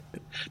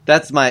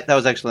That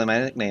was actually my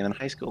nickname in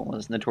high school,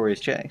 was Notorious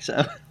J.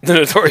 So The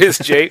Notorious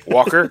J.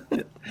 Walker?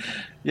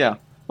 yeah.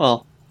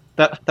 Well,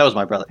 that was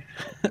my brother.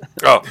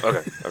 Oh,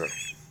 okay.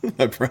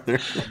 My brother.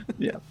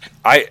 Yeah.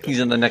 I He's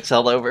in the next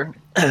cell over.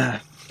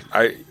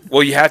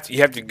 well, you have to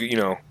you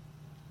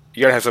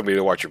gotta have somebody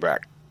to watch your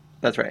back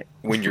That's right.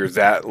 when you're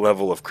that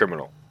level of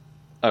criminal.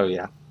 Oh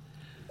yeah.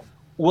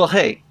 Well,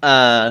 hey,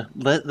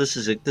 this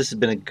has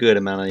been a good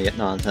amount of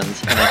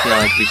nonsense, and I feel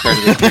like we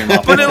started this stream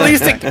off. But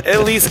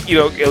at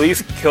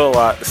least Kill a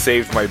Lot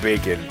saved my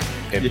bacon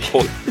and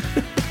pulled,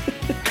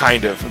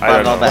 kind of.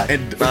 Brought it all back.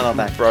 Brought it all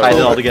back. Tied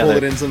it all together.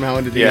 Pull it in somehow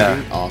into D&D.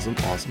 Yeah. Awesome.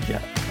 Yeah.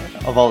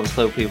 Of all the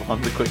slow people,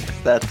 I'm the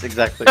quickest. That's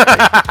exactly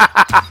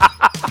right.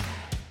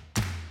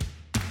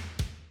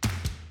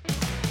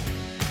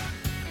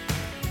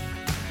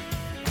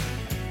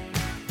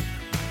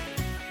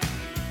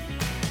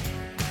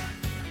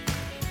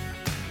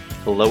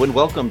 Hello and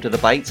welcome to the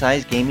Bite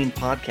Size Gaming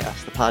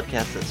Podcast, the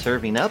podcast that's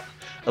serving up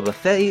a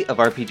buffet of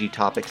RPG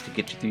topics to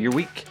get you through your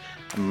week.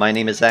 My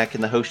name is Zach,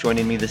 and the hosts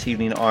joining me this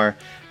evening are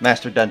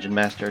Master Dungeon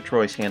Master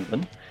Troy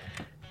Sandlin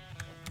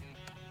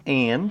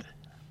and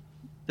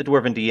the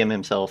Dwarven DM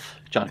himself,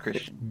 John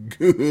Christian.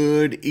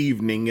 Good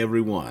evening,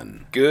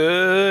 everyone.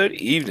 Good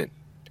evening.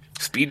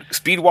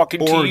 Speed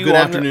walking Or to you good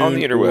on afternoon,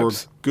 the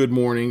interwebs. or good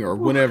morning, or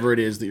whenever it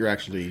is that you're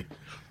actually...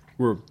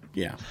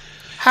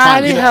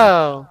 Howdy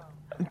ho.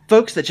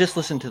 Folks that just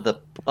listen to the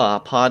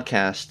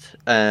podcast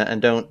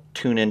and don't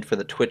tune in for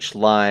the Twitch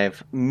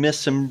live miss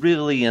some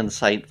really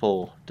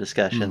insightful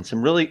discussions.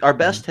 Some really our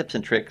best tips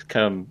and tricks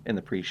come in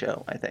the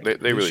pre-show, I think.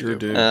 They really sure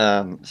do.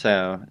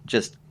 So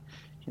just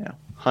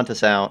hunt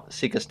us out,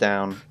 seek us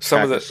down.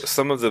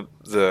 Some of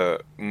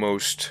the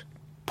most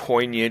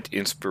poignant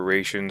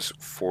inspirations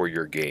for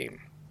your game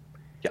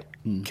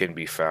can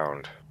be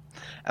found.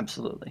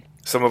 Absolutely.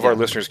 Some of our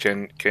listeners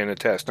can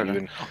attest,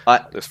 even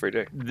this very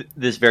day.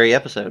 This very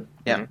episode.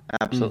 Yeah,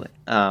 absolutely.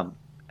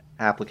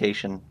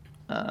 Application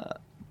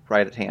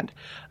right at hand.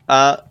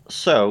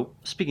 So,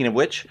 speaking of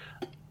which,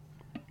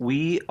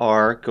 we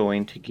are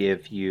going to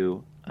give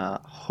you,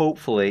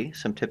 hopefully,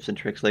 some tips and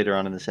tricks later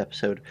on in this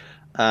episode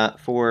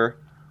for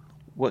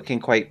what can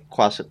quite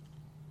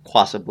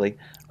possibly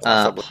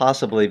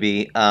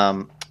be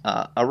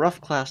a rough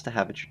class to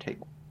have at your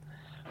table.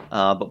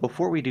 But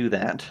before we do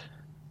that,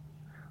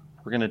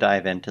 we're going to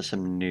dive into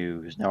some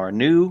news. Now, our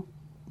new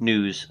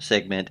news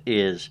segment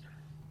is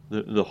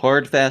the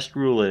hard, fast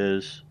rule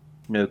is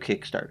no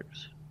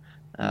Kickstarters.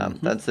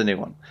 That's the new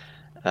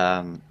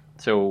one.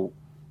 So,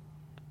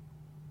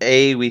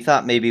 we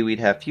thought maybe we'd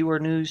have fewer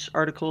news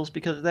articles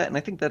because of that, and I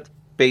think that's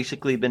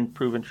basically been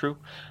proven true.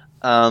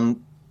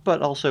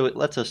 But also, it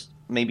lets us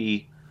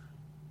maybe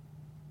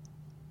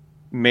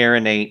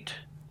marinate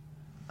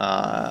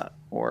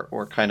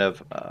or kind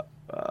of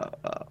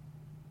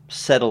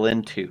settle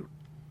into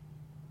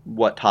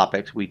what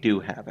topics we do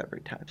have every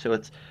time. So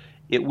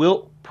it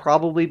will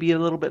probably be a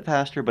little bit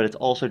faster, but it's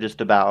also just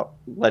about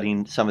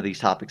letting some of these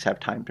topics have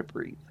time to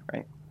breathe,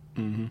 right?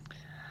 Mm-hmm.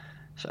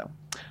 So,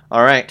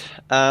 all right.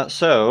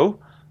 So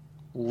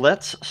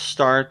let's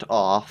start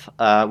off.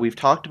 We've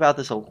talked about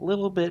this a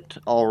little bit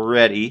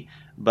already,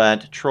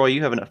 but Troy,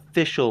 you have an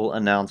official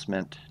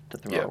announcement to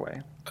throw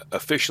away.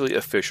 Officially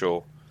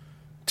official.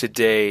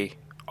 Today,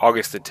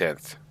 August the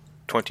 10th,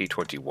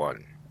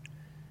 2021.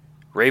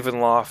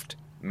 Ravenloft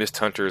Mist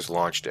Hunters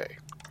launch day.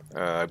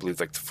 I believe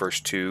the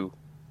first two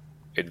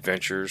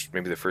adventures,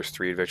 maybe the first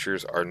three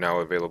adventures, are now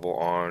available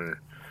on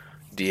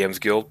DM's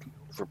Guild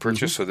for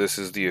purchase. So this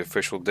is the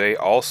official day.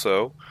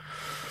 Also,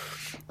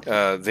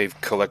 they've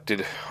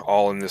collected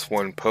all in this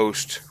one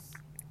post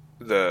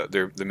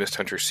the Mist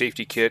Hunter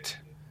safety kit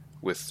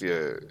with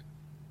the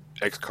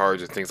X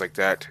cards and things like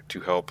that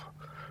to help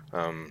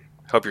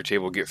your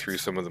table get through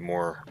some of the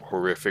more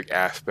horrific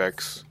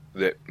aspects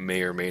that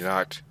may or may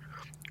not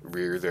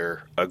rear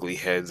their ugly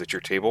heads at your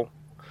table.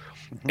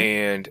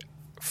 And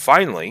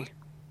finally,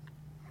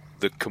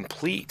 the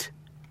complete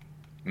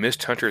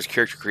Mist Hunter's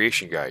character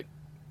creation guide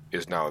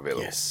is now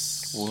available.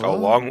 Yes.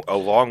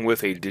 Along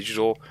with a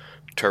digital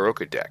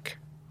Taroka deck.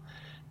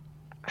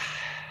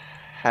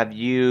 Have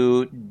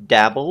you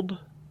dabbled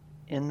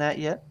in that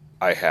yet?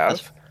 I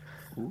have.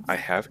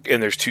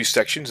 And there's two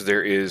sections.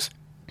 There is,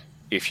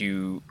 if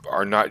you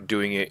are not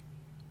doing it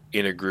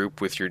in a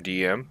group with your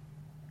DM,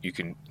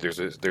 there's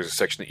a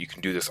section that you can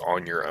do this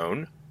on your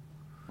own.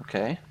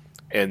 Okay.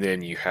 And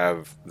then you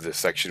have the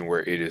section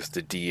where it is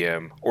the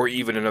DM or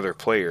even another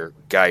player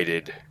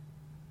guided,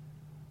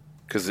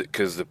 because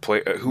the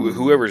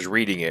whoever's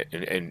reading it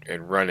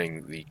and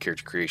running the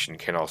character creation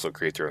can also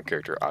create their own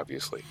character,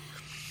 obviously.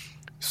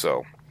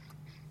 So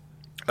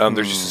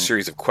there's just a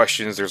series of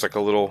questions. There's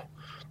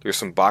there's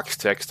some box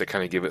text that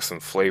kind of give it some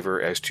flavor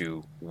as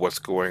to what's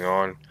going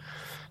on.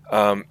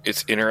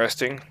 It's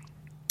interesting.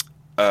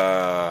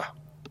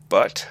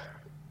 But,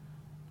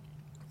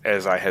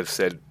 as I have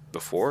said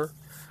before,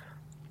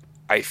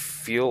 I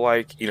feel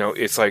like,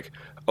 it's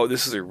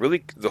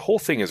the whole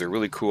thing is a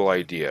really cool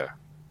idea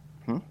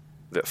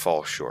that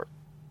falls short.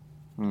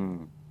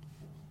 And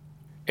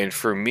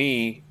for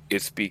me,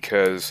 it's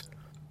because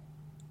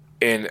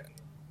And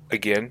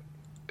again,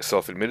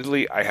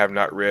 self-admittedly, I have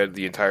not read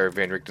the entire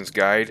Van Richten's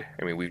Guide.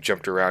 I mean, we've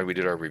jumped around. We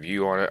did our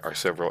review on it, our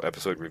several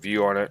episode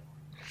review on it.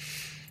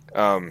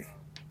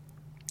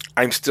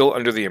 I'm still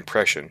under the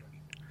impression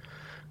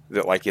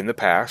that, like in the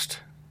past,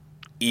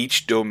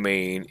 each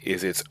domain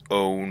is its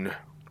own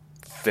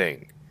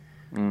thing.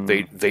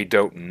 They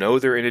don't know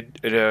they're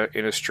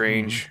in a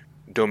strange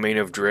domain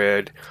of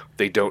dread.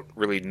 They don't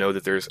really know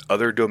that there's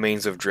other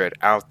domains of dread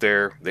out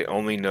there. They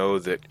only know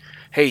that,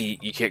 hey,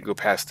 you can't go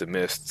past the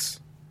mists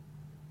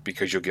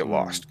because you'll get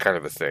lost, kind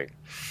of a thing.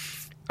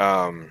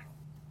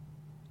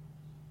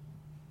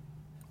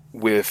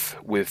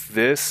 With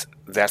this,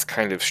 that's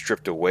kind of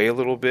stripped away a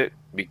little bit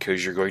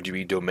because you're going to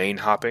be domain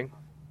hopping.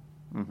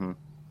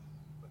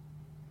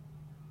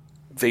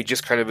 They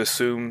just kind of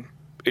assume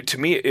it. To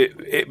me,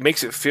 it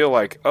makes it feel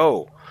like,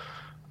 oh,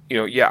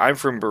 yeah, I'm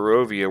from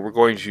Barovia. We're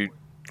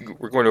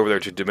going over there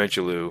to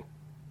Dimensilu,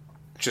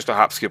 just a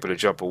hop, skip, and a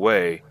jump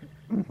away.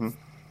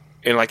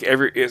 And like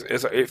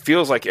it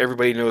feels like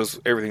everybody knows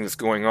everything that's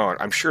going on.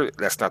 I'm sure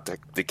that's not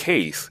the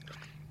case,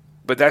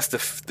 but that's the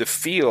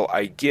feel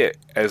I get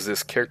as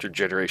this character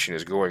generation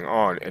is going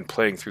on and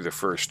playing through the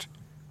first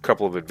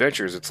couple of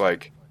adventures. It's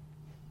like,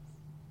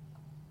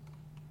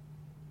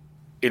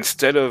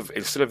 instead of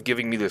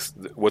giving me this,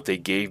 what they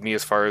gave me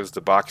as far as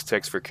the box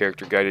text for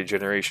character guided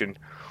generation,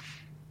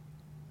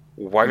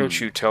 why don't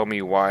you tell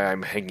me why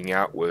I'm hanging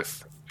out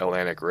with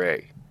Atlantic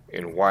Ray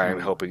and why I'm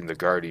helping the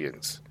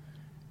Guardians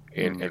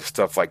and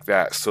stuff like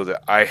that, so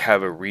that I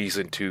have a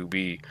reason to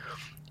be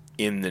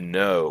in the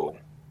know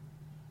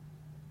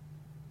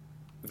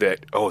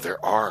that, oh, there's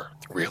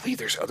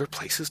other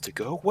places to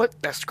go? What?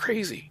 That's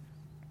crazy.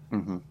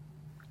 And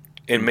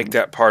make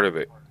that part of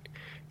it.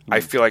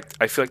 I feel like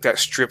that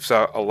strips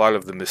out a lot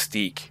of the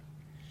mystique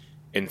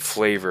and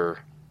flavor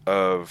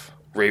of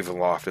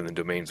Ravenloft and the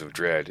Domains of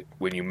Dread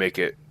when you make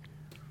it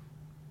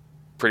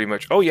pretty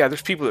much, oh yeah,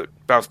 there's people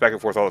that bounce back and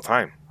forth all the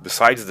time,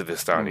 besides the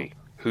Vistani,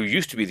 who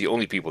used to be the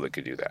only people that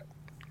could do that.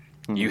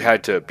 You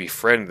had to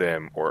befriend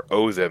them or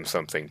owe them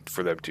something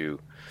for them to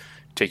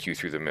take you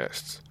through the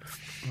mists.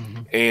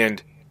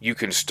 And you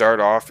can start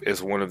off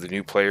as one of the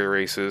new player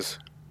races,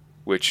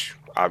 which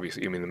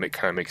obviously, I mean, that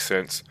kind of makes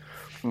sense.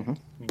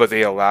 But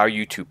they allow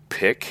you to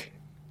pick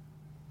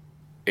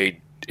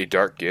a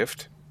dark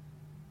gift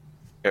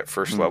at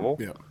first level.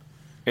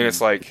 And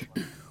it's like,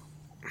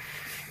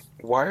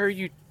 why are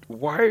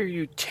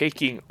you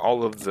taking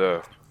all of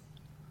the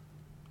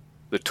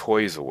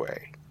toys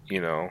away,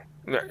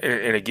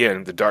 And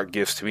again, the dark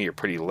gifts to me are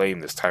pretty lame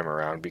this time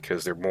around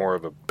because they're more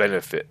of a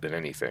benefit than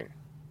anything.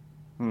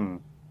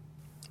 None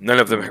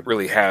of them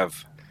really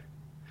have,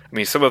 I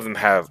mean, some of them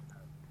have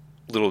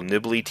little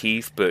nibbly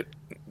teeth, but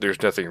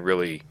there's nothing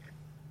really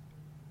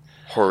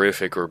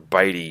horrific or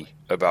bitey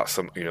about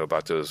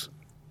about those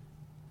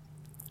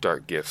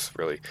dark gifts,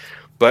 really.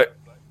 But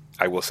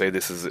I will say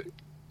this is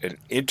an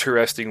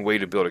interesting way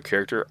to build a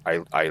character.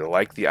 I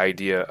like the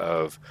idea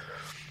of,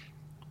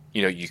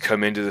 you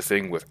come into the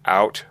thing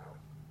without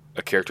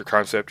a character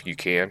concept. You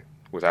can,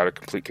 without a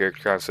complete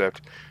character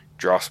concept,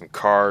 draw some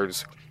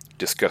cards,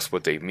 discuss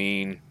what they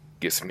mean,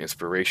 get some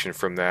inspiration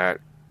from that,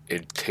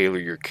 and tailor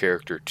your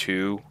character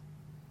to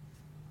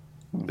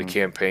the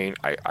campaign.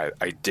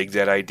 I dig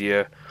that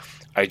idea.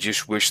 I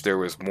just wish there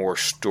was more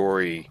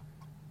story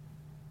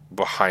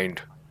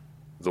behind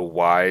the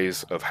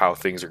whys of how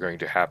things are going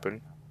to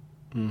happen.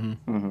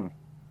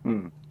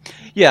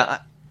 Yeah,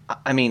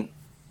 I mean,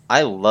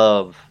 I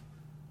love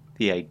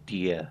the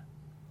idea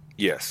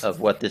of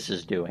what this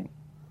is doing.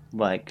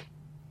 Like,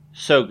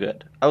 so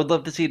good. I would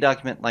love to see a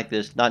document like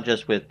this, not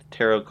just with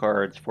tarot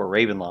cards for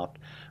Ravenloft,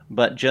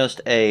 but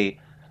just a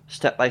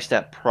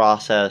step-by-step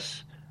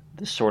process,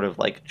 this sort of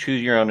like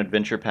choose your own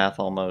adventure path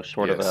almost,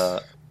 sort of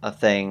a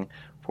thing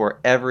for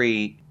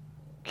every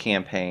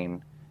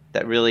campaign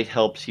that really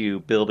helps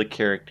you build a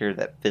character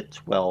that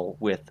fits well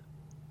with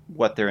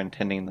what they're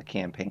intending the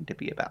campaign to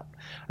be about.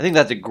 I think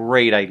that's a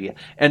great idea.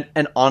 And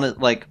on it,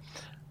 like,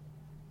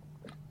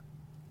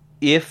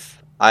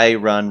 if I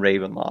run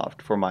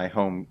Ravenloft for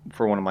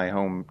one of my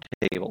home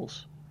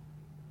tables,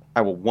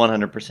 I will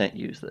 100%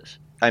 use this.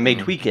 I may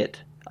tweak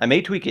it. I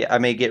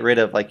may get rid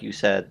of, like you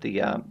said,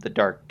 the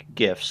dark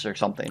gifts or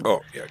something.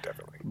 Oh yeah,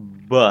 definitely.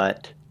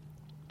 But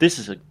this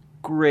is a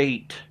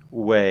great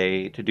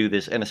way to do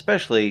this, and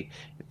especially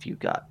if you've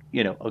got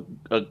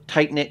a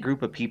tight knit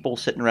group of people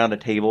sitting around a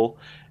table,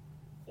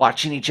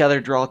 watching each other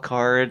draw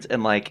cards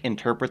and like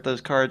interpret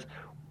those cards.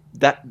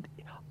 That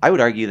I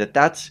would argue that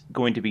that's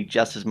going to be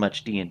just as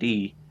much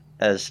D&D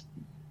as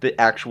the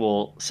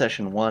actual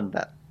session 1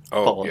 that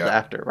follows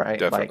after, right?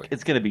 Definitely. Like,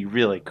 it's going to be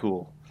really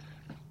cool.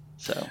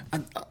 So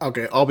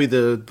okay, I'll be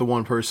the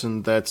one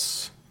person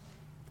that's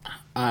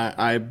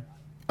I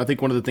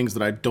think one of the things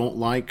that I don't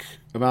like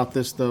about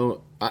this,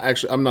 though,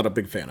 I'm not a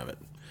big fan of it.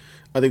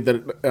 I think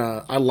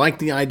that I like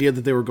the idea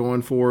that they were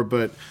going for,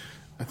 but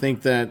I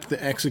think that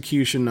the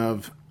execution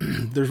of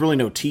there's really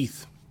no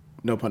teeth,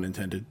 no pun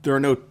intended.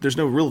 There's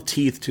no real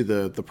teeth to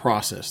the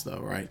process, though,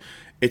 right?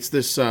 It's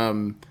this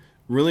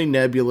really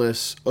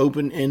nebulous,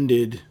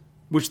 open-ended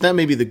Which that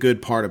may be the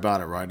good part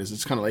about it, right? Is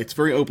it's kind of like it's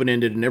very open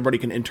ended and everybody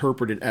can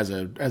interpret it as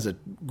a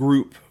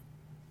group,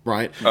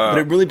 right? But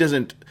it really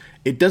doesn't.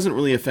 It doesn't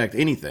really affect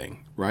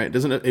anything, right? It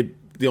doesn't.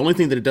 The only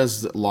thing that it does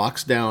is it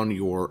locks down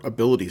your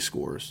ability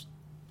scores,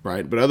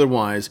 right? But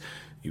otherwise,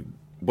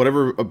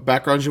 whatever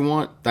backgrounds you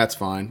want, that's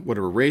fine.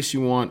 Whatever race you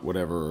want,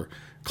 whatever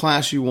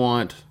class you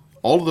want,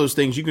 all of those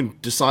things you can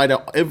decide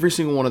out every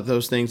single one of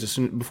those things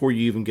before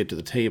you even get to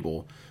the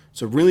table.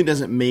 So it really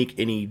doesn't make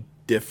any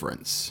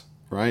difference.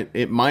 Right,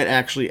 it might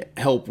actually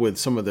help with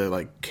some of the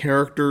like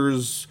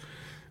characters,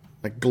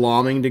 like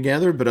glomming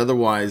together, but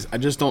otherwise, I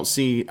just don't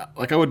see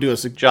like I would do a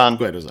John.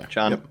 Go ahead, Jose.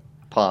 John, Yep.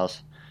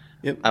 Pause.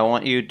 Yep. I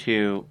want you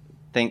to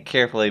think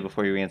carefully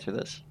before you answer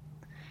this.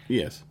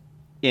 Yes.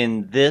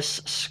 In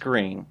this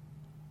screen,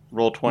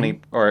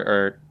 Roll20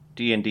 or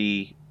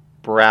D&D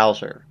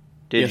browser,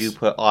 did Yes. you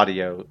put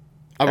audio?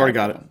 I've already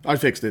got it. I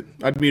fixed it.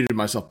 I muted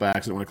myself by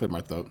accident when I cleared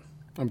my throat.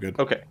 I'm good.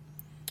 Okay.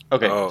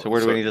 So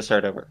where do we need to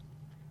start over?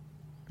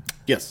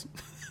 Yes.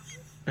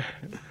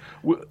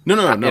 No.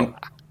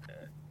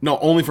 No,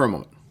 only for a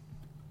moment.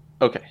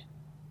 Okay.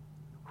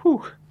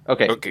 Whew.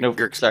 Okay. Okay, No,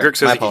 Girk sorry.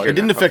 says My he can hear apologies. It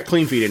didn't affect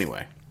clean feed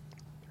anyway.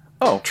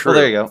 Oh, True.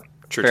 well, there you go.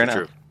 True. Fair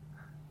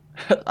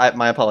enough.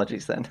 My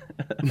apologies then.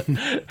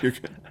 You're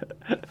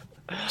good.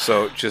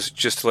 So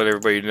just to let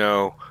everybody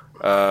know,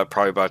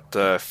 probably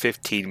about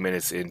 15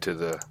 minutes into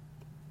the.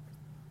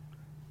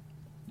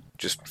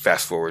 Just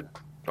fast forward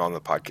on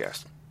the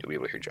podcast. You'll be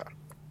able to hear John.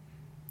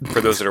 For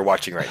those that are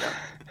watching right now.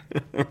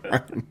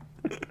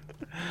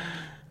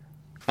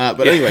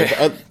 But anyway,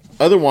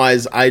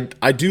 otherwise, I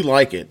do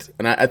like it,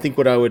 and I think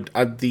what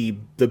the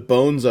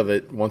bones of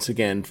it once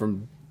again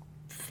from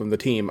the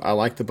team. I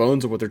like the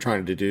bones of what they're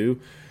trying to do.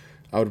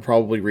 I would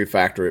probably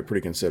refactor it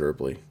pretty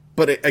considerably.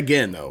 But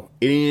again, though,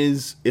 it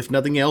is, if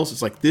nothing else,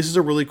 it's like this is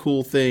a really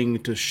cool thing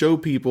to show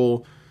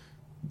people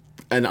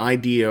an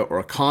idea or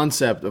a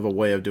concept of a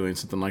way of doing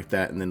something like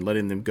that, and then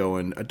letting them go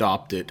and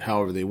adopt it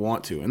however they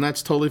want to, and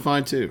that's totally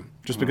fine too.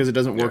 Just because it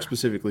doesn't work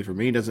specifically for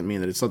me doesn't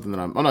mean that it's something that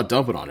I'm not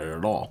dumping on it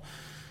at all.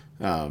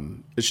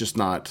 It's just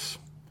not.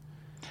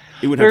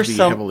 It would have to be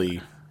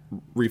heavily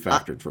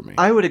refactored for me.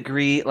 I would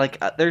agree.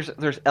 Like, there's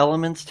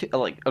elements to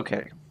like.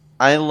 Okay,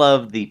 I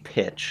love the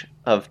pitch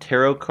of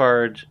tarot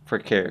cards for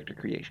character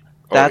creation.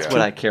 That's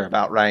what I care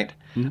about, right?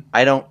 Mm-hmm.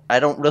 I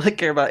don't really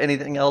care about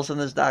anything else in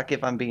this doc,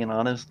 if I'm being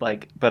honest.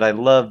 Like, but I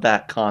love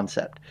that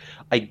concept.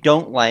 I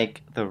don't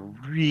like the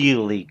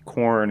really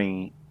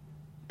corny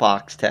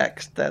box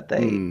text that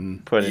they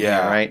put in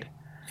there, right?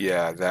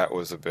 Yeah, that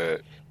was a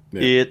bit.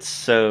 Yeah. It's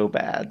so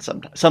bad.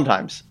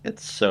 Sometimes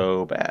it's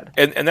so bad.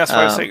 And that's what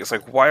I was saying. It's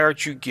like, why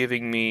aren't you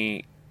giving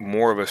me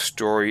more of a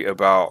story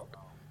about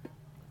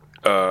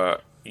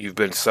you've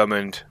been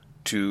summoned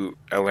to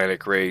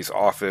Atlantic Ray's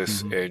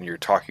office and you're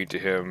talking to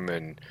him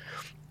and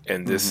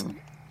this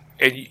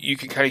and you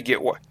can kind of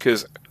get what,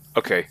 because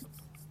okay,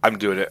 I'm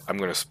doing it. I'm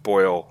going to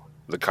spoil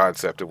the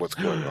concept of what's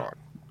going on.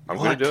 I'm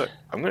going to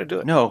do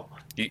it. No,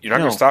 you're not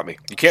going to stop me.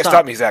 You can't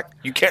stop me, Zach.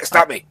 You can't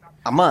stop me.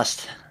 I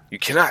must. You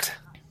cannot.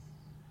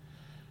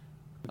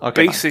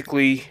 Okay,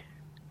 basically,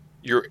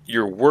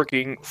 you're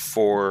working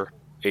for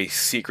a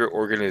secret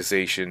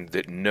organization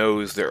that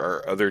knows there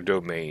are other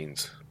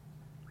domains.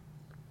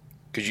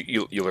 Because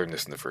you learn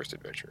this in the first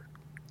adventure,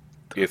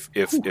 if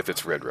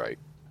it's read right.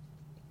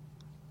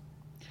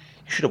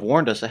 You should have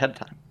warned us ahead of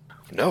time.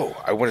 No,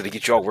 I wanted to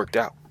get you all worked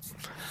out.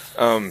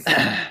 But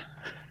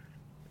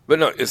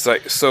no, it's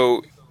like,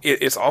 so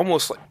it's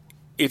almost like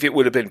if it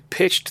would have been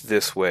pitched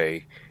this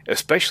way,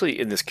 especially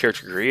in this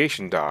character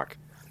creation doc,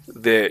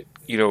 that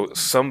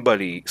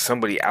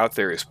somebody out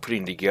there is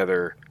putting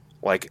together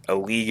like a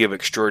League of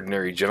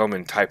Extraordinary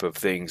Gentlemen type of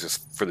things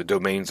for the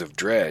domains of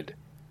dread,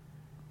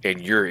 and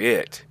you're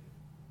it.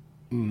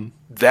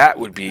 That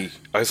would be,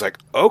 I was like,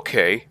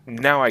 okay,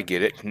 now I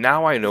get it.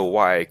 Now I know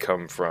why I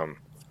come from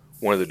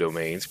one of the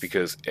domains,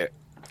 because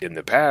in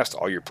the past,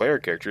 all your player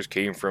characters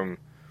came from,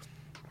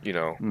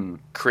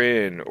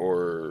 Kryn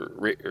or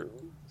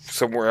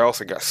somewhere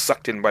else and got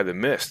sucked in by the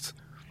mist.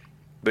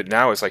 But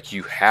now it's like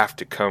you have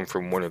to come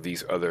from one of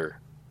these other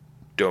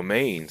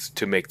domains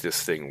to make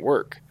this thing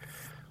work.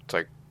 It's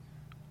like,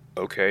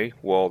 okay,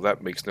 well,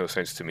 that makes no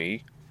sense to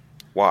me.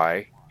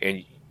 Why?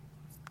 And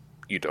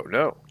you don't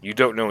know. You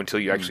don't know until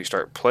you actually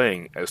start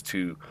playing as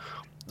to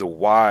the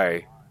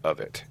why of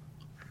it.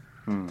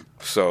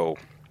 So,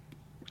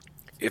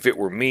 if it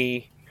were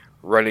me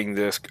running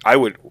this, I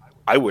would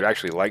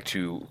actually like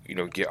to,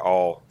 get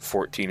all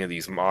 14 of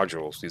these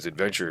modules, these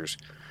adventures,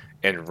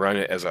 and run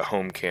it as a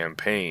home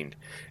campaign.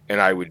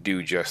 And I would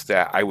do just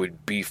that. I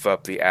would beef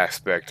up the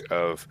aspect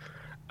of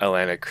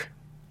Atlantic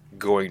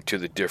going to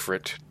the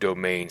different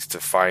domains to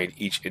find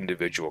each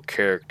individual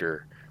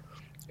character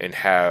and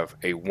have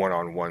a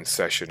one-on-one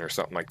session or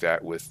something like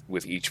that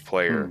with each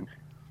player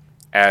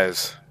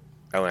as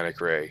Atlantic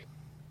Ray,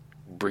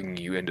 bringing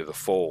you into the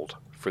fold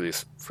for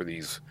this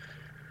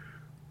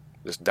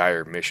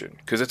dire mission,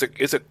 because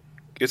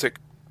it's a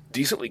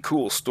decently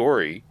cool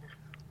story.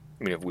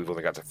 I mean, we've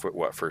only got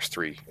the first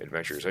 3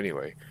 adventures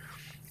anyway,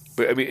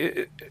 but I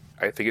mean,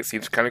 I think it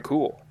seems kind of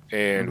cool,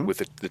 And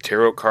with the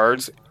tarot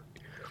cards,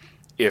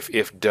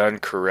 if done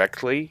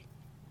correctly,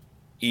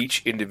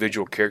 each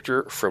individual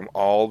character from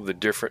all the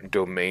different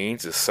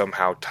domains is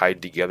somehow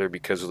tied together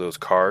because of those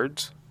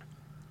cards.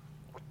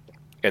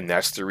 And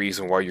that's the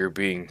reason why you're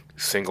being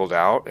singled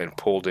out and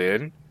pulled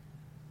in.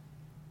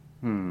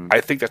 I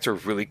think that's a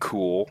really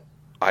cool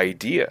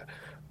idea.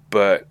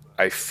 But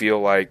I feel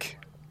like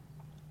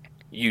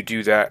you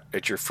do that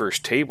at your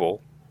first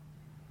table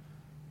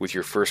with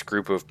your first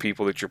group of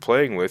people that you're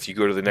playing with. You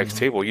go to the next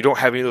table. You don't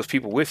have any of those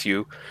people with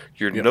you.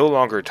 You're no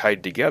longer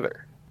tied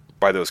together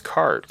by those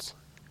cards.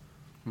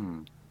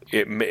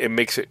 It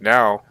makes it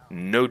now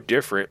no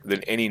different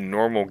than any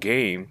normal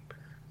game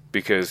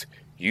because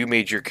you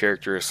made your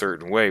character a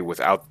certain way.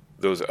 Without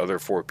those other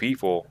 4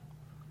 people,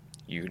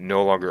 you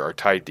no longer are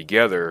tied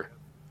together.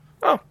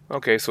 Oh,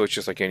 okay, so it's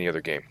just like any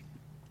other game.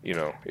 You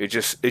know, it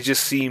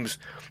just seems.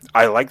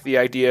 I like the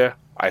idea.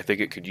 I think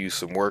it could use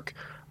some work.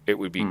 It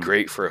would be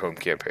great for a home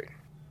campaign.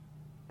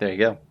 There you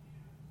go.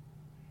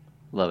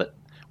 Love it.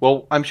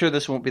 Well, I'm sure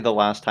this won't be the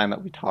last time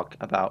that we talk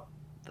about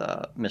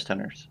the Mist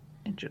Hunters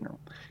in general,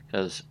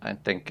 because I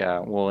think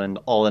we'll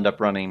all end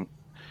up running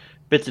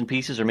bits and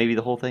pieces, or maybe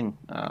the whole thing.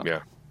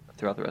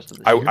 Throughout the rest of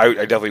this year. I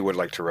definitely would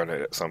like to run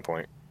it at some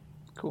point.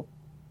 Cool.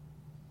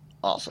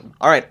 Awesome.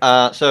 All right.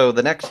 So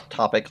the next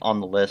topic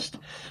on the list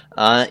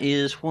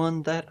is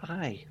one that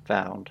I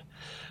found.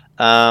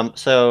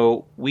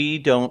 So we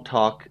don't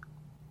talk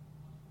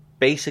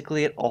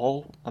basically at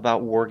all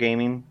about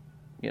wargaming,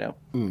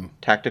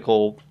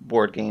 tactical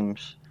board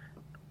games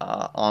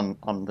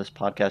on this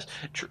podcast.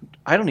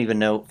 I don't even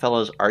know,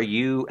 fellows. Have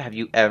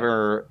you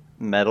ever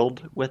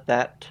meddled with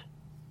that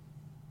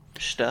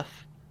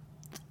stuff?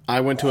 I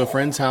went to a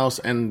friend's house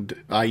and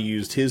I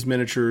used his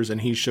miniatures,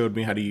 and he showed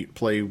me how to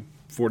play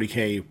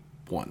 40K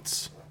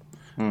once.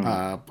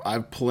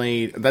 I've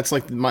played. That's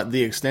like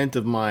the extent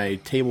of my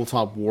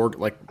tabletop war.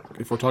 Like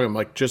if we're talking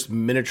like just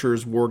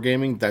miniatures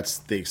wargaming, that's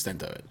the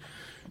extent of it.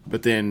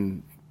 But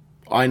then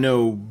I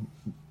know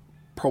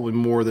probably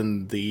more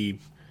than the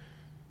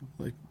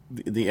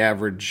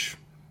average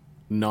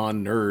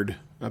non-nerd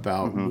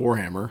about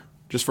Warhammer.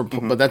 Just from,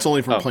 but that's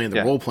only from playing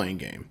the role-playing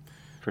game.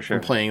 For sure.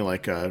 From playing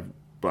like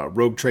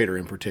Rogue Trader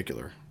in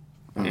particular.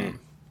 Yeah.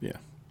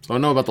 So I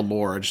know about the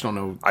lore. I just don't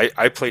know.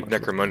 I played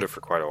Necromunda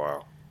for quite a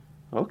while.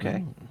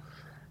 Okay.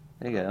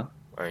 There you go.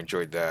 I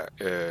enjoyed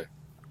that.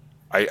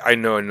 I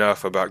know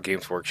enough about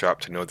Games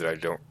Workshop to know that I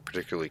don't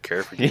particularly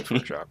care for Games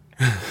Workshop.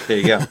 There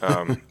you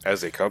go.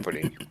 As a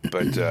company.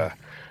 But,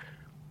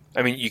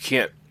 I mean, you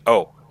can't...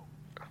 Oh,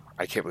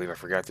 I can't believe I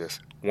forgot this.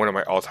 One of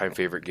my all-time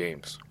favorite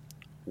games,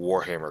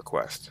 Warhammer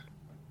Quest.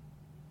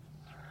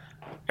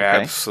 Okay.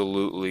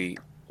 Absolutely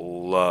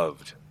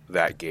loved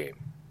that game.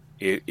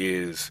 It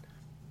is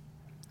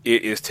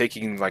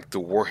taking like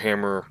the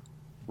Warhammer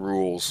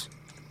rules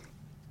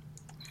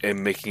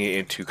and making it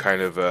into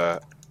kind of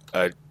a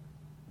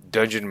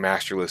dungeon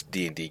masterless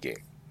D&D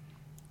game.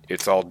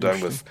 It's all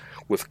done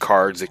with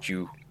cards that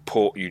you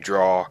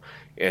draw,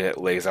 and it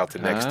lays out the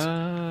next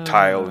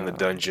tile in the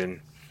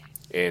dungeon,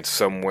 and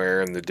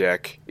somewhere in the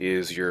deck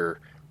is your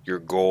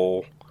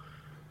goal,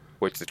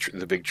 what's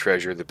the big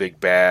treasure, the big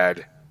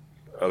bad.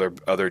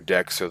 Other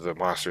decks of the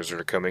monsters that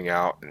are coming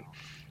out, and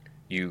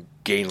you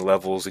gain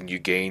levels and you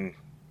gain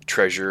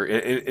treasure,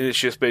 and it's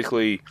just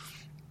basically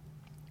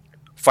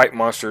fight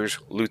monsters,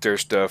 loot their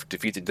stuff,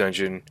 defeat the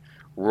dungeon,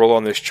 roll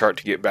on this chart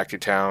to get back to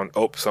town.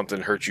 Oh,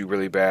 something hurt you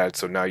really bad,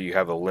 so now you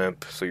have a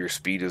limp, so your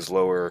speed is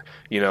lower,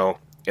 and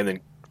then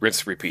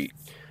rinse, repeat.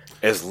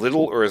 As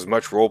little or as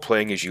much role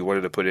playing as you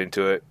wanted to put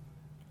into it.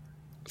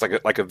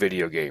 It's like a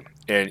video game,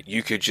 and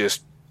you could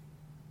just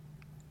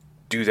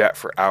do that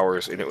for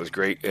hours, and it was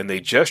great. And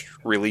they just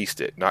released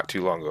it not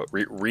too long ago,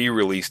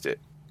 re-released it,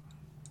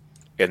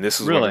 and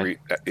this is really?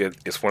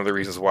 It's one of the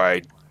reasons why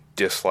I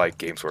dislike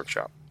Games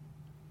Workshop.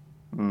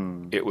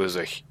 It was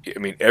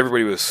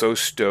everybody was so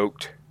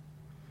stoked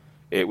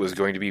it was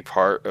going to be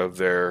part of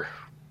the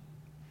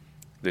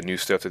new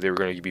stuff that they were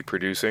going to be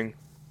producing.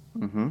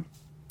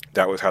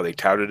 That was how they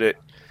touted it.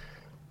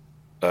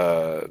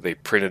 They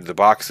printed the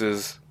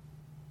boxes.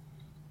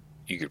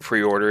 You could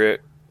pre-order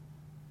it.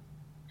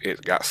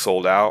 It got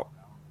sold out.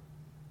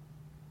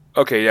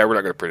 Okay, yeah, we're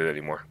not going to print it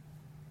anymore.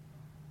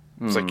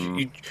 It's like,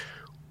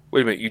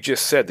 wait a minute, you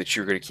just said that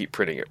you're going to keep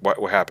printing it.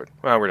 What happened?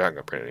 Well, we're not going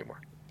to print it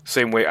anymore.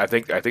 Same way, I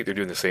think they're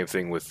doing the same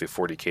thing with the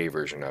 40K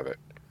version of it.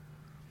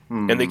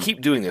 And they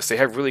keep doing this. They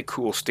have really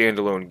cool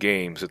standalone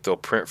games that they'll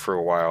print for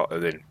a while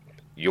and then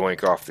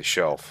yoink off the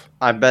shelf.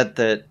 I bet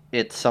that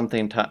it's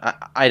something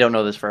I don't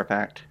know this for a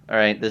fact. All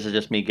right, this is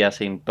just me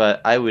guessing,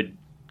 but I would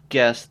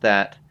guess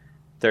that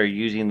they're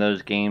using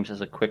those games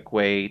as a quick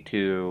way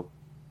to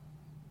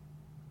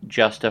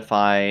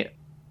justify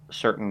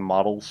certain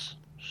models,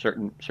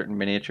 certain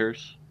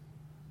miniatures,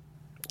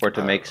 or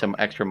to make some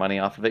extra money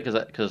off of it.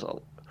 Because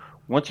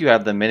once you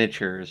have the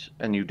miniatures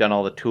and you've done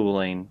all the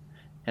tooling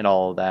and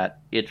all of that,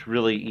 it's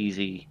really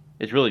easy.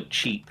 It's really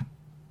cheap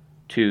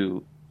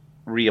to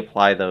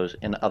reapply those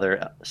in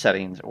other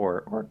settings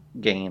or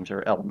games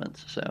or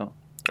elements. So.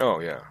 Oh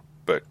yeah,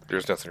 but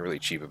there's nothing really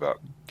cheap about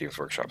Games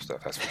Workshop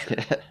stuff. That's for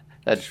sure.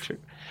 That's true.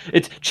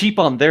 It's cheap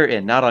on their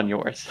end, not on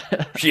yours.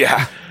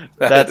 Yeah,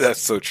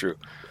 that's so true.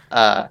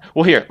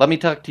 Well, here, let me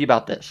talk to you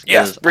about this.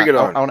 Yes, bring it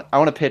on. I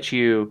want to pitch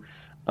you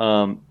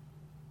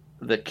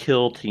the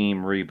Kill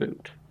Team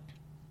reboot.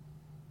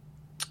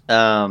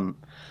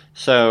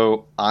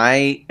 So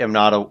I am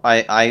not a.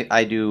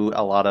 I do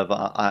a lot of.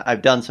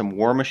 I've done some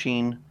War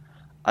Machine.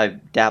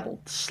 I've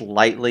dabbled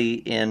slightly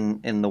in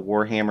the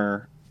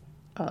Warhammer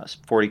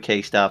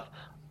 40K stuff.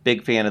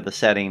 Big fan of the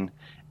setting,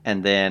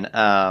 and then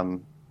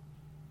I've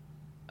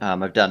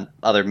done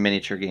other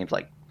miniature games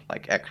like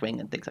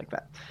X-Wing and things like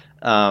that.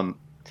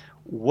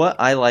 What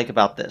I like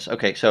about this,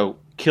 okay, so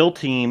Kill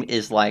Team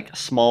is like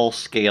small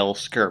scale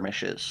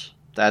skirmishes.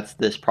 That's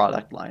this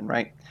product line,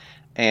 right?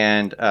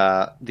 And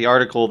the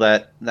article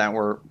that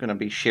we're going to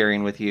be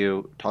sharing with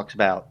you talks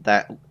about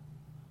that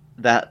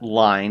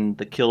line,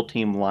 the Kill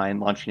Team line,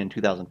 launching in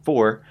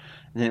 2004,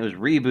 and then it was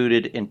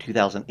rebooted in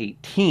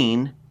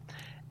 2018,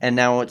 and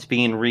now it's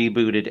being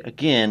rebooted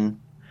again,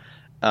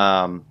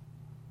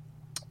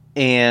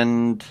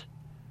 and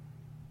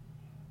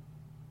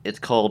it's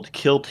called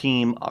Kill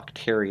Team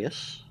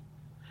Octarius,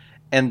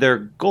 and their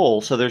goal.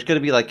 So there's going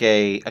to be like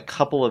a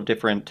couple of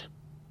different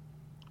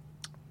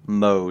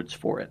modes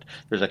for it.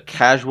 There's a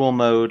casual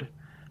mode,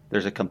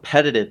 there's a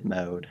competitive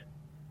mode,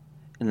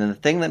 and then the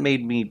thing that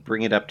made me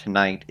bring it up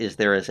tonight is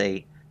there is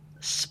a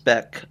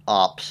spec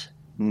ops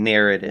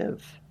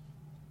narrative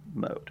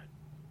mode.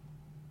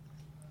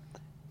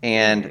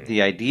 And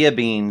the idea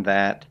being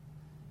that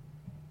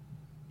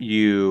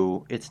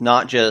it's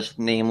not just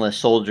nameless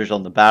soldiers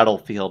on the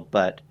battlefield,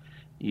 but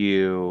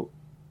you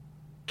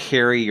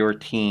carry your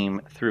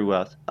team through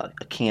a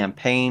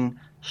campaign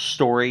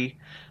story.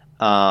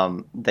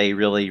 They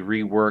really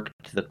reworked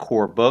the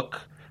core book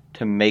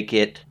to make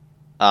it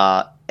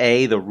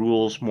the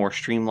rules more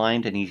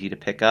streamlined and easy to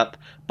pick up,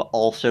 but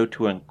also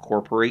to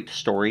incorporate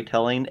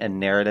storytelling and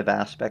narrative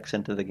aspects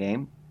into the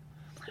game.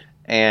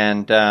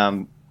 And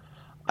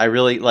I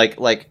really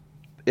like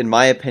in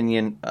my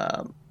opinion,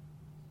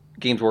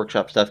 Games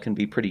Workshop stuff can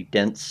be pretty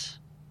dense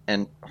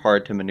and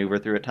hard to maneuver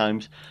through at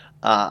times.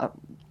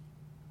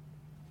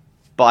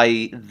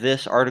 By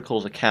this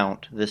article's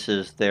account, this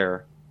is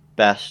their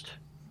best,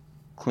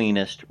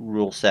 cleanest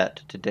rule set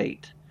to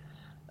date.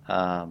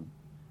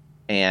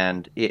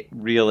 And it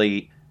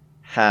really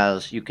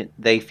has,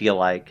 they feel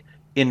like,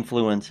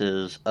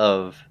 influences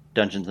of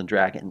Dungeons and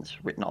Dragons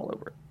written all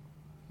over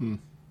it.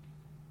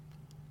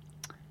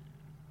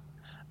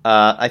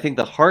 I think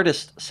the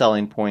hardest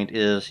selling point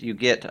is you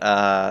get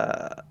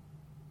a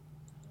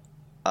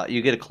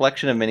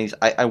collection of minis.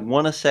 I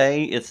want to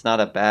say it's not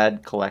a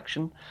bad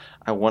collection.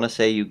 I want to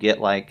say you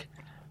get like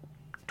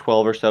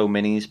 12 or so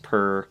minis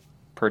per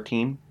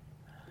team,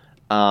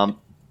 and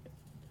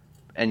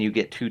you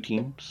get 2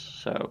 teams.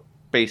 So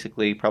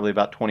basically, probably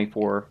about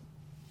 24,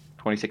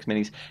 26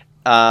 minis.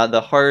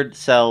 The hard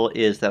sell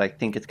is that I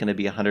think it's going to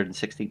be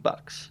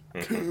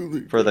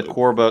 $160 for the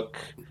core book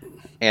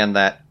and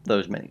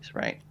those minis,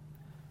 right?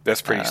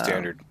 That's pretty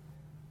standard.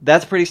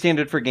 That's pretty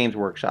standard for Games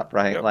Workshop,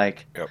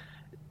 right? Yep.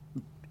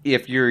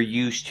 If you're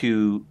used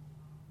to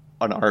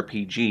an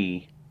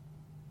RPG,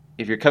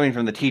 if you're coming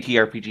from the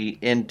TTRPG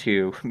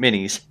into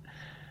minis,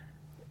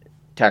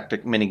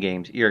 tactic mini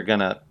games, you're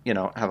gonna,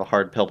 have a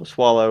hard pill to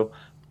swallow.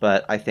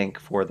 But I think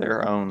for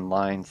their own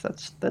lines,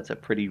 that's a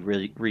pretty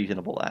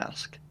reasonable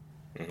ask.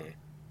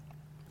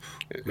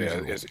 Mm-hmm.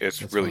 Yeah,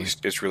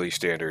 it's really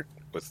standard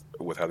with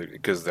how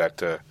because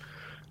that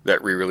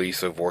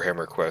re-release of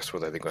Warhammer Quest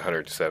was I think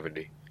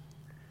 170,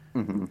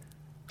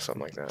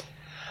 something like that.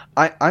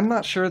 I'm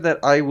not sure that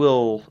I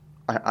will.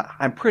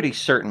 I'm pretty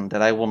certain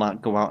that I will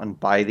not go out and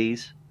buy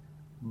these,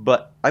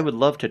 but I would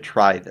love to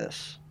try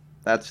this.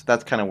 That's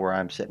kind of where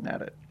I'm sitting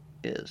at it.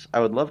 Is I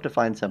would love to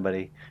find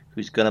somebody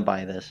who's going to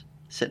buy this,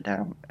 sit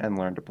down and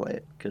learn to play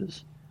it,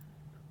 because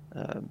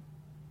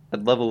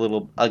I'd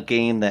love a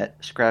game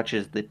that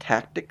scratches the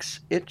tactics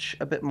itch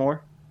a bit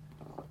more,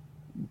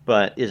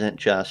 but isn't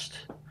just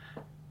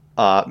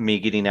me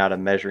getting out a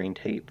measuring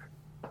tape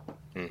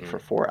for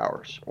 4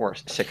 hours or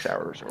 6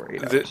 hours or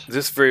 8 hours.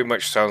 This very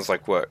much sounds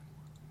like what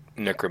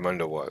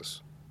Necromunda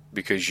was,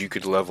 because you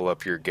could level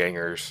up your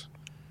gangers,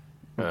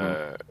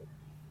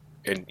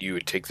 and you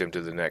would take them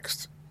to the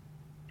next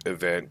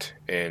event,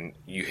 and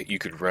you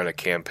could run a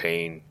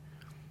campaign,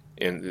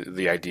 and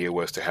the idea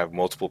was to have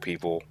multiple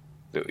people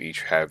that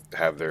each have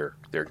their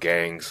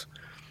gangs,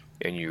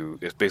 and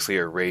it's basically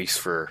a race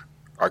for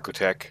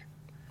Architect.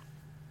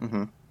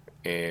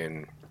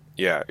 And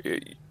yeah,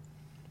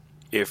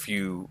 if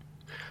you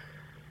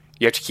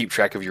have to keep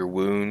track of your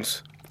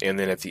wounds, and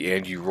then at the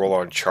end you roll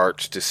on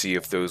charts to see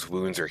if those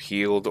wounds are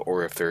healed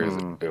or if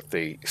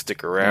they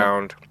stick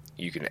around.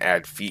 You can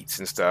add feats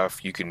and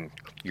stuff.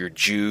 Your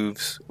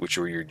juves, which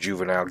are your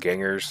juvenile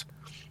gangers,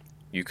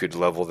 you could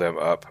level them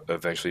up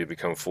eventually to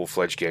become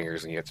full-fledged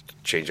gangers, and you have to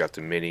change out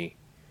the mini.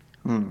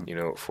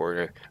 For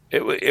it.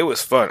 It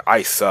was fun.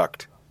 I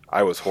sucked.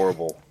 I was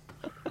horrible.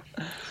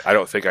 I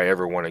don't think I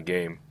ever won a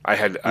game. I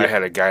had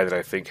a guy that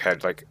I think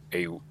had like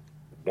a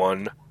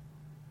 1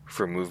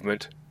 for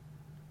movement.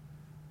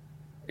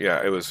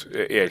 Yeah, it was.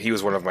 Yeah, he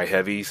was one of my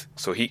heavies,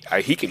 so he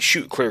could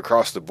shoot clear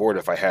across the board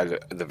if I had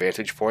the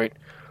vantage point.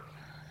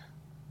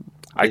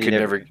 I could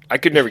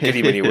never get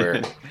him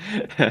anywhere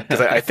because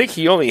I think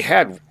he only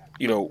had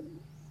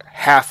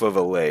half of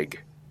a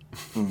leg.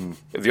 Mhm.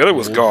 The other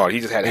was gone. He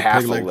just had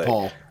half a leg.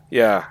 Paul.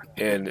 Yeah,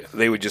 and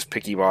they would just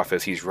pick him off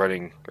as he's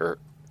running or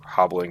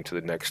hobbling to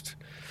the next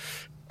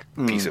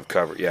piece of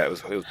cover. Yeah, it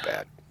was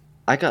bad.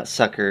 I got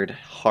suckered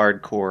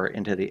hardcore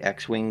into the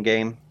X-Wing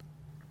game.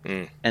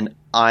 And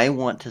I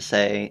want to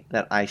say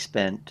that I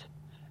spent,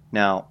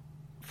 now,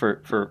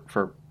 for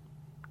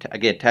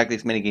again,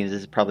 Tactics minigames,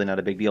 this is probably not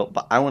a big deal,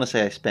 but I want to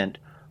say I spent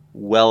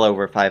well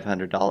over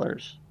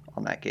 $500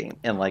 on that game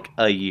in like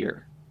a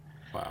year.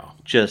 Wow.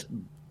 Just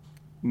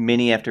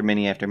mini after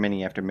mini after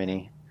mini after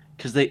mini.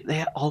 Because they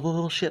had all the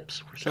little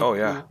ships. Were so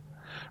yeah.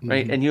 cool,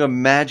 right? And you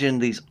imagine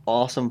these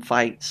awesome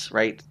fights,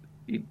 right?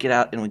 You'd get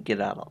out and we'd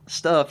get out all the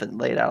stuff and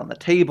lay it out on the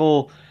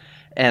table.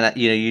 And,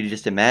 you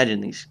just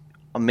imagine these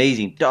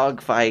amazing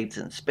dogfights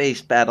and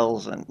space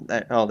battles, and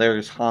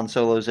there's Han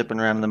Solo zipping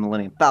around in the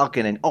Millennium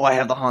Falcon, and I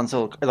have the Han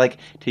Solo. Like,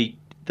 the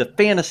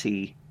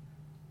fantasy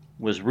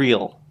was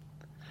real,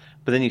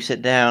 but then you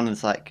sit down and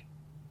it's like,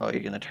 you're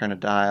gonna turn a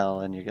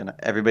dial, and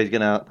everybody's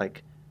gonna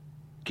like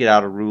get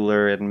out a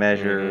ruler and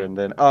measure, and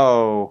then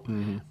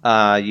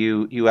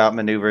you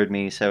outmaneuvered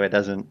me, so I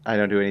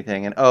don't do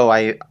anything, and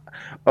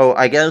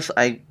I guess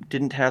I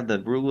didn't have the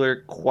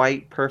ruler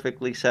quite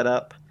perfectly set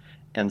up,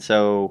 and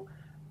so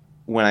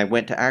when I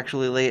went to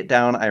actually lay it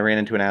down, I ran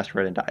into an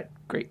asteroid and died.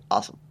 Great.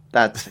 Awesome.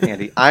 That's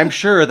handy. I'm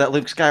sure that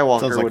Luke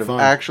Skywalker would have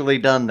actually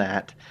done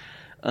that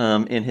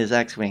in his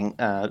X-Wing.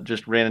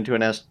 Just ran into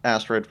an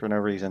asteroid for no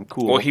reason.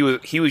 Cool. Well, he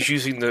was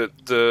using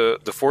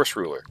the Force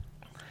ruler.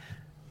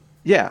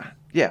 Yeah.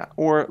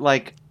 Or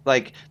like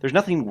there's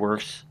nothing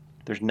worse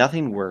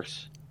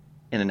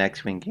in an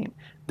X-Wing game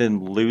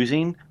than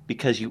losing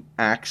because you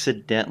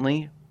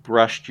accidentally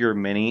brushed your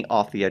mini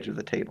off the edge of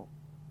the table.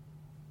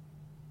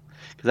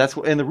 Because that's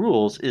what in the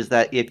rules is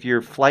that if your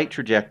flight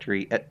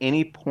trajectory at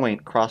any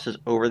point crosses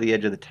over the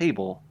edge of the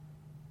table,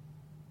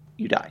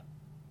 you die.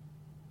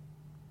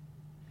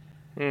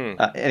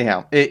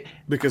 Anyhow,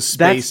 because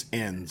space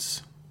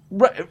ends.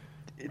 Right.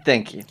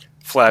 Thank you.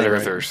 Flat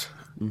Earthers.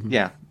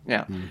 Right.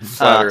 Yeah.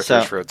 Flat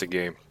Earthers wrote the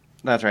game.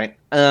 That's right.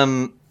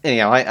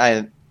 Anyhow,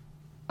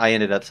 I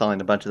ended up selling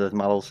a bunch of those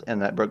models,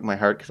 and that broke my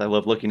heart because I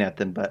love looking at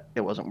them, but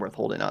it wasn't worth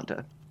holding on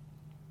to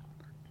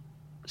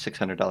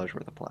 $600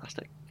 worth of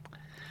plastic.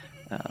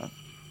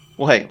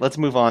 Well, hey, let's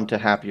move on to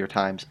happier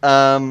times.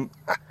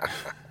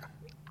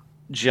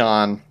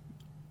 John,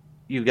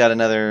 you've got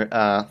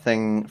another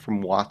thing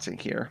from Watson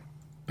here.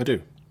 I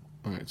do.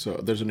 All right, so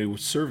there's a new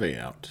survey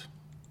out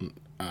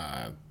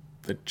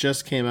that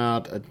just came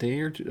out a day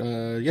or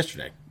two,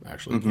 yesterday,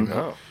 actually. Mm-hmm.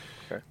 Oh,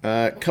 okay.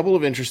 A couple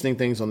of interesting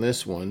things on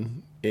this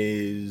one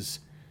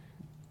is,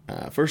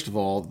 first of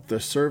all, the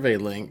survey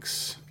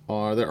links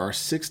there are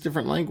 6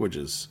 different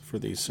languages for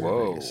these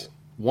surveys. Whoa.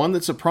 One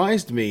that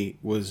surprised me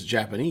was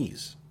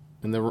Japanese.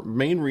 And the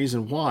main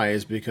reason why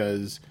is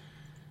because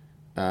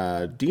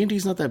D&D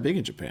is not that big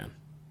in Japan.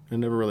 It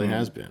never really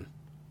has been.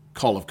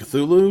 Call of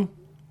Cthulhu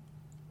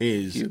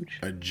is huge.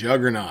 A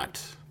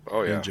juggernaut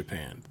in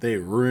Japan. They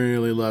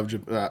really love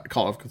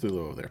Call of Cthulhu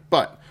over there.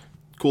 But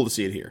cool to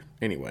see it here.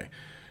 Anyway,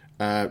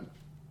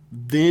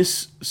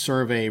 this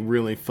survey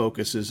really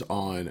focuses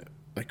on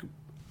like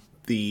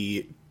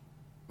the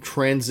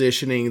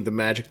transitioning the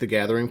Magic the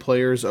Gathering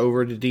players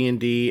over to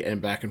D&D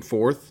and back and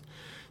forth.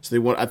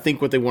 So I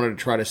think what they wanted to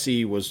try to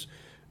see was,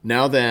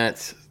 now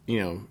that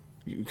you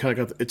kind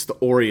of got it's the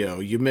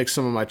Oreo. You mix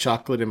some of my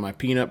chocolate in my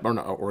peanut, or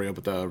not Oreo,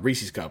 but the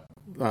Reese's cup.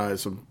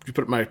 So you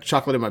put my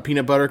chocolate in my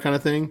peanut butter kind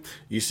of thing.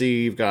 You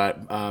see, you've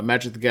got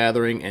Magic the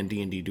Gathering and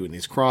D&D doing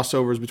these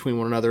crossovers between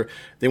one another.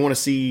 They want to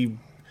see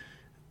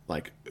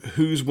like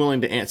who's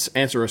willing to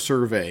answer a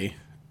survey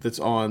that's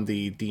on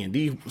the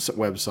D&D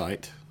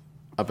website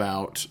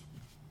about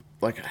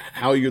like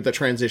how that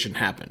transition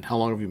happened. How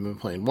long have you been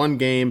playing one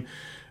game?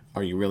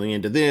 Are you really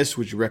into this?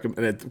 Would you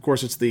recommend? Of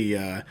course, it's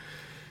the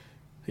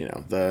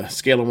the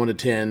scale of 1 to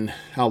 10.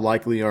 How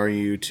likely are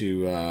you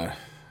to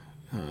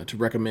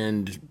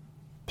recommend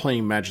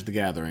playing Magic the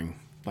Gathering?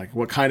 Like,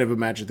 what kind of a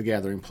Magic the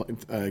Gathering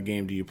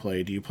game do you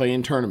play? Do you play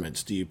in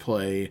tournaments? Do you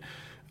play?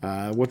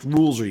 What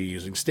rules are you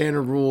using?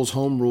 Standard rules,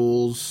 home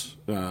rules,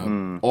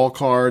 all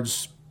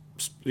cards.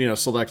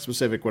 Select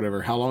specific,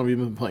 whatever. How long have you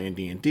been playing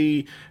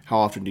D&D? How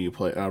often do you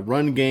play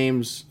run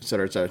games, et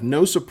cetera, et cetera?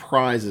 No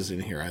surprises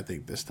in here, I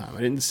think, this time.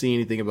 I didn't see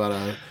anything about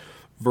a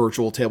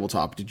virtual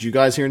tabletop. Did you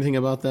guys hear anything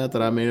about that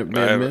I may have missed?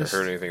 I haven't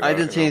heard anything about I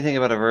didn't see anything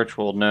about a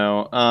virtual,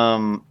 no.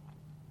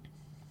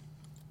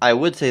 I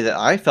would say that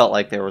I felt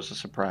like there was a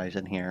surprise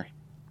in here.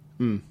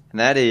 And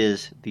that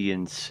is the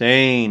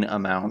insane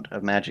amount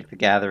of Magic the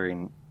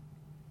Gathering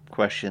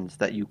questions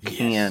that you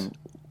can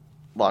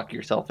lock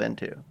yourself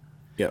into.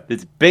 Yep.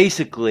 It's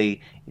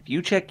basically, if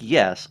you check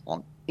yes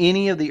on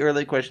any of the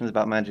early questions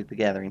about Magic the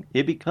Gathering,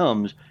 it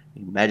becomes a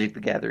Magic the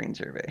Gathering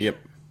survey. Yep.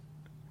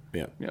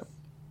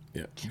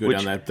 Yeah, you go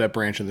down that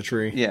branch in the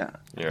tree. Yeah.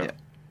 Yeah.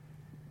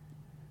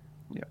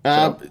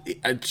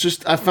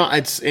 I found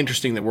it's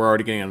interesting that we're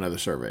already getting another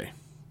survey.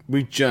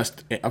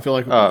 I feel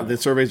like the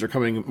surveys are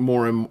coming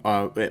more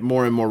and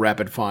more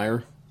rapid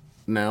fire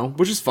now,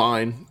 which is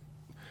fine.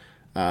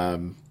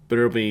 But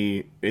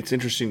it's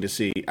interesting to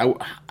see.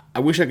 I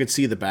wish I could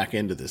see the back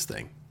end of this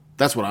thing.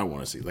 That's what I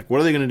want to see. Like, what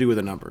are they going to do with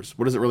the numbers?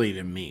 What does it really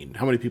even mean?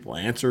 How many people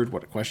answered?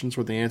 What questions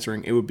were they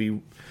answering? It'd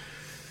be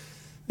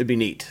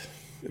neat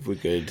if we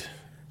could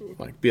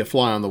be a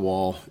fly on the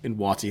wall in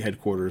WotC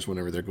headquarters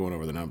whenever they're going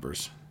over the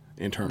numbers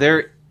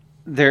internally.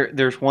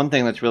 There's one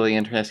thing that's really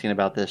interesting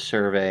about this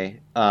survey.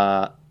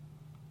 What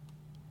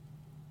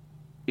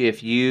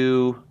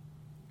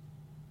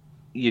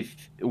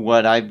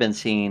I've been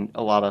seeing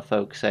a lot of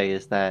folks say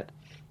is that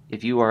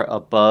if you are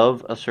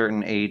above a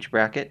certain age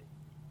bracket,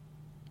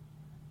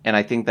 and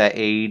I think that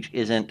age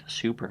isn't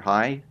super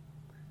high,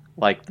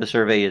 like the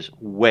survey is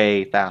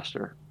way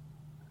faster,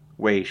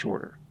 way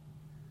shorter.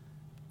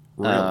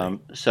 Really?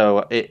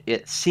 So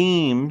it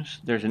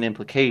seems there's an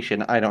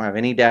implication. I don't have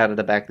any data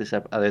to back this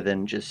up other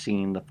than just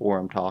seeing the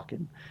forum talk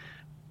and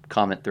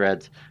comment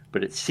threads.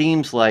 But it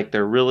seems like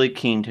they're really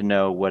keen to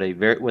know what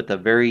the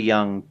very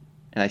young,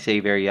 and I say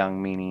very young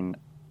meaning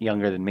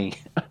younger than me,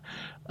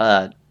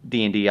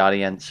 D&D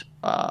audience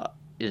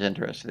is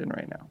interested in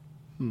right now.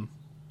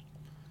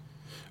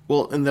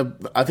 Well,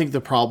 I think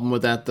the problem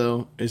with that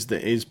though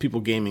is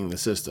people gaming the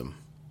system.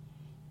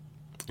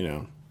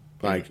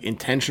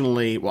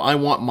 Intentionally. Well, I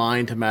want my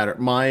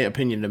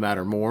opinion to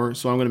matter more,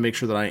 so I'm going to make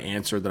sure that I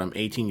answer that I'm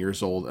 18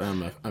 years old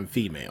and I'm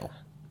female.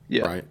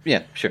 Yeah. Right.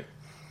 Yeah. Sure.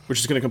 Which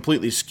is going to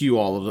completely skew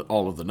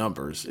all of the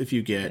numbers. If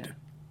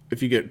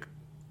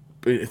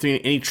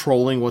any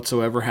trolling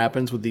whatsoever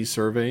happens with these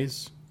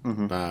surveys,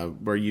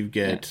 where you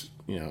get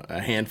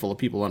a handful of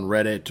people on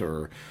Reddit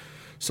or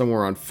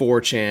somewhere on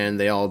 4chan,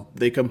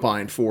 they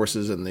combine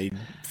forces and they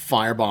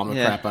firebomb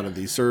the crap out of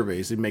these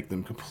surveys. They make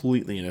them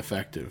completely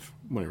ineffective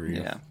whenever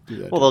you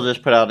do that. Well,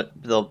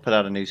 they'll put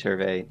out a new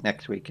survey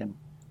next week and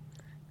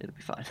it'll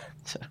be fine.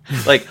 So,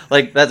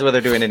 like that's what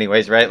they're doing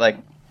anyways, right? Like,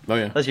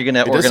 unless you're going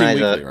to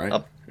organize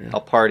a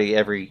party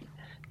every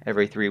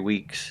 3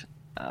 weeks,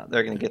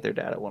 they're going to get their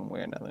data one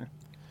way or another.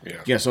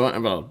 Yeah.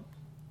 So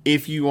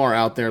if you are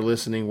out there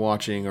listening,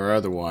 watching, or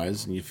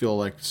otherwise, and you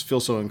feel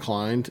so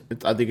inclined,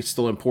 I think it's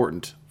still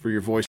important for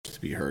your voice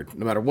to be heard,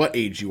 no matter what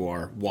age you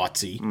are.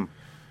 WotC,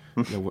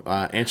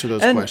 answer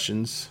those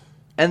questions.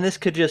 And this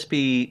could just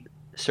be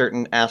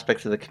certain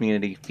aspects of the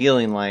community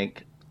feeling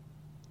like,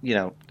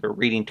 they're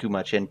reading too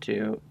much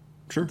into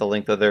the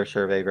length of their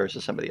survey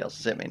versus somebody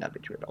else's. It may not be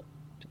true at all.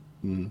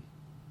 Mm-hmm.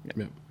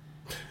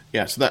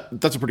 Yeah. So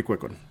that's a pretty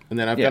quick one, and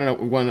then I've got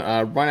one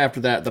right after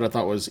that I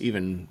thought was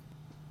even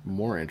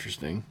more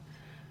interesting,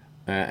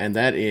 and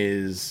that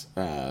is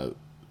the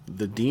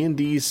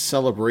D&D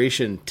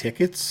celebration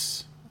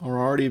tickets are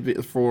already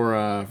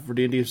for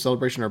D&D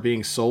celebration are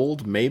being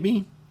sold.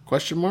 Maybe ?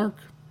 It's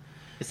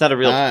not a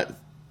real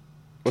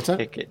what's that?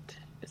 Ticket.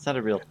 It's not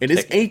a real. It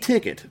is a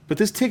ticket, but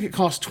this ticket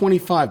costs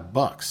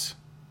 $25.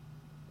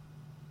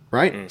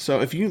 Right.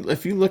 So if you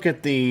look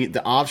at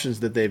the options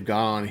that they've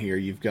got on here,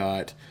 you've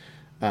got.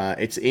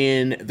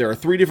 There are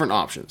 3 different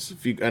options.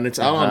 It's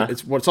out on.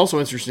 What's also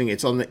interesting.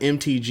 It's on the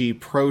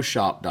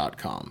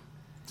mtgproshop.com.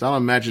 It's out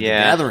on Magic the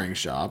Gathering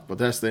shop, but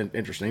that's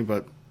interesting.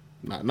 But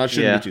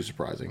shouldn't be too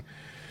surprising.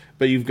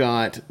 But you've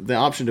got the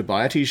option to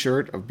buy a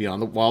T-shirt of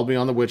Beyond the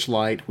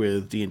Witchlight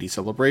with D&D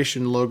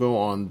Celebration logo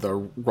on the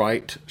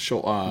right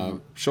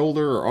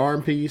shoulder or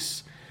arm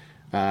piece.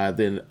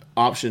 Then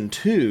option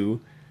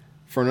 2.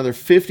 For another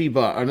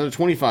another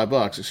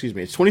 $25. Excuse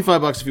me, it's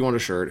 $25 if you want a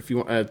shirt. If you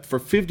want for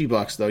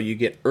 $50 though, you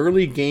get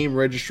early game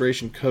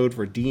registration code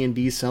for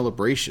D&D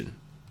Celebration.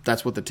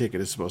 That's what the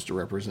ticket is supposed to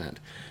represent.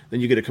 Then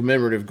you get a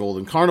commemorative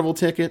Golden Carnival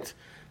ticket,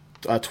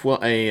 the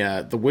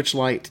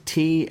Witchlight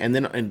tee, and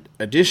then in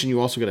addition, you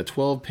also get a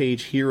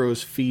 12-page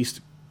Heroes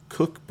Feast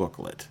cook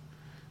booklet.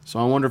 So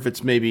I wonder if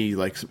it's maybe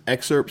like some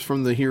excerpts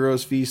from the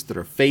Heroes Feast that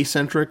are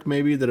Fae-centric,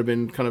 maybe, that have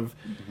been kind of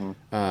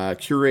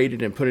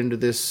curated and put into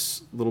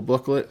this little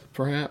booklet,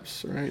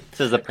 perhaps, right? This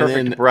is the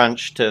perfect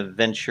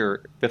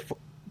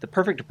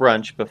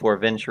brunch before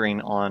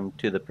venturing on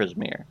to the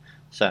Prismere.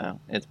 So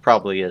it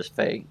probably is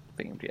Fae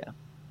themed,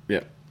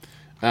 Yeah.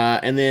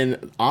 And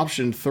then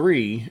option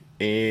 3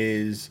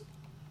 is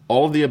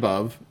all of the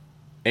above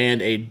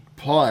and a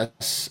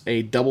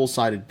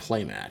double-sided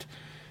playmat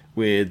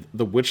with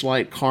the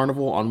Witchlight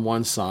Carnival on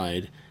one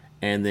side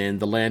and then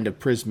the Land of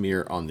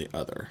Prismere on the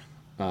other.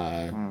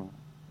 My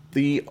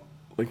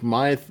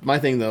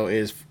thing though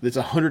is it's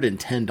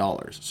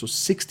 $110, so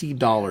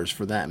 $60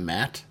 for that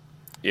mat.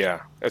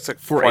 Yeah, that's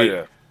for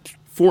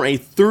a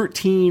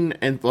 13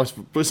 and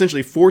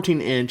essentially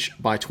 14-inch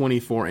by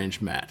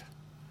 24-inch mat.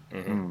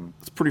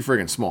 It's pretty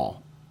friggin'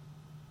 small.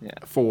 Yeah.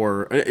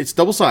 It's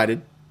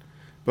double-sided,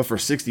 but for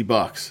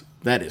 $60,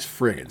 that is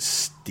friggin'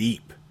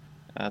 steep.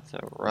 That's a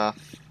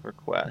rough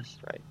request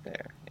right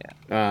there.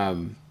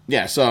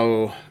 Yeah.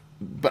 So,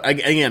 but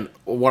again,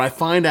 what I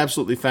find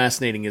absolutely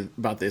fascinating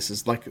about this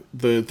is like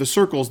the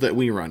circles that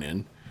we run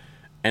in.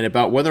 and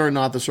about whether or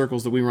not the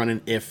circles that we run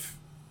in, if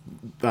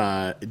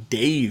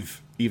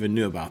Dave even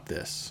knew about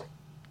this,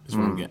 is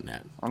what I'm getting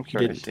at. I'm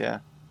curious. Yeah.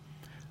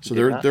 So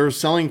they're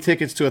selling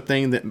tickets to a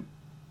thing that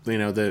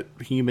that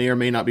he may or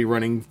may not be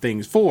running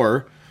things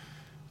for.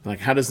 Like,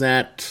 how does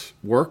that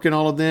work in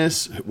all of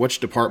this? Which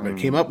department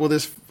came up with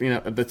this?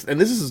 And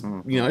this is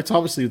it's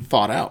obviously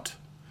thought out.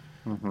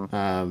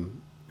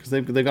 Because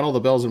they've got all the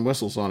bells and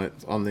whistles on it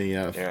on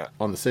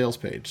the sales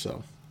page.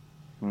 So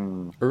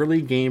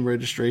early game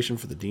registration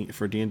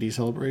for D&D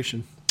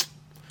Celebration.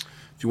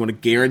 If you want to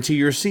guarantee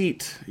your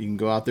seat, you can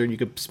go out there and you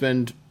could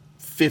spend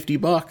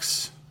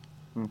 $50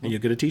 and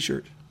you'll get a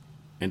T-shirt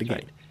and a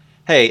game.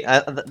 Hey,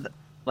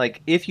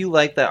 like, if you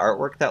like that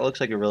artwork, that looks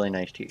like a really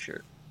nice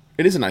T-shirt.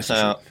 It is a nice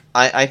T-shirt.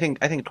 I think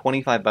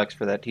 $25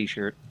 for that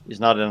T-shirt is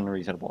not an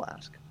unreasonable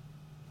ask.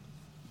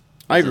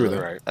 I agree with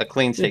that. Right. A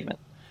clean statement.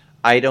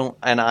 I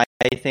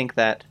think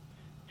that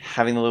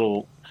having the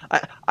little,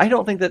 I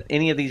don't think that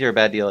any of these are a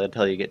bad deal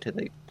until you get to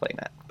the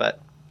playmat. But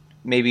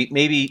maybe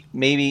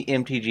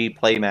MTG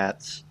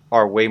playmats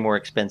are way more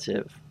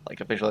expensive, like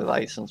officially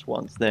licensed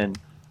ones, than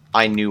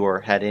I knew or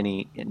had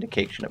any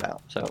indication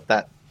about. So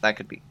that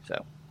could be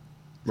so.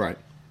 Right.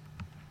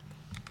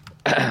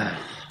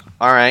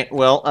 All right.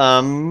 Well,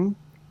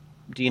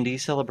 D&D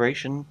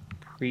Celebration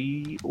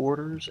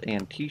pre-orders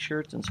and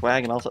T-shirts and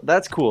swag and also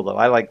that's cool though.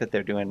 I like that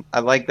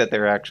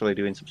they're actually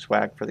doing some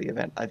swag for the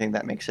event. I think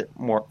that makes it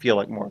feel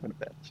like more of an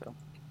event. So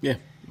yeah,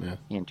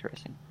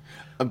 interesting.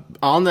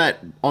 On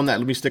that,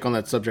 let me stick on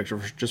that subject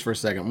just for a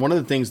second. One of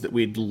the things that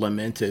we'd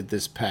lamented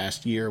this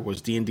past year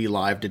was D&D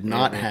Live did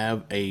not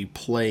have a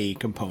play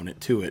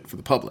component to it for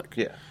the public.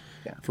 Yeah.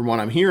 From what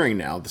I'm hearing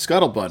now, the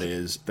scuttlebutt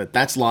is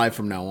that's live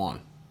from now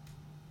on.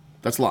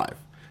 That's live.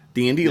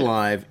 D&D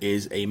Live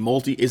is a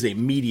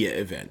media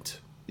event.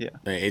 Yeah.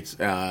 It's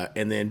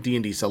and then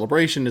D&D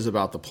Celebration is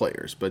about the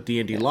players, but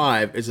D&D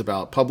Live is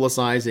about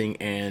publicizing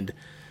and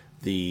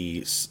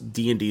the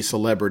D&D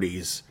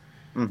celebrities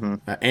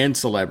and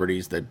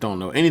celebrities that don't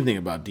know anything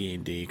about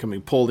D&D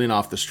coming pulled in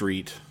off the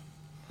street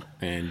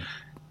and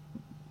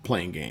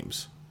playing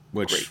games,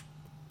 which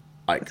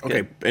I'm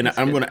going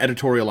to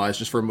editorialize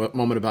just for a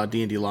moment about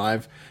D&D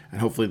Live, and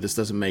hopefully this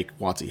doesn't make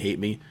WotC hate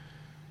me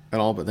at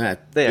all, but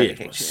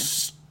it was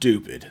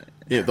stupid.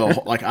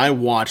 I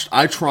watched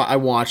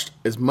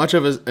as much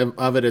of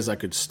it as I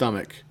could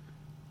stomach,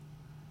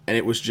 and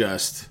it was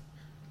just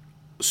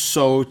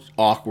so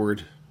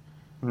awkward.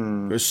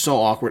 It was so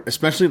awkward,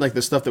 especially like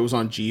the stuff that was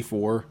on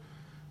G4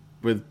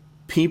 with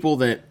people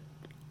that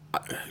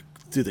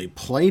do they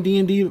play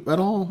D&D at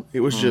all?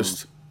 It was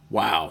just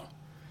wow.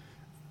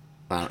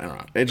 I don't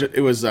know.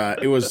 It was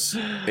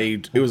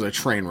a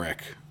train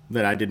wreck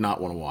that I did not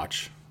want to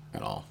watch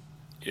at all.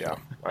 Yeah,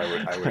 I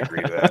would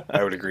agree to that.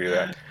 I would agree to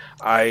that.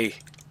 I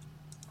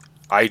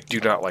do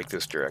not like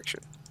this direction.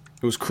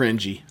 It was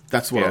cringy.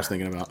 That's what I was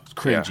thinking about. It's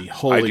cringy. Yeah.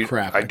 Holy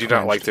crap. I do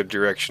not like the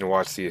direction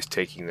WotC is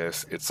taking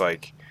this. It's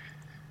like,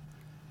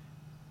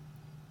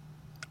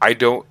 I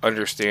don't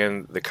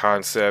understand the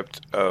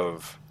concept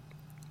of,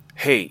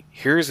 hey,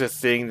 here's a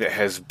thing that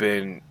has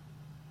been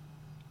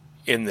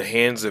in the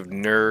hands of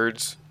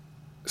nerds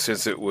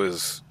since it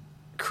was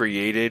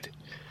created,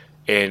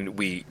 and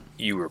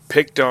you were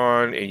picked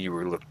on, and you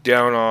were looked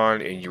down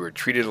on, and you were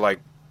treated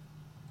like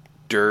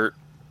dirt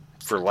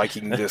for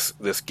liking this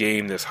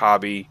game, this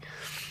hobby.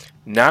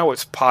 Now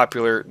it's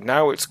popular.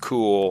 Now it's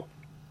cool.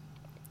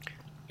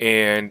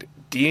 And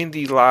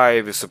D&D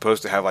Live is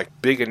supposed to have like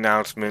big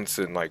announcements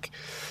and like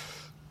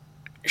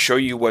show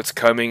you what's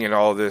coming and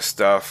all this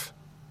stuff.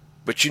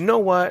 But you know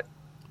what?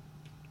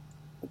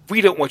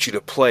 We don't want you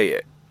to play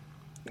it.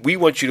 We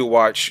want you to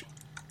watch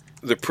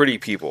the pretty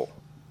people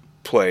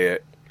play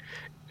it.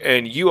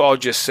 And you all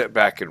just sit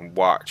back and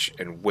watch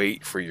and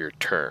wait for your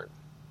turn.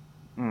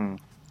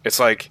 It's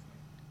like,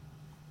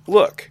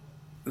 look,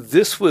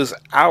 this was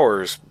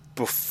ours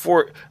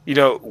before,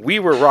 we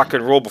were rock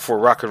and roll before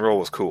rock and roll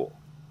was cool.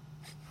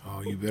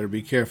 Oh, you better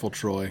be careful,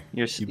 Troy.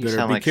 You better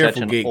sound be like careful,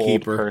 such an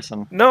gatekeeper. old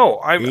person.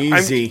 No,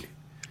 Easy.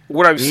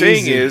 What I'm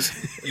saying is,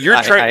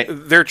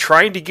 they're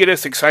trying to get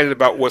us excited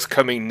about what's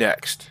coming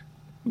next.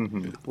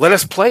 Let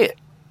us play it.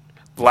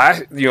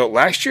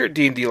 Last year at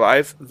D&D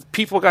Live,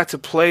 people got to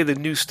play the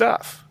new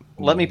stuff.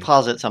 Let me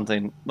posit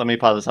something.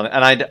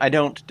 And I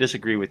don't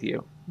disagree with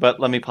you, but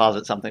let me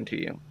posit something to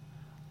you.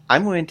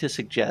 I'm going to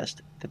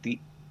suggest that the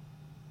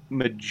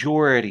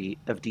majority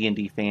of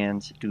D&D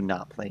fans do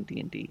not play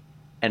D&D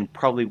and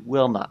probably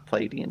will not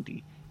play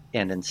D&D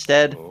and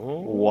instead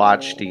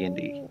watch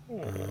D&D.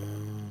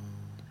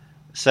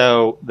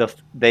 So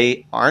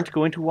they aren't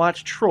going to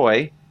watch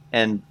Troy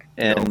and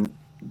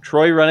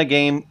Troy run a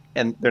game,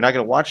 and they're not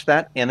going to watch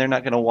that, and they're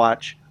not going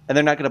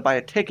to buy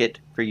a ticket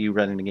for you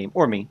running the game,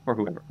 or me, or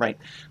whoever, right?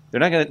 They're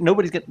not going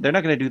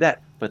to do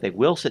that, but they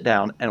will sit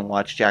down and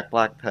watch Jack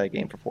Black play a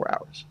game for 4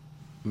 hours.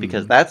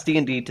 Because that's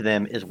D&D to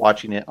them, is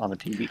watching it on the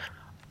TV.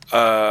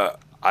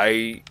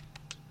 I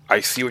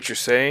see what you're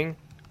saying,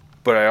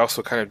 but I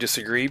also kind of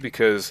disagree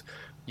because,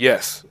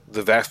 yes,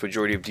 the vast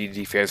majority of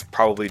D&D fans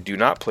probably do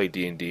not play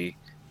D&D.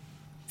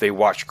 They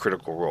watch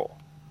Critical Role.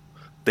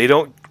 They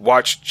don't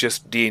watch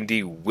just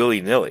D&D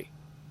willy-nilly.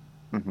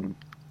 Mm-hmm.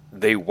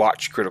 They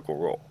watch Critical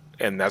Role,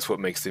 and that's what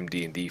makes them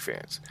D&D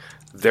fans.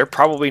 They're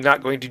probably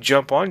not going to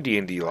jump on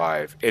D&D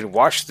Live and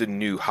watch the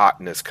new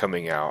hotness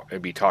coming out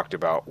and be talked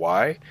about.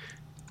 Why?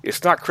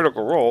 It's not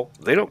Critical Role.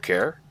 They don't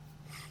care.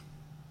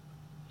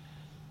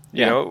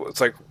 You know, it's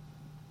like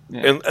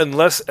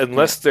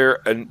unless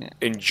they're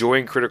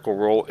enjoying Critical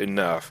Role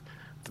enough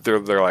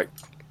that they're like,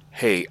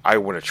 hey, I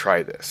want to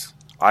try this.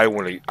 I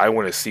want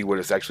to see what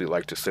it's actually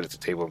like to sit at the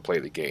table and play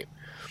the game.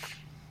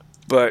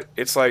 But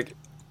it's like,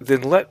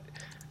 then let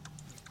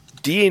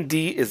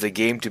D&D is a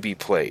game to be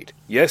played.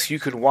 Yes, you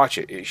can watch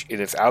it,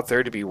 and it's out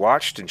there to be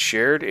watched and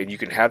shared, and you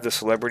can have the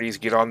celebrities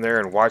get on there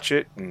and watch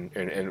it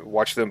and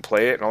watch them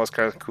play it and all this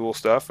kind of cool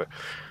stuff.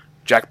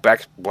 Jack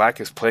Black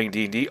is playing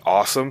D&D.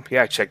 Awesome.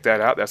 Yeah, check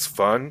that out. That's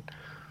fun.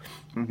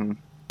 Mm-hmm.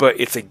 But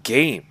it's a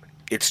game.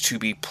 It's to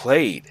be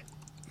played,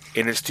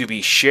 and it's to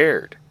be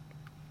shared.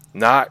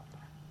 Not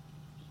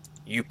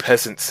you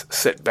peasants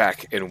sit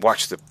back and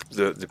watch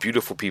the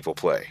beautiful people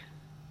play.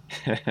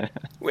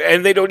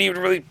 And they don't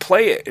even really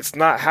play it. It's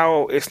not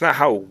how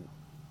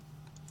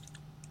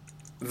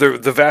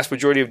the vast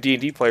majority of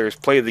D&D players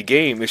play the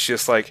game. It's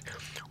just like,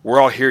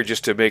 we're all here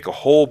just to make a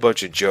whole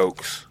bunch of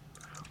jokes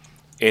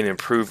and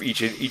improve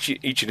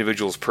each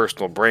individual's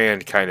personal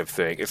brand kind of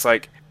thing. It's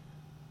like,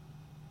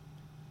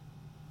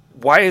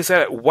 why does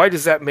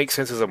that make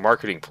sense as a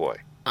marketing ploy?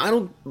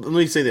 Let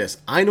me say this.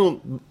 I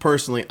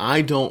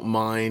don't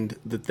mind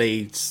that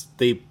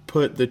they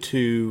put the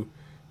two.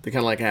 They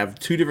kind of like have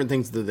two different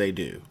things that they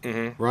do,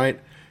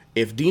 right?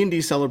 If D&D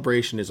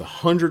Celebration is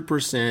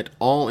 100%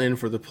 all in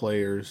for the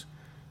players,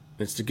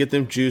 it's to get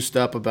them juiced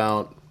up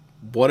about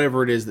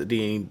whatever it is that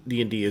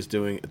D&D is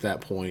doing at that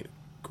point,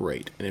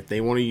 great. And if they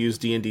want to use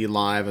D&D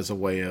Live as a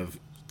way of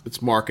its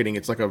marketing,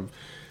 it's like a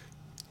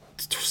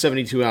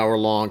 72-hour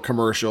long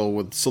commercial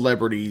with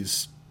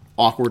celebrities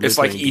awkwardly. It's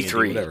like D&D,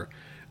 E3, whatever.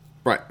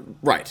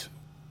 Right.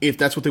 If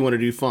that's what they want to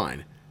do,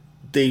 fine.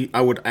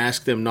 I would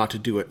ask them not to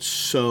do it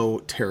so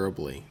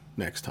terribly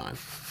next time.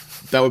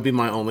 That would be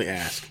my only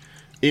ask.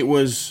 It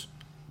was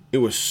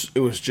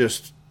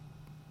just,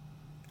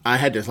 I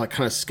had to like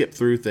kind of skip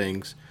through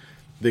things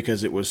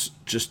because it was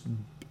just,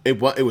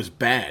 it was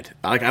bad.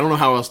 Like, I don't know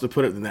how else to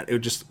put it than that.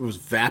 It was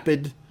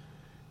vapid.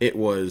 It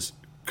was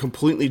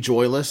completely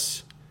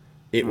joyless.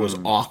 It was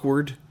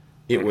awkward.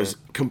 It was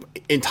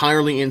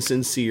entirely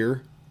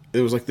insincere.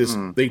 It was like this.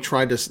 They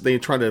tried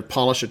to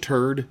polish a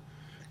turd.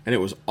 And it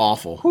was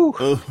awful.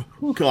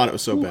 Oh, God, it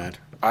was so bad.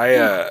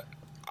 I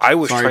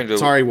was trying to...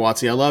 Sorry,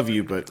 Watsy, I love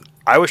you, but...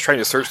 I was trying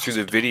to search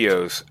through the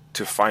videos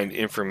to find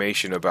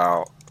information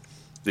about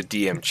the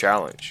DM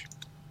challenge.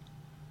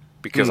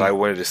 Because I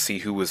wanted to see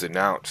who was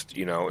announced,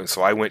 you know. And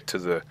so I went to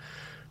the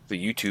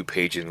YouTube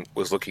page and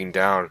was looking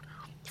down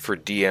for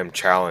DM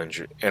challenge.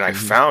 And I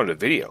found a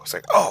video. It's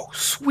like, oh,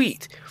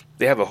 sweet.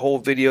 They have a whole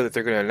video that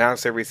they're going to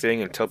announce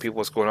everything and tell people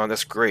what's going on.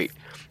 That's great.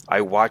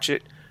 I watch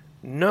it.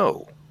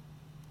 No.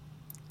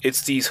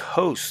 It's these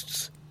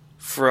hosts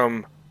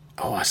from...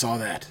 Oh, I saw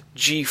that.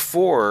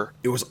 G4.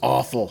 It was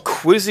awful.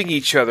 Quizzing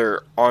each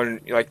other on,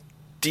 like,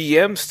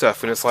 DM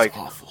stuff. And it's like...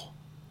 awful.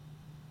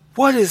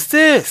 What is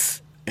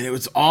this? And it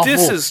was awful.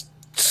 This is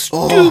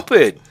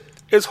stupid.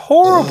 It's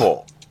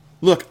horrible.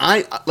 Look,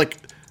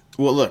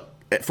 look,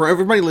 for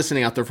everybody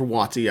listening out there, for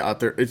Watsy out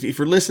there, if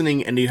you're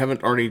listening and you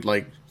haven't already,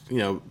 like, you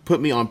know,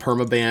 put me on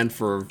permaban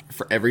for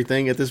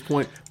everything at this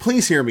point,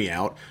 please hear me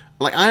out.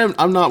 Like,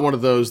 I'm not one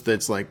of those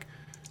that's like...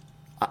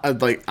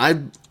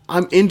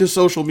 I'm into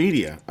social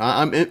media.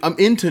 I'm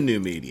into new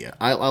media.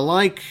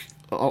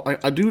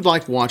 I do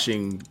like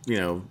watching. You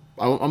know,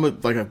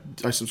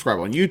 I subscribe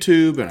on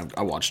YouTube and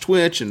I watch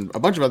Twitch and a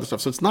bunch of other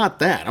stuff. So it's not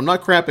that I'm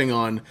not crapping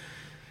on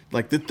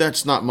like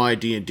that's not my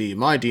D&D.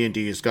 My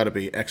D&D has got to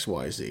be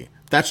XYZ.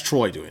 That's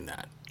Troy doing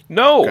that.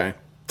 No, okay.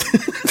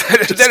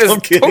 that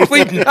is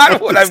totally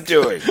not what I'm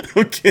doing.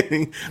 I'm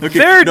kidding. Okay.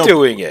 They're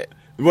doing it.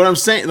 What I'm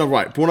saying,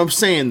 right? What I'm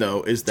saying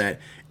though is that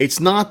it's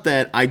not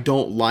that I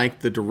don't like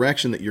the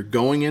direction that you're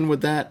going in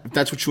with that. If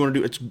that's what you want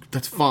to do,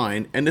 that's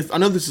fine. And I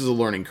know this is a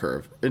learning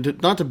curve.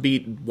 And not to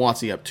beat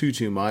Watsy up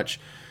too much,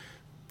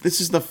 this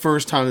is the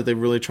first time that they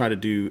really try to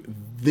do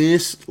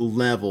this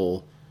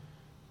level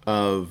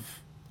of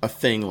a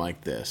thing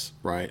like this,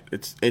 right?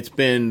 It's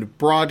been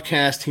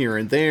broadcast here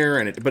and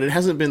there, but it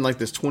hasn't been like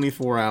this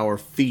 24-hour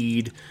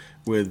feed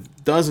with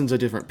dozens of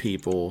different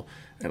people.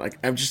 And like,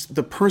 I'm just,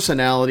 the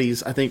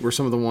personalities, I think, were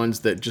some of the ones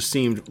that just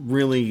seemed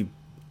really,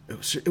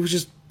 it was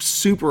just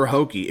super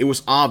hokey. It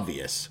was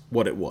obvious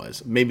what it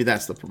was. Maybe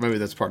that's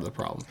part of the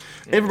problem.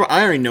 Everybody,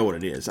 I already know what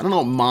it is. I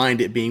don't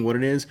mind it being what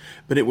it is,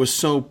 but it was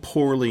so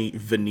poorly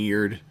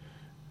veneered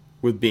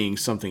with being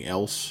something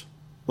else.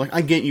 Like,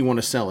 I get you want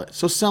to sell it,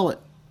 so sell it,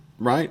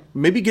 right?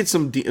 Maybe get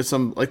some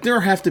like,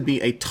 there have to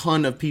be a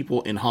ton of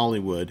people in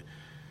Hollywood.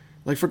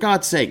 Like, for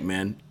God's sake,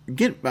 man,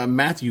 get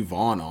Matthew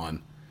Vaughn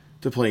on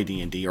to play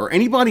D&D, or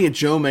anybody at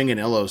Joe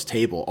Manganiello's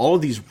table. All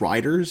of these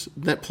writers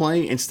that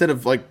play, instead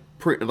of like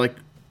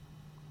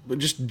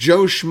just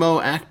Joe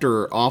Schmo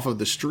actor off of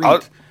the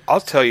street.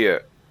 I'll tell you,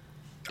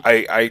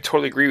 I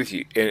totally agree with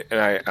you, and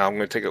I'm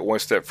going to take it one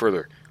step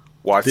further.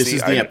 Watsy, This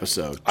is the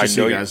episode, just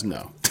so you guys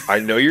know. I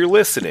know you're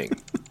listening,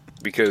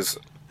 because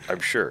I'm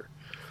sure.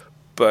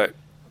 But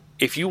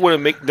if you want to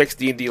make next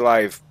D&D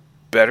Live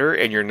better,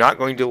 and you're not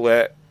going to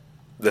let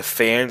the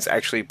fans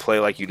actually play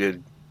like you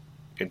did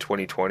in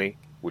 2020,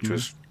 which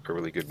was a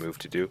really good move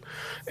to do.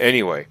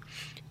 Anyway,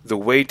 the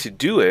way to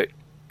do it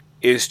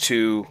is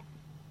to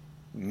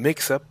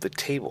mix up the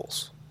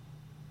tables.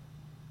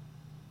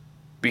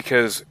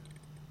 Because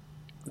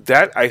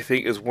that, I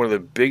think, is one of the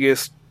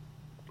biggest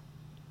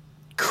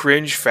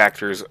cringe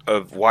factors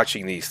of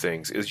watching these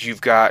things, is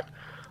you've got,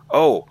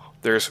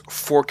 there's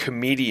 4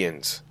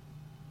 comedians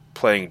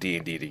playing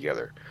D&D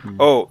together.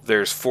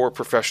 There's 4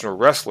 professional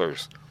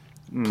wrestlers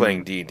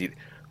playing D&D.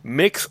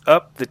 Mix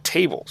up the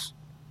tables.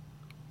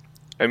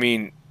 I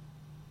mean,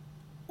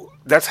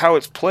 that's how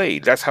it's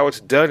played. That's how it's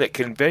done at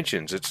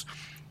conventions. It's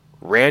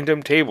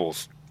random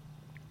tables.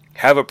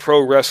 Have a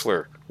pro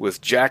wrestler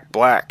with Jack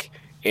Black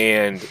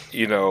and,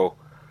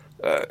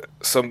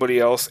 somebody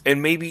else,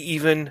 and maybe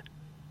even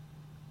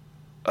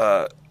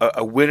a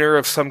winner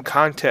of some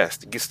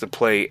contest gets to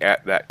play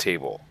at that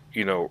table.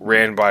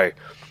 Ran by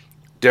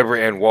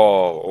Deborah Ann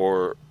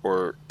Wall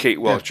or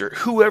Kate Welcher,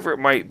 whoever it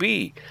might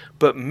be.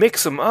 But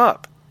mix them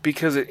up,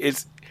 because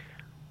it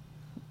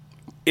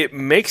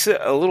makes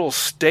it a little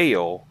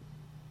stale.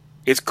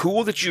 It's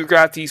cool that you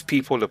got these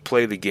people to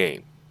play the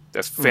game.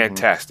 That's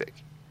fantastic.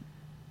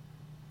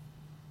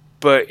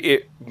 But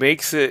it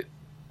makes it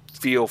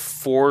feel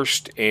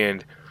forced,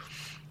 and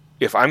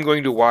if I'm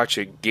going to watch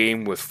a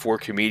game with 4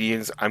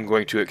 comedians, I'm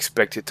going to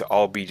expect it to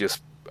all be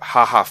just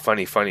haha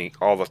funny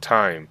all the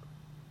time.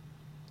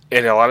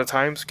 And a lot of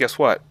times, guess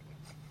what?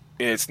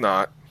 It's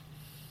not.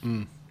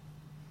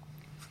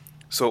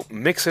 So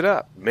mix it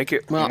up. Make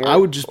it more. I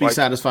would just be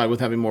satisfied with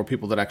having more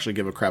people that actually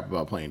give a crap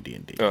about playing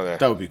D&D. Oh, yeah.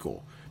 That would be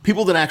cool.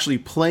 People that actually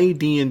play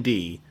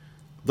D&D,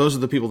 those are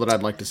the people that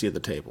I'd like to see at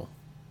the table.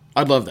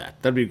 I'd love that.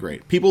 That'd be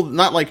great. People,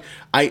 not like,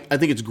 I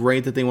think it's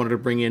great that they wanted to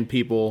bring in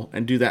people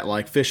and do that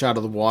like fish out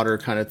of the water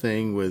kind of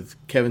thing with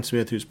Kevin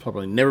Smith, who's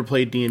probably never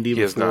played D&D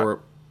before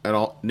at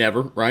all.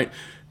 Never, right?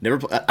 Never.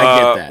 I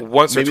get that.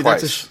 Once or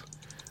twice.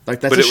 That's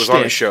but it was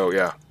on a show,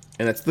 yeah.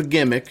 And that's the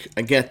gimmick.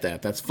 I get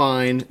that. That's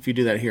fine if you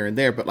do that here and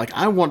there. But like,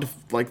 I want to,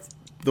 like,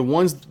 the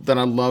ones that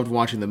I loved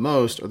watching the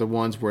most are the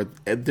ones where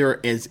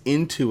they're as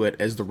into it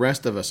as the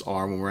rest of us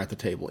are when we're at the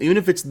table. Even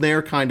if it's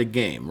their kind of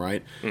game,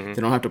 right? They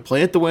don't have to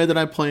play it the way that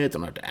I play it. They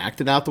don't have to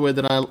act it out the way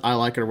that I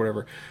like it or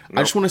whatever. Nope.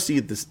 I just want to see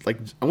this, like,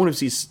 I want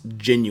to see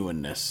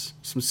genuineness,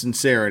 some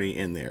sincerity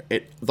in there.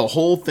 The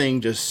whole thing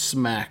just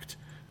smacked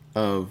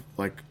of,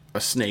 like,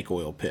 a snake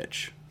oil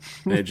pitch.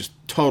 And it just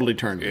totally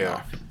turned me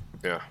off.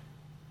 Yeah.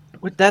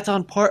 That's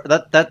on part.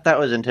 That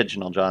was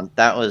intentional, John.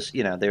 That was,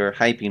 they were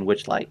hyping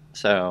Witchlight.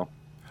 So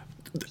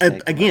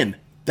again,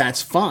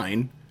 that's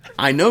fine.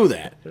 I know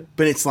that,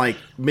 but it's like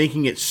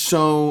making it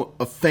so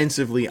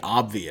offensively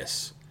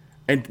obvious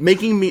and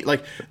making me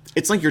like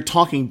it's like you're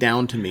talking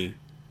down to me.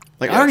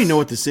 Like, yes. I already know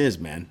what this is,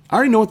 man. I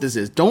already know what this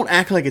is. Don't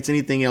act like it's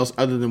anything else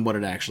other than what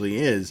it actually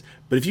is.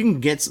 But if you can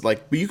get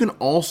but you can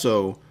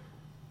also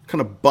kind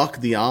of buck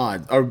the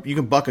odds, or you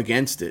can buck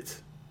against it.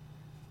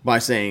 By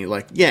saying,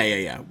 like,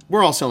 yeah,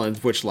 we're all selling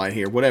Witchlight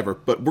here, whatever,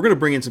 but we're going to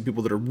bring in some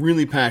people that are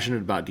really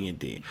passionate about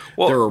D&D.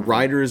 Well, there are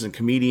writers and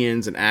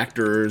comedians and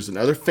actors and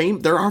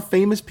there are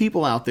famous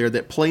people out there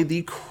that play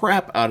the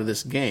crap out of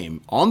this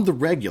game on the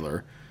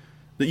regular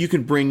that you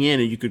can bring in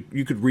and you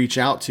could reach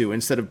out to,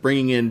 instead of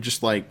bringing in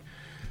just like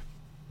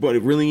what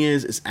it really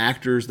is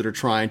actors that are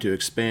trying to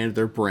expand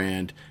their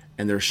brand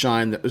and their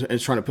shine,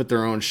 is trying to put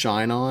their own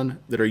shine on,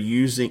 that are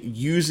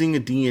using a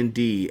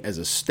D&D as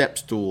a step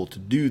stool to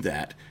do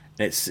that.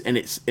 And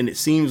it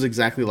seems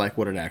exactly like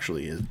what it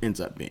actually ends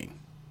up being.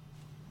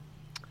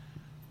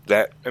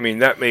 That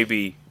may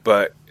be,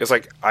 but it's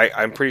like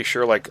I'm pretty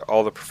sure like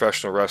all the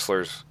professional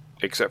wrestlers,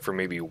 except for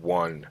maybe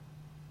one,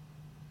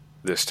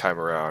 this time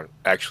around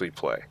actually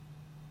play.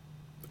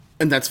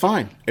 And that's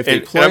fine if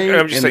they play.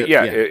 I'm just saying,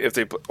 if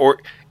they play,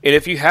 and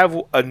if you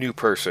have a new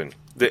person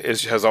that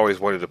has always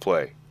wanted to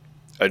play,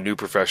 a new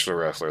professional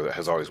wrestler that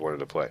has always wanted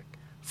to play,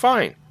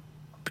 fine,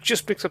 but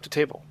just mix up the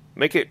table,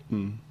 make it.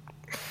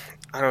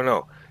 I don't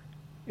know.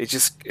 It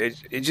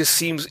just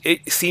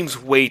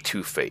seems way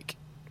too fake,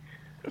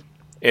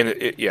 and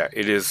it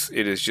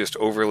is just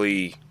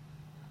overly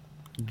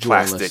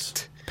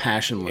plastic,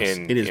 passionless.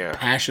 It is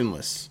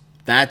passionless.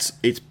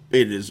 It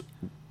is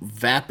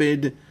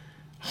vapid,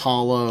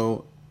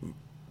 hollow,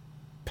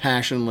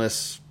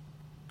 passionless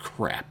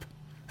crap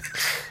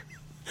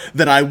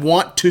that I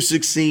want to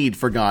succeed,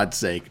 for God's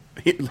sake.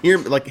 Here,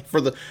 like for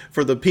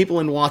the people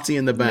in Watsy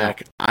in the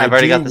back, I've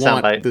already got the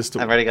soundbite.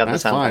 I've already got the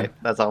soundbite.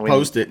 That's all we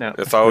post need. it. No.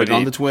 That's all we need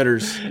on the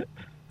Twitters.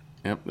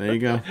 Yep, there you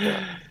go.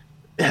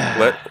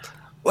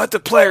 Let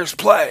the players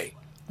play.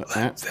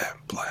 Let them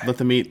play.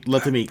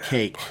 Let them eat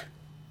cake.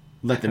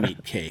 Let them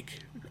eat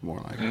cake.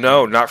 More like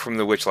no, not from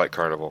the Witchlight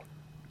Carnival.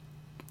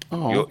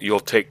 Oh, you'll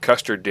take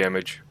custard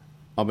damage.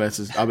 I'll bet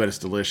it's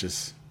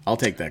delicious. I'll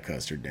take that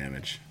custard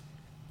damage.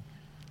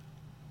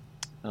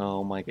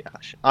 Oh my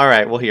gosh. All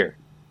right. Well, here.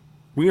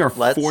 We are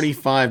Let's-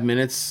 45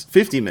 minutes,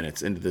 50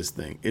 minutes into this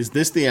thing. Is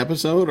this the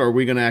episode, or are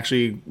we gonna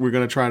actually? We're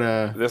gonna try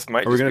to. This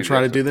might Are we just gonna be the try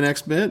to episode. do the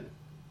next bit?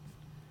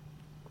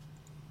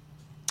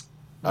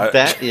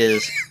 That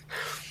is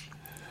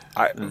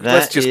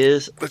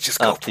let's just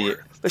go up to for you. it.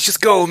 Let's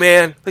just go,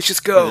 man. Let's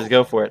just go. Let's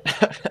go for it.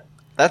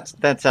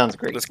 That sounds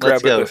great. Let's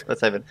grab go. it.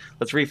 Let's have it.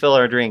 Let's refill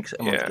our drinks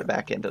and let's Yeah. get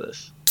back into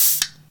this.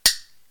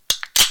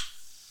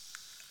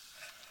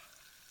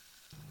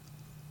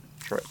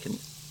 Troy can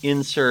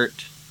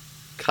insert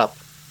cup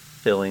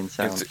filling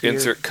sound. here.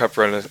 Insert cup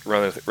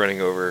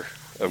running over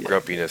of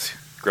grumpiness,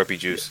 grumpy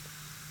juice.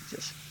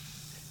 Yes.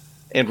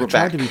 And I we're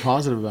tried back. to be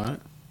positive about it.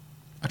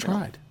 I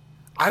tried.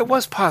 I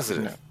was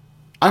positive. No.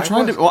 I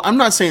tried was- to. Well, I'm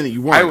not saying that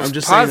you weren't. I was I'm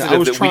just saying positive that I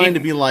was that trying to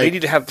be like. we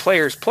need to have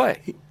players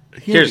play.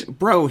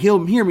 Bro,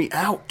 he'll hear me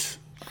out.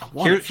 I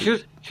want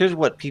it. Here's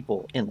what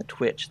people in the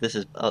Twitch. This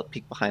is a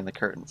peek behind the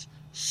curtains.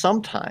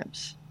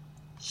 Sometimes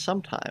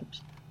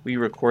we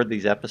record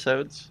these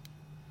episodes,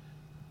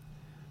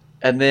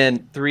 and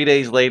then 3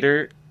 days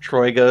later,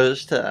 Troy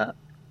goes to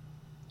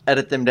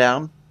edit them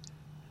down,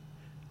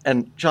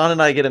 and John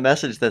and I get a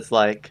message that's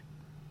like,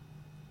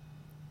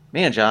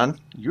 "Man, John,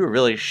 you were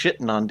really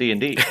shitting on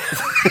D&D."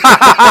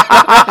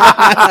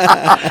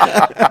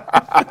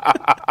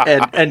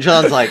 and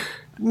John's like,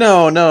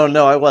 No,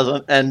 I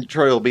wasn't. And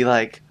Troy will be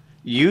like,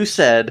 "You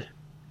said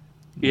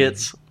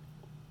it's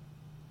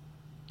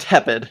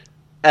tepid,"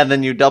 and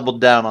then you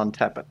doubled down on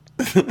tepid.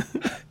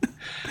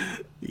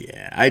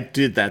 Yeah, I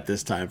did that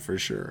this time for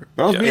sure.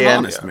 But I was Yeah. being And-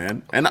 honest,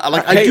 man. And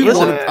I Hey, do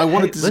listen, want to. I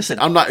wanted to. listen.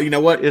 I'm not. You know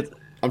what? It's-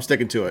 I'm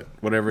sticking to it.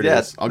 Whatever it Yeah,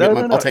 is. I'll get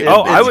my. I'll take.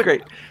 Oh, it. I would-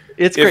 great.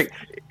 It's if- great.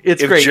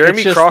 It's if great. Jeremy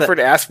It's just Crawford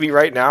that- asked me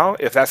right now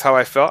if that's how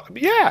I felt,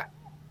 yeah,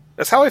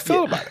 that's how I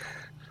feel about it.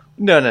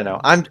 No.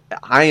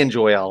 I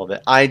enjoy all of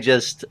it. I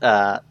just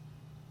I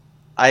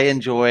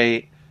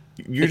enjoy.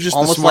 You're It's just the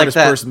almost smartest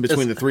like that. person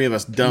between the three of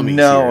us dummies.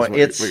 No,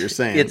 here, it's what you're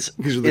saying. It's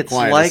because you're the it's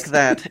quietest. like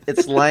that.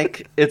 It's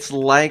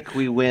like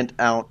we went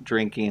out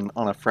drinking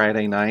on a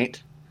Friday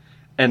night,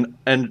 and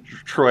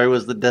Troy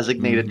was the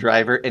designated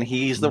driver, and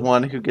he's the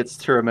one who gets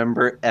to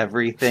remember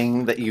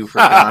everything that you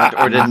forgot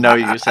or didn't know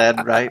you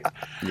said. Right?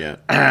 Yeah.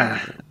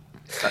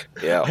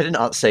 Yeah, I did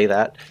not say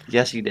that.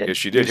 Yes, you did.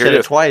 Yes, you did. You Here said it it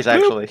is. twice,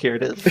 actually. Here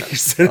it is.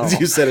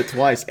 You said it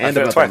twice, I and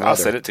said it about twice. the I'll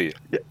mother. send it to you.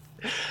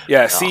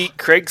 Yeah, see,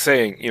 Craig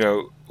saying,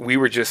 we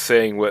were just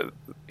saying what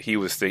he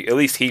was thinking. At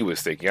least he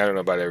was thinking. I don't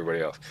know about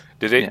everybody else.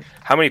 Did they? Yeah.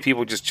 How many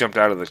people just jumped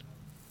out of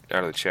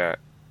the chat?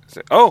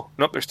 Oh,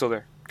 nope, they're still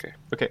there. Okay.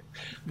 Okay.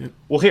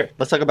 Well, here,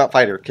 let's talk about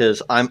Fighter,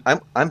 because I'm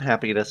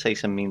happy to say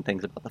some mean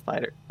things about the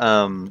Fighter.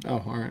 Oh,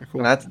 all right,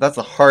 cool. And that's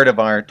the heart of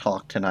our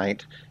talk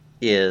tonight,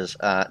 is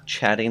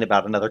chatting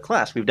about another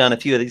class. We've done a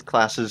few of these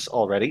classes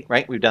already,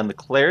 right? We've done the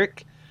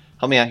Cleric.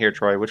 Help me out here,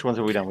 Troy. Which ones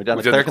have we done? We've done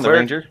the Cleric and the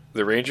Ranger.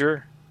 The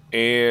Ranger,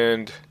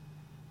 and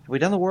Have we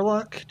done the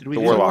Warlock? Did we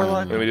The do Warlock. the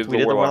Warlock? And we did the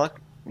the Warlock.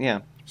 Yeah.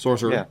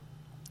 Sorcerer. Yeah.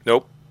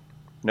 nope.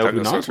 No, Not we,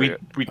 the Sorcerer yet.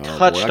 we Oh,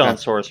 touched boy, I on got-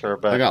 Sorcerer,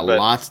 but I got but,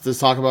 lots to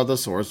talk about the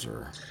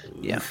sorcerer.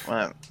 Yeah.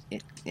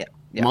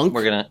 Yeah. Monk.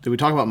 We're gonna. Did we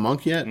talk about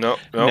monk yet? No.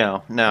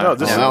 No. No,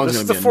 this Oh, is- that one's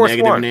this is gonna the be a fourth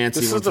negative one. Nancy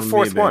This is one the from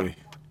fourth me, one. baby.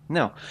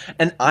 No.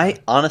 And I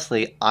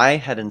honestly, I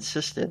had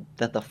insisted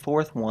that the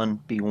fourth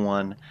one be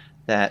one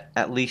that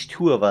at least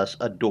two of us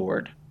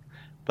adored.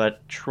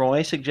 But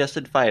Troy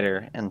suggested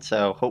Fighter, and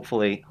so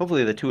hopefully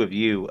the two of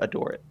you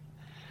adore it.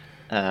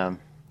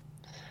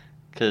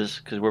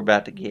 Because we're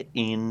about to get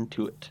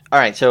into it. All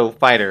right, so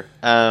Fighter.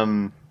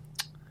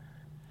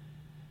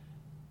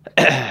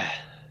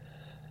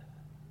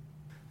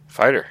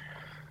 Fighter.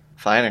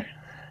 Fighter.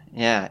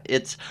 Yeah,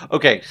 it's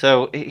okay.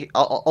 So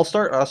I'll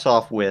start us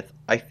off with,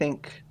 I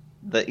think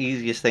the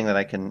easiest thing that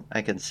I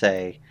can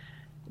say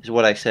is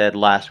what I said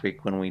last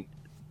week when we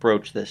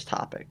broached this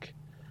topic.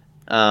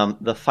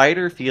 The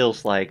Fighter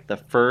feels like the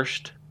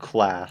first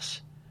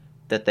class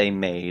that they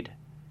made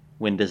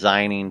when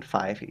designing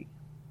 5e.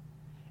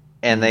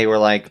 And they were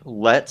like,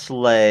 let's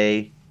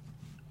lay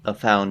a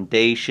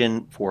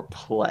foundation for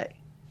play.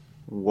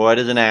 What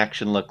does an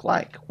action look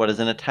like? What does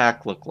an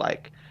attack look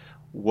like?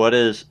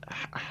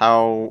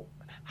 How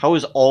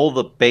is all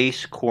the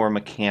base core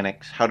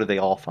mechanics, how do they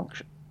all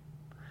function?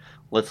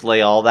 Let's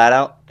lay all that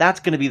out. That's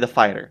going to be the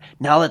Fighter.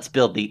 Now let's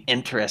build the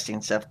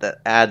interesting stuff that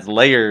adds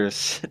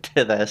layers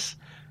to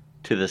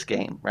this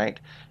game, right?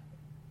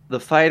 The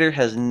Fighter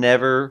has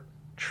never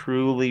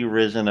truly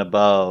risen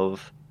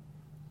above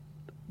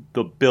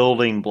the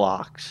building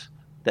blocks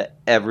that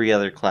every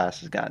other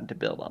class has gotten to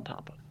build on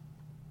top of,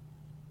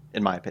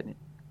 in my opinion.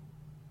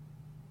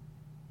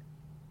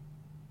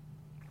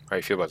 How do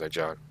you feel about that,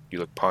 John? You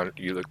look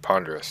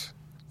ponderous.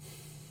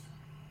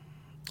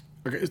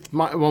 Okay,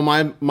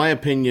 my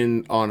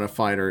opinion on a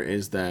fighter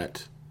is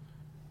that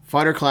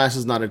fighter class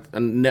is not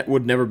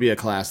would never be a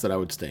class that I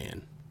would stay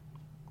in.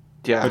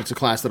 Yeah. But it's a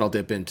class that I'll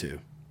dip into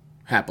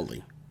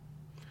happily.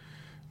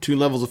 2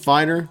 levels of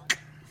fighter,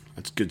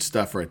 that's good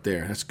stuff right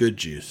there. That's good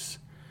juice.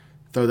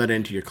 Throw that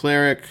into your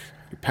cleric,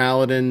 your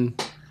paladin.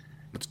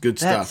 That's good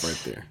stuff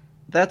right there.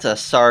 That's a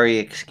sorry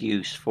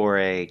excuse for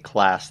a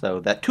class, though.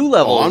 That 2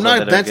 levels. Oh, I'm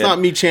not. Of it are That's good. not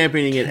me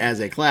championing it as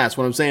a class.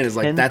 What I'm saying is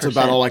like that's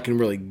about 10%. all I can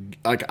really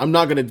like. I'm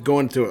not going to go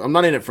into it. I'm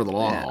not in it for the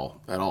long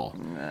haul at all.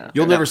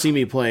 You'll never see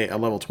me play a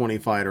level 20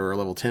 fighter or a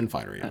level 10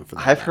 fighter even for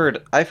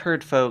that. I've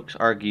heard folks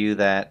argue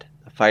that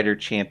fighter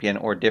champion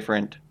or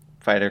different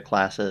fighter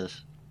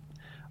classes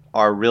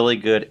are really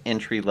good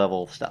entry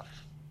level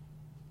stuff.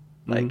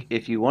 Like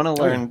if you want to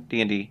learn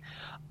D&D,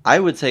 I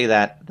would say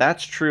that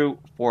that's true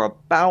for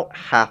about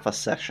half a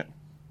session.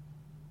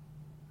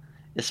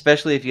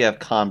 Especially if you have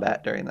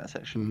combat during that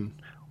session.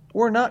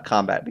 Or not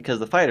combat, because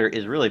the fighter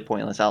is really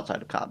pointless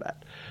outside of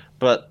combat.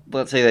 But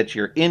let's say that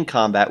you're in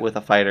combat with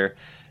a fighter.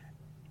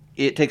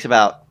 It takes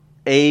about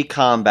a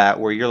combat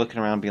where you're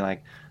looking around and being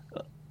like,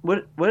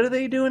 what are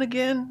they doing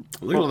again?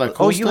 Look at all that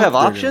cool you stuff have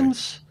they're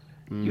options?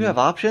 doing. You have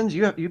options?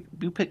 You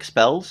pick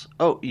spells?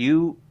 Oh,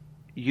 you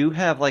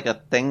have like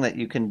a thing that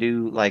you can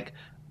do like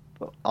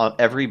on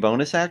every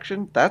bonus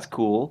action? That's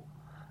cool.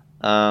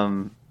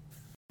 I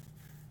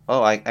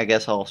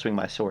guess I'll swing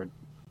my sword.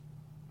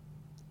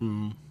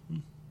 Yeah,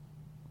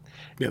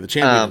 the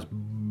champion is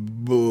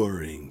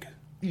boring.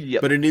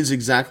 Yep. But it is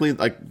exactly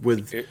like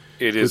with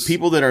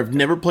people that have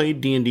never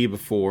played D&D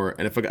before,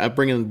 and if I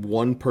bring in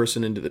one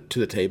person into to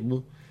the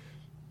table,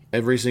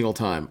 every single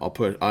time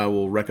I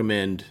will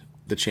recommend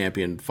the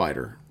champion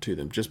fighter to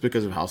them just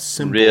because of how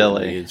simple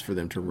it is for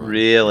them to run.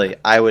 Really,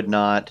 I would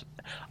not.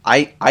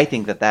 I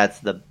think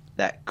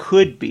that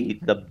could be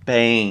the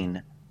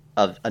bane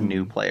of a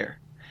new player.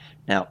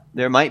 Now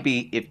there might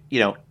be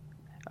I'm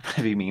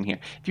gonna be mean here.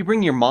 If you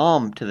bring your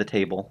mom to the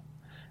table,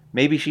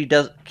 maybe she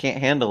can't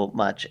handle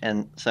much,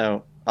 and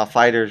so a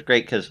fighter is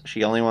great because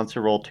she only wants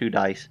to roll 2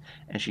 dice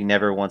and she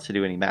never wants to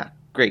do any math.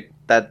 Great,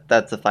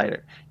 that's a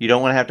fighter. You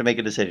don't want to have to make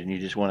a decision. You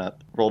just want to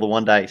roll the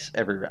 1 dice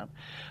every round.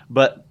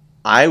 But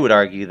I would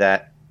argue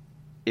that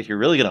if you're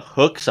really going to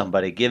hook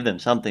somebody, give them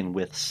something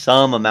with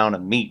some amount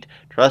of meat.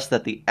 Trust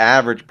that the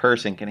average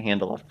person can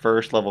handle a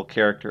first level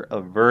character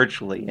of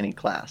virtually any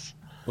class.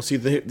 Well, see,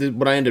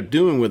 what I end up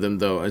doing with them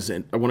though is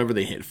whenever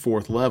they hit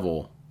 4th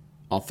level,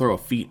 I'll throw a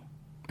feat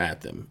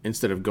at them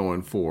instead of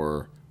going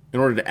for, in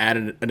order to add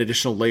an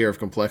additional layer of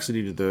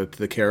complexity to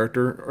the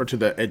character or to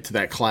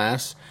that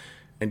class,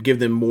 and give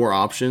them more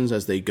options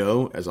as they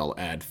go. As I'll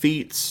add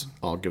feats,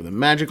 I'll give them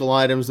magical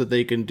items that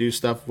they can do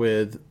stuff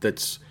with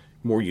that's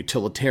more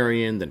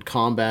utilitarian than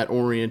combat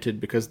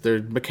oriented, because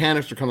their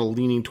mechanics are kind of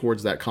leaning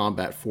towards that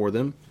combat for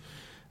them.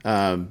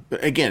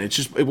 But again,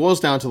 it boils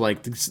down to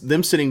like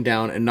them sitting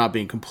down and not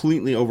being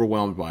completely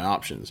overwhelmed by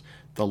options.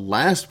 The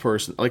last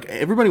person, like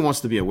everybody wants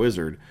to be a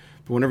wizard,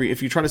 but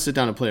if you try to sit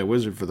down and play a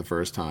wizard for the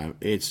first time,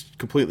 it's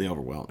completely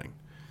overwhelming.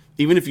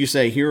 Even if you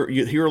say here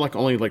are like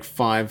only like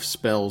 5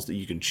 spells that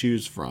you can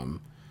choose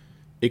from,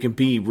 it can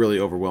be really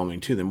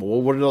overwhelming to them.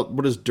 Well,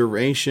 what is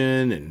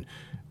duration and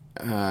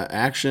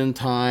action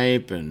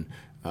type and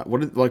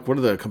what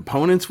are the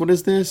components? What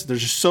is this?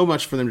 There's just so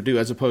much for them to do,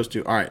 as opposed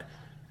to, all right,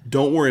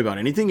 don't worry about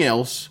anything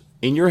else.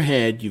 In your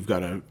head, you've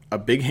got a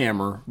big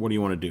hammer. What do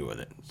you want to do with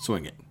it?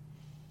 Swing it,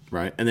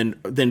 right? And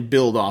then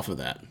build off of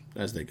that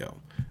as they go.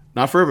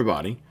 Not for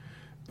everybody,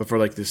 but for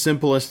like the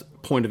simplest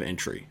point of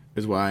entry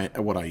is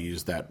what I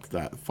use that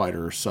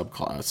fighter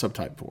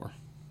subtype for,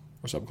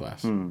 or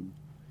subclass.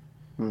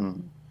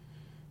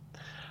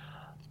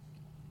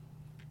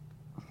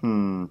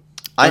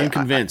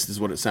 Unconvinced is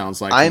what it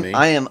sounds like to me.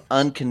 I am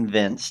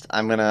unconvinced.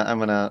 I'm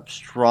gonna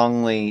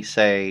strongly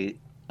say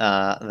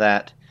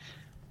that,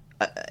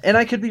 and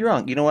I could be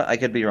wrong. You know what? I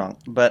could be wrong,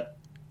 but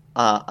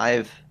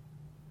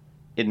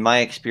in my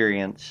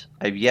experience,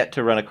 I've yet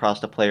to run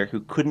across a player who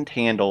couldn't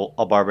handle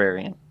a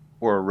barbarian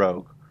or a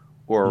rogue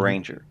or a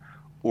ranger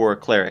or a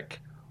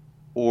cleric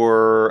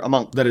or a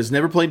monk that has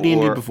never played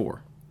D&D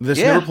before. That's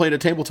never played a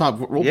tabletop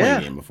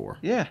role-playing game before.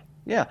 Yeah.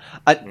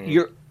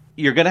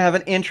 You're going to have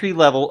an entry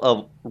level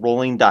of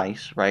rolling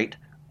dice, right?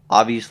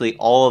 Obviously,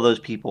 all of those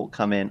people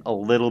come in a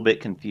little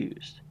bit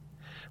confused.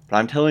 But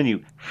I'm telling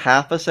you,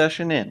 half a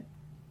session in,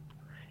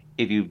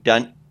 if you've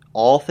done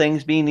all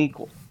things being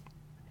equal,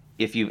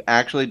 if you've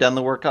actually done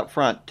the work up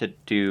front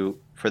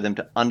for them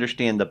to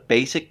understand the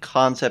basic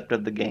concept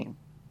of the game,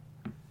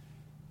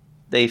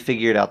 they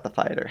figured out the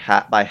fighter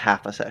by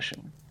half a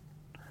session.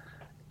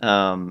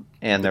 And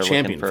they're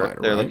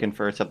looking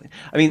for something.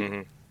 I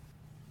mean,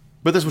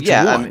 but that's what you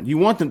want. You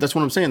want them. That's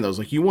what I'm saying, though. Is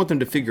like you want them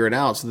to figure it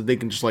out so that they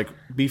can just like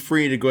be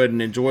free to go ahead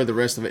and enjoy the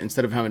rest of it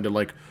instead of having to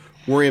like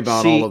worry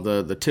about all of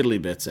the tiddly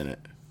bits in it.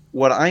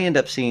 What I end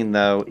up seeing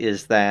though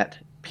is that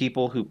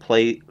people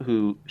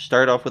who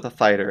start off with a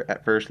fighter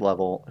at first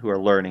level, who are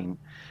learning,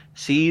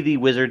 see the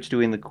wizards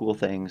doing the cool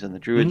things and the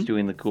druids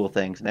doing the cool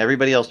things and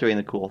everybody else doing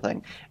the cool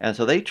thing, and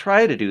so they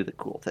try to do the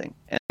cool thing.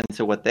 And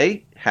so what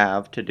they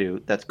have to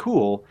do that's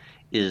cool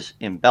is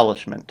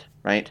embellishment,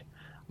 right?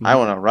 I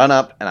want to run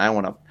up and I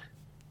want to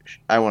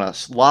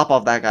slop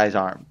off that guy's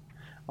arm.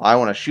 I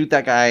want to shoot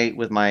that guy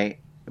with my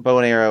bow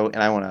and arrow,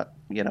 and I want to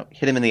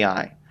hit him in the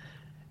eye.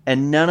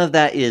 And none of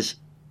that is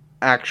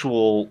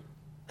actual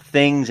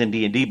things in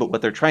D&D, but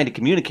what they're trying to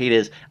communicate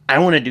is, I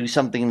want to do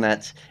something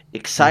that's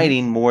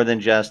exciting more than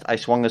just, I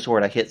swung a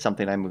sword, I hit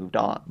something, I moved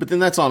on. But then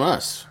that's on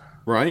us,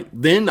 right?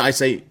 Then I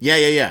say,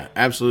 yeah,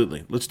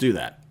 absolutely. Let's do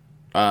that.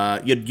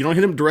 You don't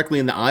hit him directly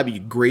in the eye, but you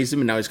graze him,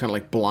 and now he's kind of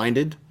like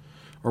blinded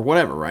or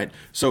whatever, right?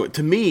 So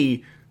to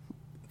me,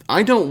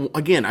 I don't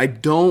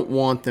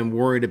want them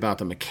worried about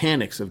the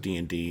mechanics of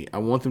D&D. I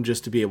want them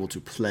just to be able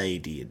to play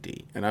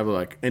D&D.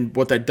 And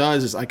what that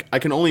does is I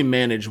can only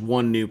manage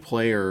one new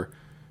player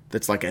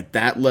that's like at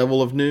that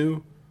level of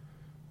new.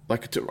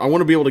 I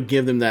want to be able to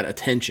give them that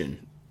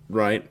attention,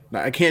 right?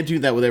 I can't do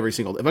that with every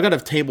single. If I got a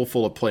table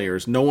full of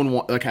players, I'm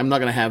not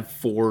going to have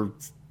 4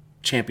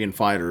 champion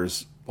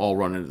fighters all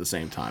running at the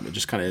same time. It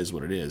just kind of is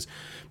what it is.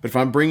 But if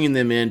I'm bringing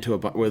them into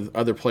with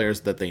other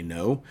players that they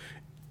know,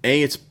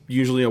 it's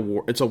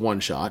usually it's a one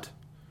shot,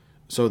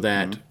 so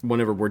that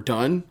whenever we're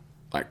done,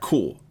 like,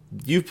 cool,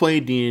 you've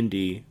played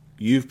D&D,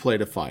 you've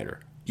played a fighter,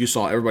 you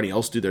saw everybody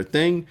else do their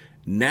thing.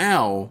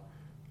 Now,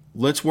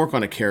 let's work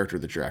on a character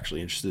that you're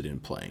actually interested in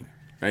playing,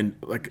 and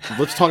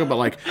let's talk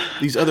about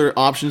these other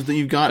options that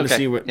you've got to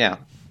see what. Yeah,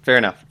 fair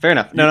enough.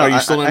 No, are you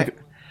still in?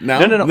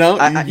 No.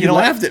 You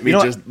laughed at me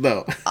just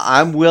no.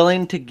 I'm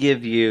willing to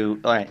give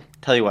you. All right,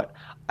 tell you what,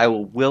 I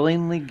will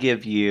willingly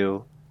give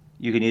you.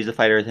 You can use the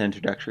fighter as an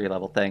introductory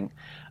level thing,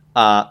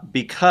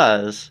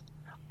 because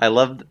I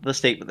love the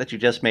statement that you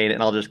just made,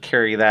 and I'll just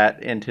carry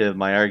that into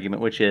my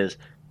argument, which is,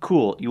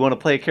 cool, you want to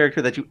play a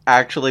character that you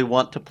actually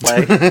want to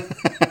play?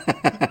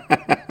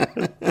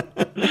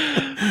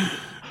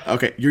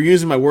 Okay, you're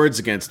using my words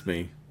against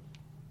me.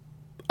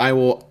 I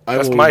will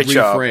my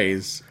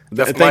rephrase. Job.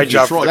 That's my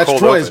job. That's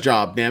Troy's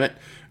job, damn it.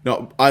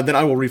 No, then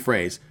I will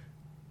rephrase.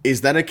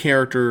 Is that a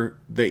character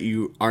that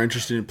you are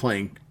interested in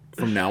playing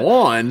from now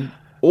on?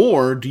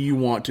 Or do you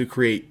want to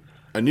create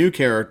a new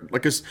character?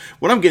 Because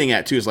what I'm getting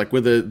at too is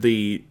with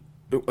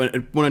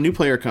when a new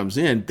player comes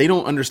in, they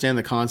don't understand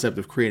the concept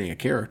of creating a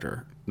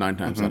character 9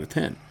 times out of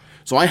 10.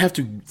 So I have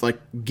to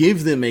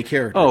give them a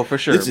character. Oh, for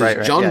sure. This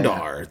is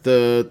Jandar,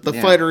 the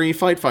fightery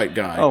fight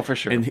guy. Oh, for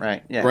sure.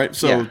 Right.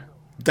 So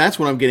that's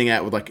what I'm getting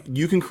at with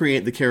you can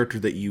create the character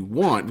that you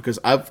want because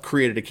I've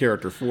created a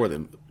character for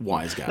them.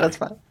 Wise guy. That's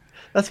fine.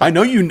 That's fine. I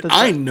know you.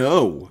 I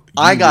know.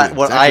 I got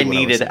what I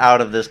needed out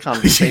of this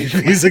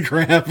conversation. Piece of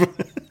crap.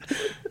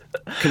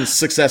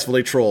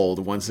 Successfully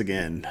trolled once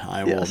again.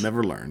 I will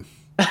never learn.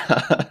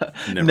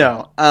 Never.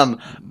 No.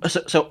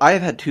 So I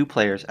have had 2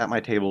 players at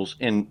my tables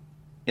in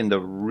the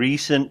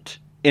recent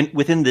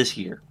within this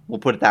year. We'll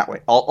put it that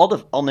way.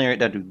 I'll narrow it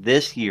down to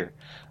this year.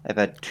 I've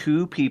had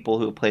 2 people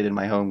who have played in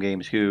my home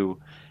games who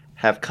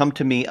have come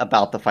to me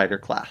about the fighter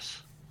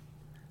class.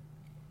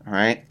 All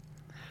right.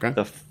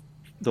 Okay.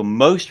 The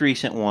most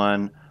recent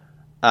one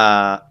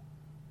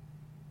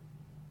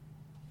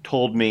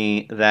told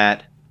me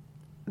that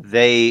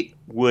they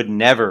would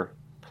never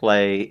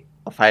play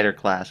a fighter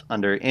class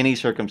under any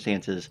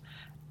circumstances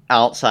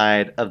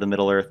outside of the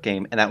Middle-earth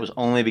game, and that was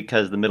only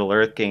because the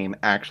Middle-earth game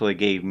actually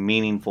gave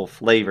meaningful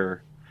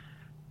flavor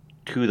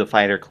to the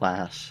fighter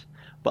class,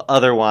 but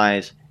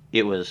otherwise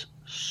it was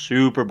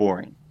super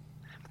boring,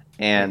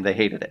 and they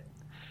hated it.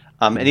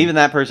 And even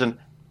that person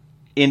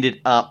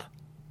ended up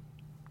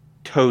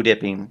toe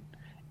dipping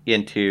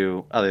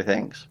into other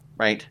things,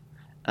 right?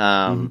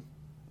 So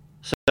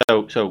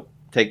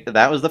take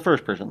that was the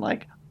first person.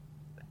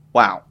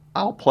 Wow,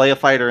 I'll play a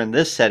fighter in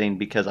this setting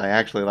because I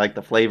actually like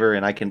the flavor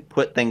and I can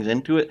put things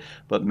into it.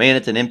 But man,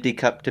 it's an empty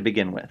cup to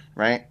begin with,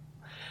 right?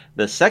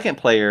 The second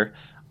player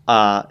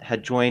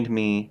had joined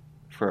me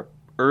for an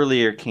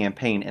earlier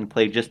campaign and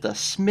played just a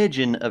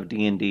smidgen of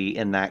D&D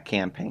in that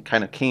campaign.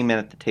 Kind of came in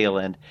at the tail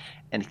end,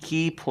 and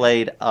he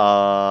played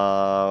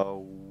a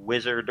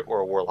wizard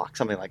or a warlock,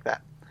 something like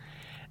that.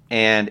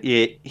 And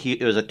it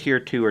was a tier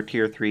 2 or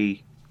tier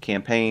 3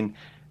 campaign.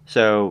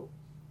 So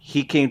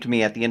he came to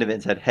me at the end of it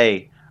and said,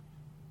 hey,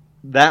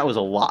 that was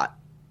a lot.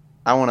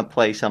 I want to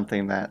play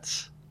something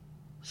that's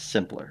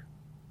simpler.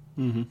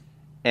 Mm-hmm.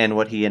 And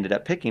what he ended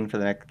up picking for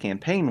the next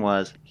campaign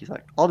was, he's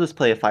like, I'll just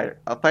play a fighter.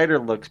 A fighter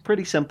looks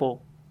pretty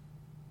simple.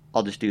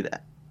 I'll just do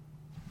that.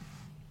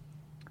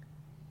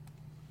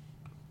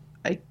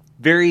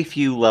 Very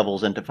few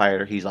levels into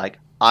fighter, he's like,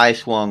 I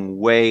swung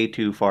way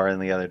too far in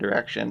the other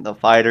direction. The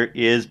fighter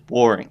is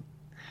boring.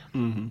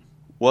 Mm-hmm.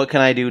 What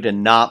can I do to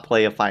not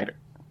play a fighter?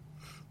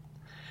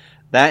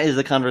 That is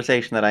the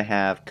conversation that I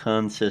have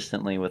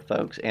consistently with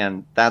folks,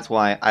 and that's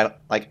why I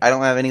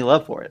don't have any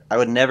love for it. I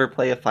would never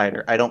play a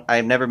fighter.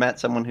 I've never met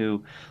someone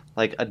who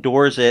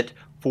adores it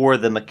for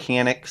the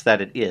mechanics that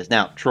it is.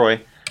 Now,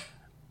 Troy,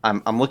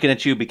 I'm looking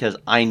at you because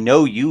I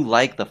know you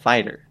like the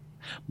fighter,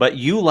 but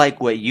you like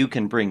what you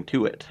can bring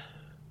to it.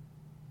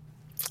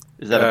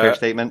 Is that a fair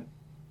statement?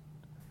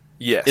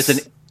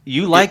 Yes.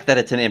 You like that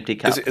it's an empty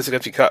cup. It's an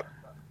empty cup,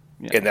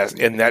 yeah.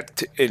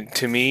 And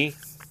to me,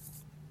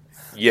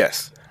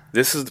 yes.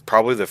 This is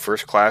probably the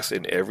first class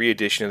in every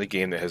edition of the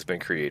game that has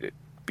been created,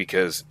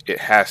 because it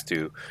has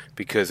to,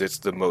 because it's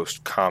the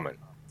most common.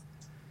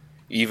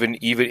 Even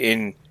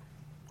in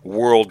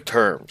world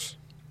terms,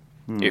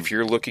 if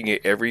you're looking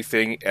at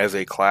everything as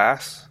a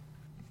class,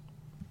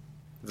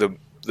 the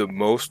the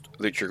most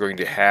that you're going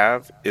to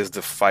have is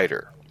the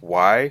fighter.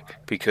 Why?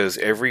 Because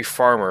every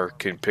farmer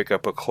can pick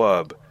up a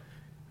club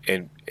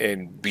and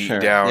beat Sure.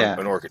 down Yeah.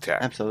 an orc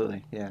attack.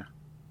 Absolutely. Yeah.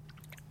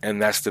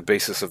 And that's the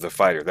basis of the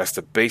fighter. That's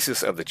the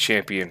basis of the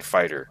champion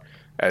fighter,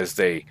 as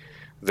they're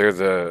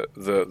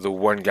the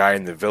one guy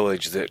in the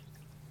village that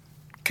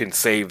can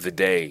save the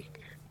day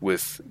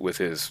with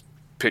his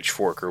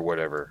pitchfork or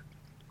whatever.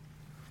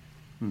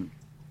 Hmm.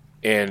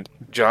 And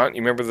John,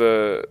 you remember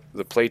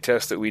the play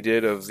test that we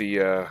did of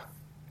the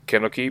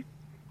Candlekeep?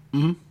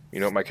 Mm-hmm. You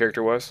know what my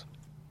character was?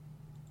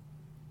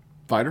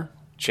 Fighter?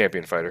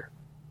 Champion fighter.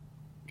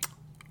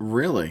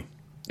 Really?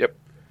 Yep.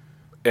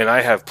 And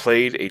I have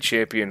played a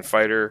champion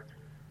fighter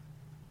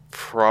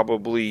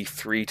probably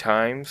 3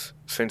 times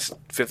since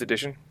 5th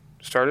edition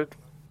started.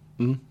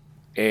 Mm-hmm.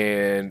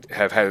 And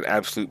have had an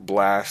absolute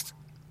blast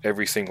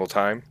every single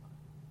time.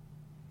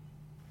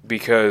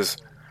 Because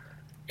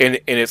and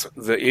it's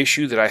the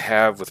issue that I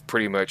have with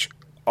pretty much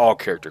all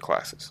character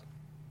classes.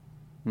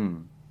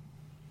 Hmm.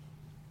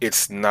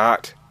 It's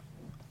not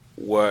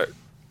what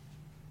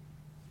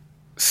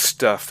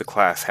stuff the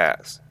class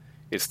has.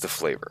 It's the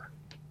flavor.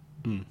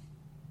 Hmm.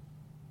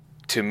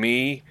 To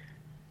me,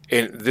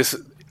 and this,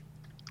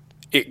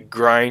 it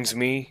grinds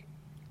me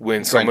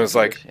when someone's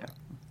like, Yeah.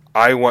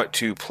 I want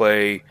to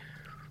play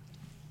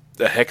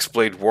the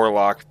Hexblade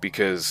Warlock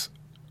because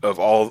of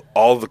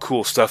all the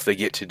cool stuff they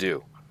get to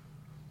do.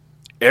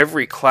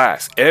 Every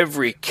class,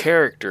 every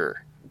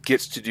character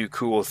gets to do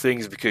cool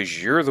things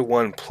because you're the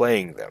one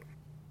playing them.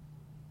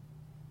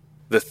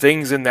 The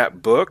things in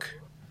that book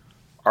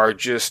are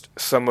just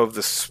some of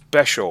the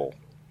special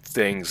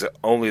things that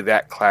only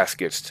that class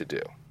gets to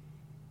do.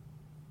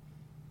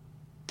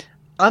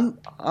 I'm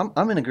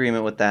in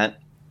agreement with that.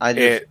 I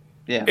just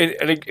yeah.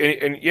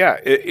 And yeah,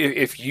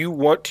 if you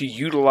want to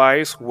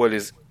utilize what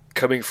is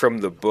coming from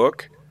the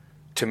book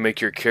to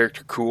make your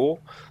character cool,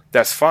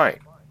 that's fine.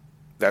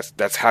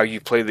 That's how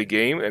you play the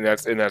game, and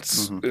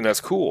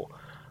that's cool.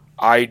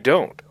 I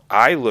don't.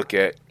 I look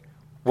at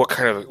what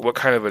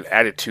kind of an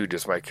attitude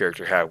does my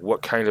character have?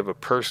 What kind of a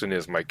person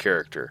is my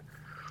character?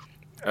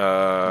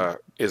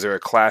 Is there a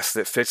class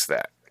that fits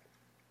that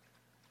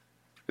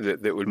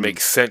would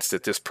make sense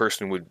that this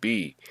person would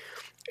be?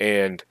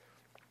 And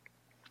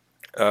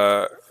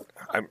I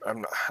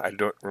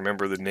don't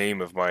remember the name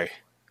of my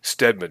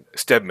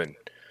Stedman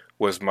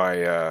was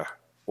my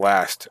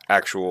last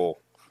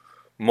actual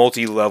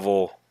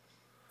multi-level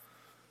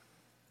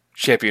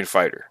champion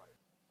fighter.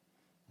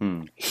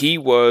 He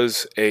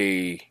was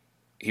a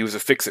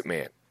fix-it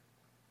man,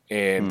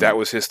 and that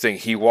was his thing.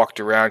 He walked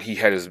around. He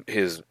had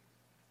his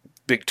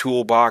big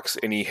toolbox,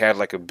 and he had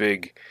like a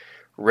big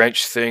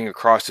wrench thing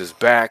across his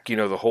back. You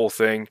know, the whole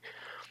thing.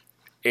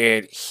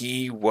 And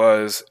he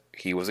was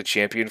a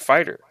champion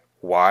fighter.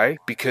 Why?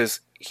 Because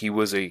he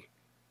was a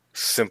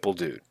simple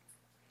dude,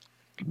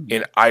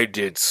 and I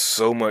did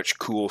so much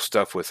cool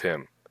stuff with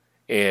him,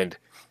 and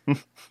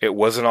it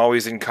wasn't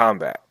always in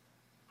combat.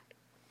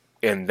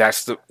 And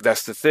that's the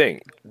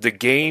thing. The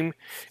game,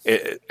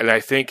 and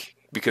I think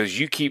because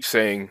you keep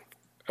saying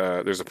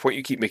there's a point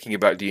you keep making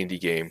about D&D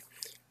game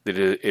that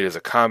it is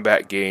a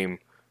combat game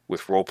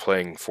with role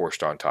playing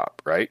forced on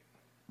top, right?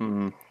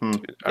 Mm-hmm.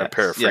 I'm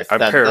paraphrasing.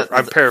 Yes,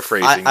 I'm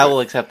paraphrasing. I will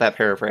accept that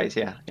paraphrase.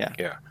 Yeah.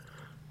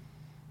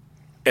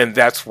 And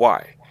that's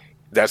why.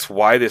 That's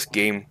why this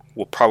game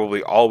will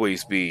probably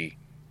always be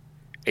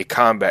a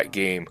combat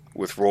game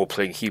with role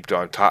playing heaped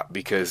on top,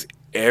 because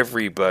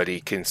everybody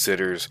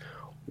considers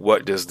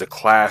what does the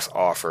class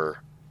offer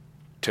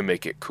to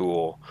make it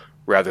cool,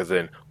 rather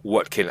than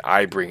what can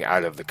I bring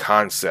out of the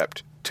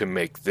concept to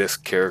make this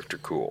character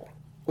cool.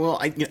 Well,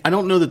 I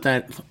don't know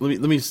that.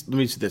 Let me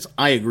say this.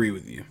 I agree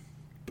with you,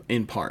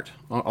 in part.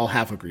 I'll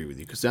half agree with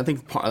you, because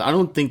I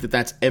don't think that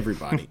that's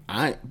everybody.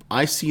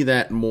 I see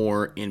that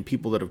more in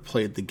people that have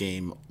played the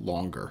game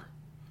longer.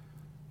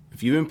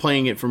 If you've been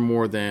playing it for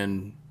more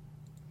than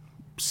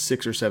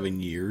 6 or 7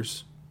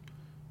 years,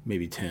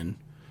 maybe 10.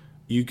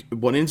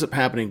 What ends up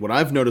happening, what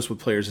I've noticed with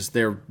players, is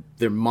their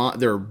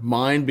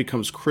mind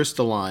becomes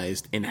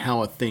crystallized in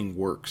how a thing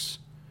works,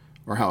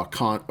 or how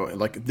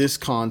like this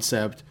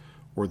concept,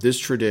 or this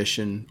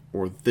tradition,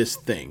 or this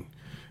thing.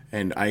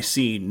 And I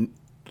see,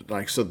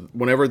 like, so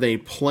whenever they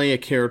play a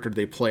character,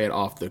 they play it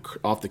off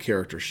the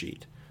character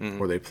sheet,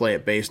 or they play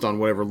it based on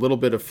whatever little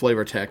bit of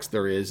flavor text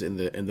there is in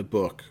the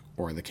book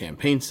or in the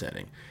campaign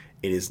setting.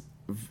 It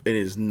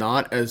is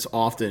not as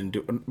often,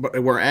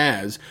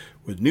 whereas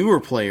with newer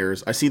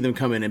players, I see them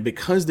come in, and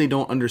because they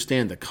don't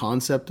understand the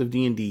concept of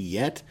D&D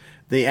yet,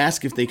 they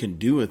ask if they can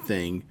do a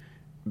thing,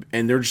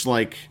 and they're just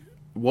like,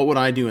 what would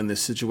I do in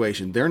this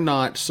situation? They're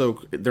not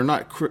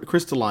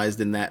crystallized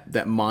in that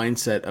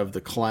mindset of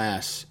the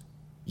class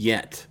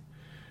yet,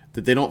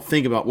 that they don't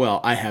think about,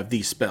 well, I have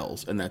these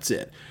spells and that's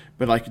it.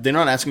 But like, they're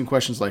not asking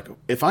questions like,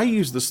 if I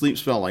use the sleep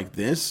spell like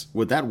this,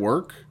 would that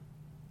work?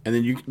 And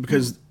then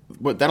because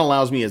what that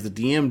allows me as the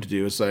DM to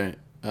do is say,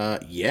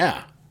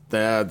 yeah,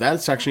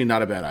 that's actually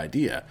not a bad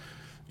idea.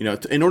 You know,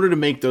 in order to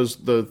make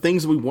the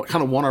things that we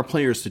kind of want our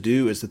players to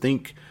do, is to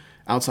think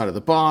outside of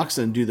the box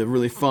and do the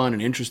really fun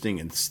and interesting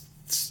and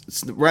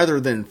rather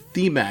than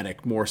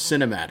thematic, more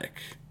cinematic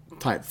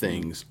type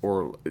things.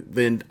 Or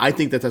then I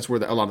think that's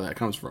where a lot of that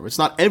comes from. It's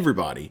not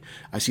everybody.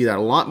 I see that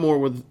a lot more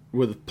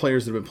with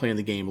players that have been playing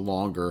the game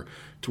longer,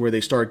 to where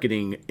they start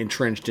getting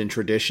entrenched in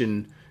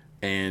tradition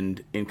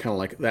and in kind of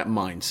like that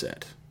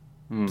mindset.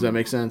 Does that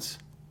make sense?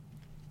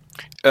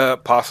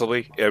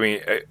 Possibly. I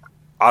mean,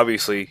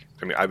 obviously.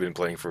 I mean, I've been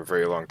playing for a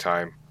very long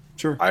time.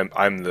 Sure. I'm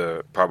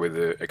probably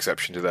the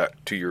exception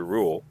to your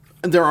rule.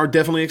 And there are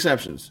definitely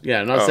exceptions. Yeah,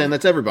 I'm not saying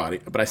that's everybody,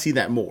 but I see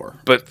that more.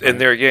 But right?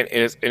 And there again,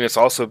 and it's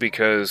also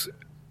because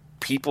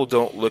people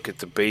don't look at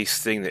the base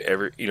thing that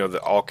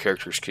that all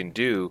characters can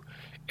do,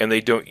 and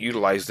they don't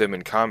utilize them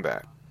in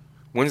combat.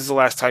 When's the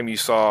last time you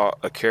saw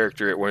a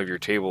character at one of your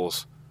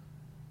tables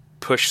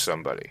push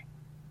somebody,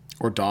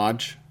 or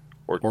dodge,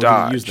 or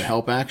dodge, use the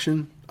help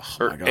action,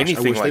 or my gosh,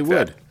 anything I wish like they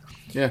would.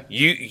 Yeah,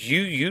 you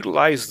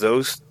utilize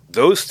those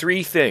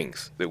three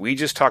things that we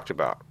just talked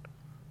about: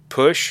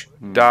 push,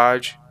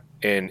 dodge,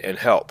 and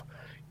help.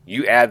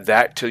 You add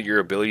that to your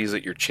abilities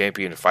that your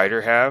champion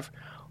fighter have.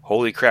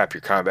 Holy crap!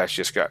 Your combat's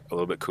just got a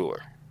little bit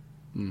cooler.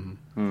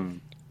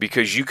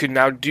 Because you can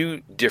now do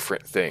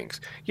different things.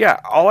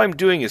 Yeah, all I'm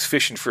doing is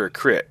fishing for a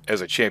crit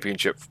as a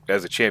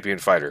champion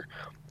fighter.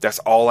 That's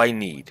all I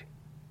need.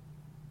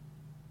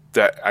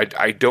 That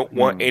I don't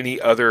want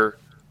any other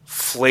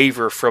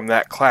flavor from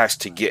that class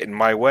to get in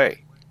my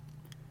way.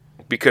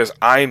 Because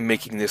I'm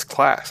making this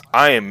class.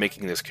 I am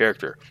making this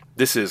character.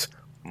 This is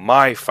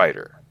my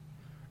fighter.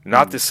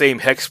 Not the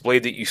same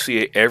Hexblade that you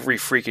see at every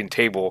freaking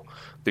table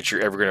that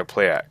you're ever going to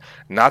play at.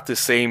 Not the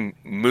same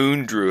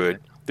Moon Druid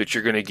that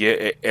you're going to get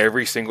at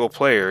every single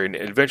player in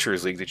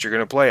Adventurers League that you're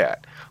going to play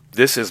at.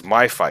 This is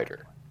my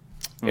fighter.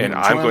 And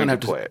I'm going to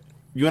play it.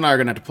 You and I are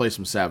going to have to play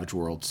some Savage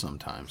Worlds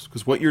sometimes.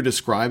 Because what you're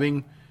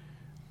describing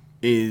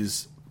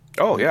is...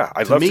 Oh, yeah.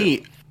 I'd love to. To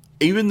me,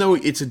 even though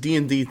it's a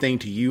D&D thing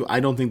to you, I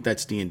don't think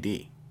that's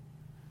D&D.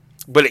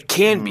 But it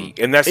can be.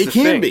 And that's the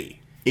thing.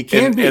 It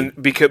can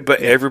be.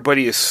 But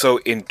everybody is so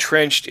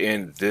entrenched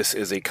in this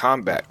is a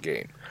combat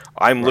game.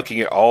 I'm looking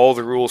at all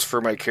the rules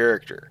for my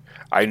character.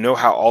 I know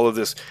how all of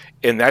this...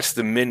 And that's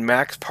the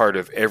min-max part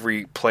of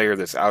every player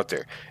that's out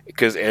there.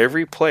 Because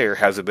every player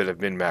has a bit of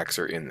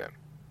min-maxer in them.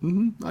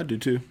 Mm-hmm. I do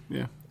too,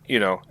 yeah.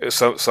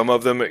 Some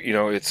of them,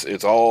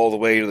 it's all the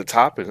way to the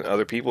top, and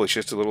other people, it's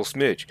just a little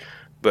smidge.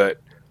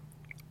 But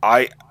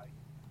I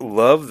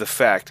love the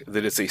fact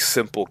that it's a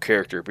simple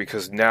character,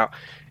 because now...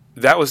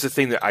 That was the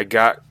thing that I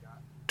got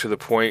to the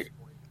point...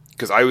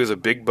 Because I was a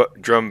big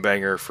drum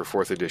banger for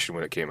 4th edition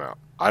when it came out.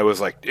 I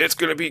was like, it's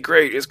going to be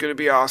great, it's going to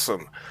be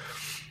awesome.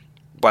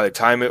 By the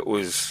time it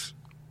was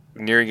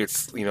nearing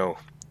its,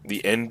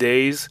 the end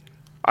days,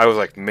 I was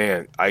like,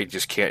 man, I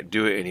just can't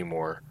do it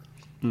anymore.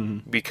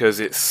 Because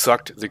it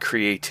sucked the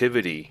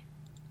creativity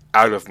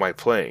out of my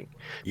playing.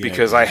 Yeah,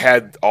 because I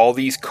had all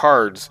these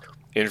cards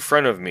in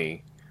front of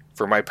me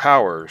for my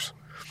powers.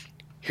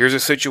 Here's a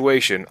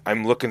situation.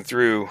 I'm looking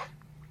through,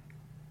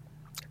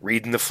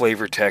 reading the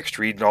flavor text,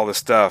 reading all the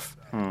stuff.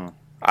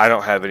 I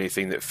don't have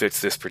anything that fits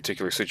this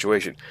particular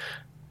situation.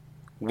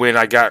 When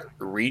I got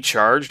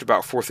recharged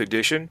about 4th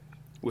edition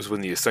was when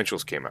the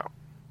Essentials came out.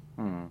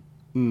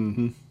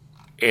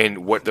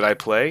 And what did I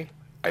play?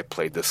 I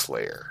played the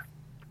Slayer.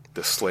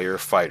 The Slayer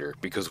fighter.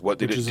 Because what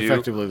did it do? Which is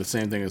effectively the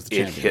same thing as the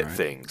champion, It hit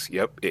things.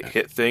 Yep, it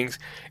hit things.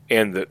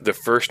 And the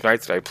first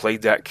night that I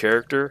played that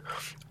character,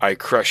 I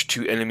crushed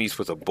 2 enemies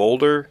with a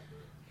boulder.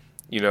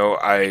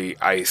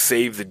 I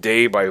saved the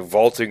day by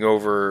vaulting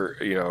over,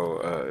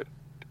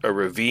 a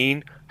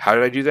ravine. How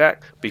did I do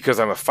that? Because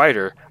I'm a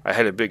fighter, I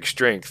had a big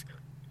strength,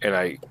 and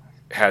I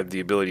had the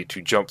ability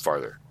to jump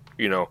farther,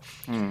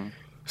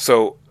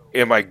 So,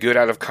 am I good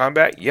out of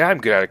combat? Yeah, I'm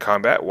good out of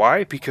combat.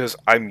 Why? Because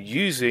I'm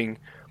using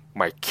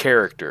my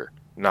character,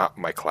 not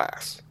my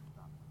class.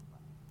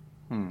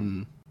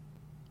 And,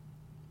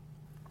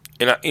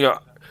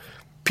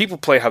 people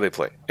play how they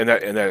play, and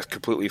that is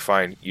completely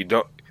fine.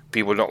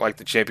 People don't like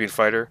the champion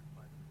fighter.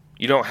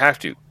 You don't have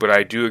to, but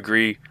I do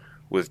agree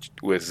with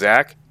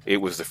Zach. It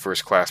was the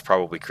first class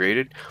probably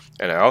created,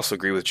 and I also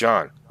agree with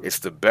John. It's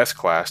the best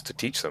class to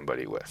teach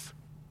somebody with.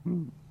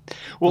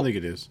 Well, I think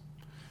it is.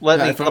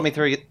 Let me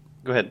throw you.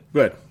 Go ahead.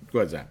 Go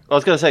ahead, Zach. I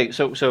was going to say.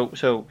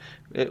 So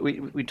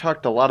we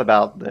talked a lot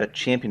about the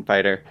champion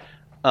fighter.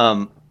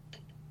 I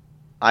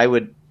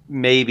would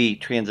maybe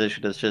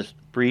transition us just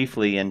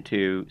briefly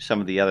into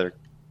some of the other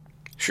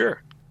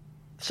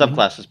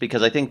subclasses,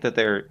 because I think that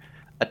they're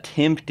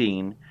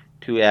attempting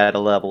to add a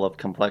level of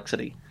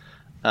complexity.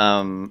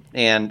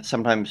 And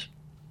sometimes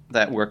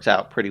that works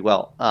out pretty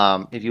well.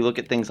 If you look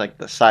at things like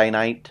the Psy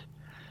Knight,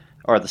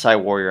 or the Psy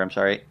Warrior, I'm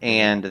sorry,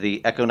 and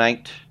the Echo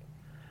Knight.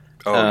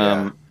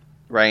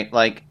 Right?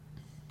 Like,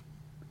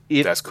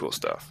 that's cool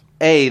stuff.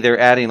 They're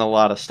adding a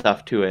lot of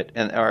stuff to it,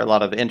 or a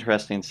lot of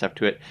interesting stuff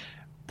to it.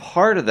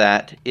 Part of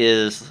that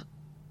is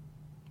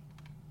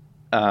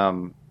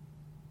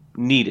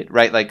needed,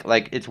 right?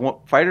 Like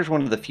fighter's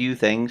one of the few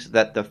things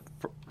that the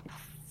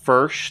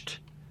first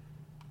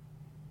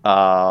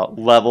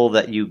level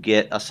that you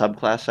get a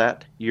subclass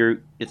at,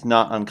 it's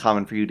not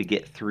uncommon for you to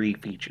get 3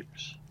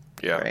 features.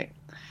 Yeah. Right.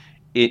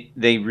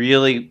 They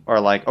really are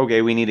like,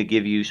 okay, we need to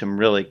give you some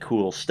really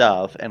cool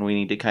stuff, and we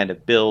need to kind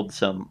of build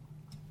some,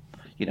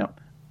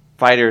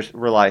 fighters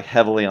rely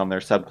heavily on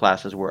their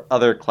subclasses, where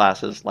other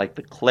classes like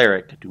the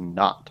cleric do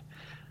not,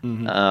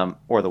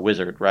 or the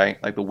wizard,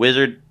 right? Like the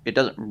wizard, it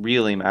doesn't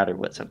really matter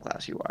what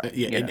subclass you are.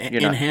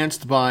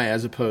 Enhanced by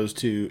as opposed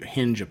to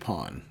hinge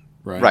upon,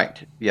 right?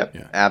 Right. Yep.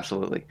 Yeah.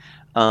 Absolutely.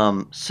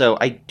 So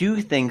I do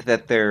think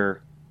that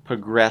they're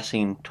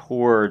progressing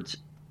towards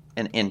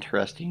an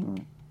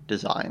interesting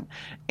design,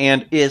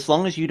 and as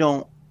long as you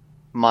don't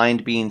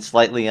mind being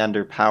slightly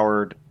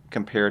underpowered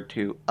compared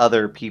to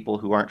other people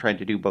who aren't trying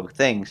to do both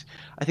things,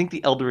 I think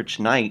the Eldritch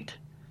Knight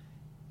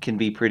can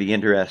be pretty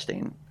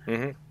interesting.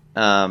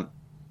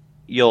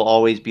 You'll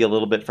always be a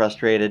little bit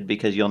frustrated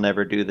because you'll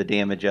never do the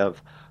damage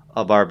of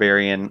a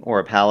barbarian or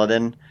a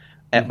paladin,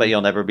 but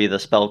you'll never be the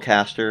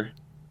spellcaster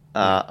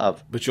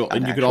of but you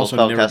could also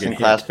never get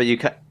class. hit. But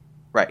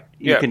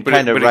you can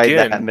kind of ride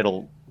that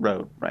middle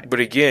road, right?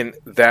 But again,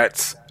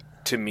 that's,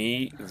 to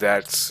me,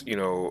 that's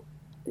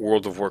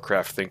World of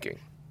Warcraft thinking.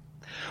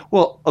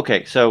 Well,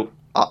 okay, so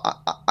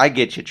I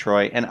get you,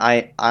 Troy, and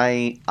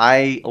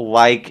I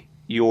like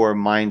your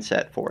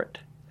mindset for it.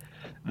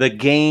 The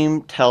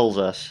game tells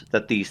us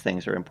that these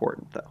things are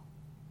important, though.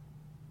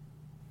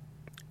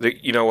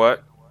 You know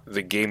what?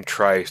 The game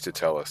tries to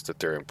tell us that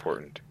they're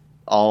important.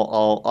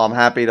 I'm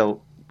happy to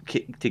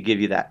give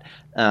you that.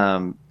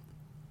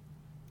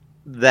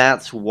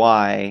 That's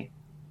why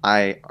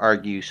I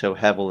argue so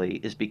heavily,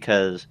 is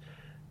because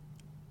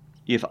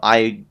if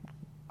I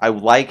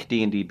like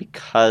D&D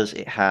because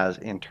it has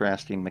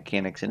interesting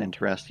mechanics and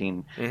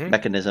interesting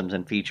mechanisms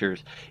and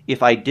features.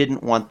 If I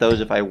didn't want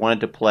those, if I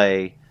wanted to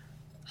play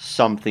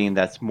something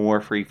that's more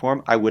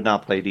freeform, I would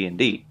not play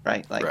D&D,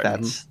 right?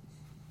 That's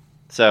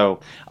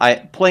so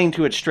playing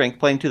to its strength,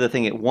 playing to the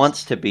thing it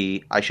wants to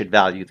be. I should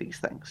value these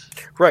things,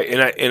 right?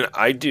 And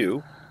I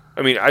do.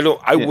 I mean,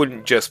 I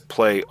wouldn't just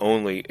play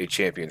only a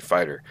champion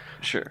fighter.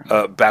 Sure.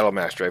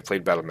 Battlemaster. I've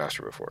played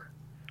Battlemaster before.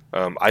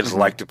 I just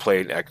like to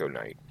play an Echo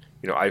Knight.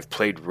 I've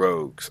played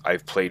rogues.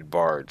 I've played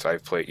bards.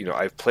 I've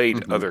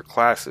played other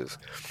classes,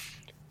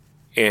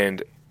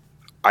 and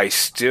I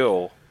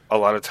still a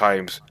lot of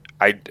times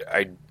I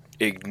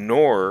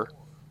ignore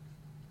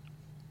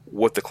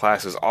what the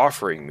class is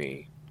offering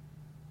me,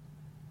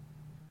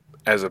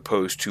 as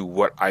opposed to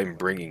what I'm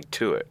bringing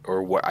to it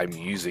or what I'm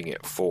using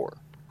it for.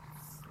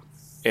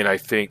 And I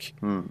think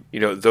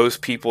those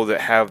people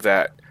that have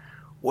that,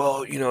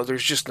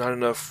 there's just not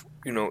enough.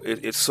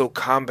 It's so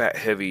combat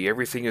heavy.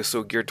 Everything is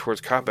so geared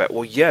towards combat.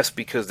 Well, yes,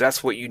 because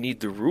that's what you need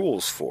the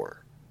rules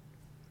for.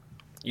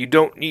 You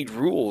don't need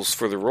rules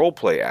for the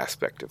roleplay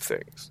aspect of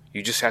things.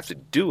 You just have to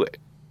do it.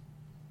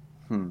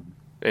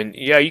 And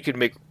yeah, you can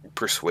make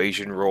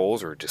persuasion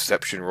rolls or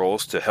deception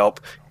rolls to help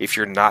if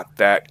you're not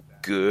that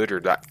good or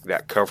not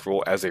that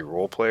comfortable as a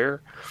role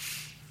player.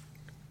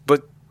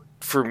 But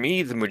for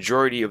me, the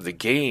majority of the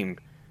game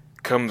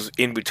comes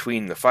in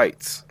between the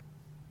fights.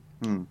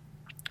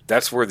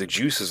 That's where the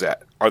juice is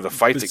at. Are the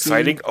fights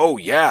exciting? Oh,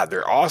 yeah,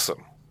 they're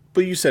awesome.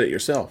 But you said it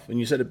yourself, and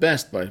you said it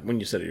best when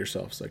you said it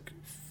yourself. It's like,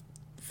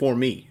 for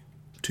me,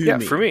 to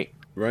me. For me.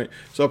 Right?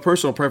 So a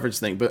personal preference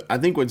thing. But I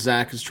think what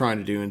Zach is trying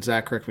to do, and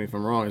Zach, correct me if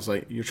I'm wrong, is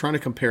like you're trying to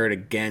compare it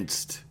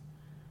against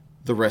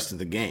the rest of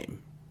the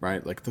game,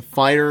 right? Like the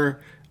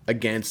fighter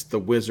against the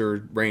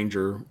wizard,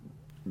 ranger,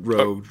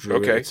 rogue,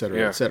 druid, et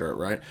cetera,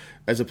 right?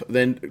 So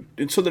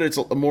that it's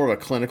more of a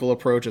clinical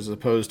approach as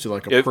opposed to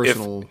like a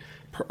personal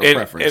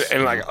preference.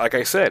 And like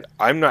I said,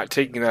 I'm not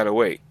taking that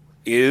away.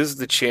 Is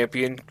the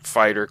champion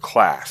fighter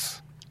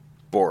class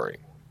boring?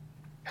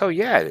 Hell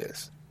yeah, it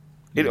is.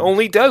 It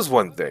only does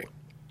one thing.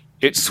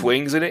 It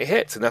swings and it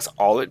hits, and that's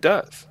all it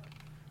does.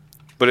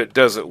 But it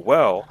does it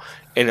well,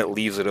 and it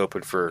leaves it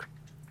open for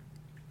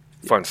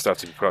fun stuff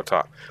to be put on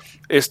top.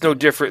 It's no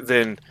different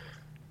than,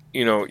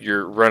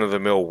 your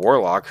run-of-the-mill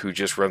warlock who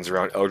just runs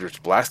around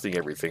Eldritch blasting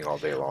everything all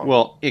day long.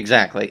 Well,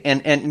 exactly.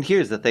 And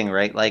here's the thing,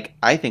 right? Like,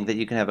 I think that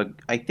you can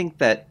I think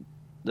that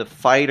the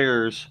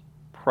fighter's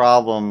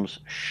problems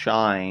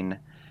shine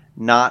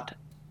not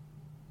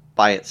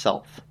by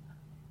itself.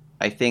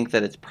 I think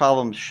that its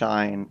problems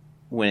shine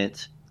when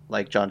it's,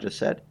 like John just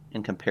said,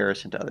 in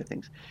comparison to other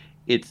things.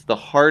 It's the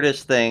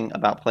hardest thing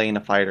about playing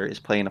a fighter is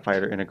playing a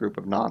fighter in a group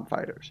of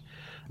non-fighters.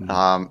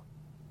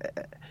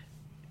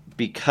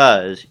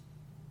 Because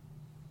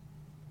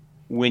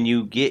when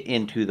you get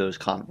into those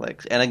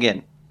conflicts, and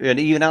again, and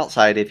even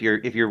outside, if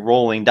you're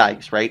rolling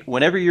dice, right?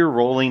 Whenever you're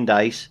rolling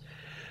dice,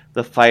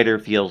 the fighter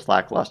feels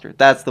lackluster.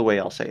 That's the way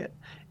I'll say it.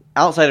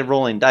 Outside of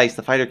rolling dice,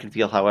 the fighter can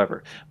feel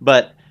however.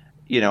 But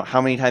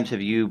how many times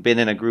have you been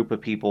in a group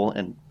of people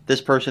and this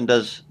person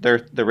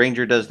the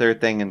ranger does their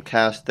thing and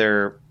casts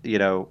their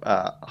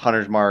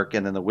hunter's mark,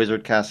 and then the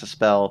wizard casts a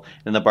spell,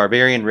 and the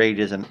barbarian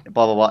rages and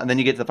blah blah blah, and then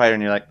you get to the fighter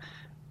and you're like,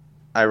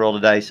 I rolled a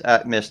dice,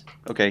 missed.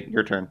 Okay,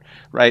 your turn,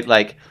 right?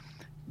 Like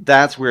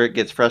that's where it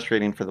gets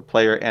frustrating for the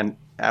player. And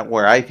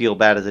where I feel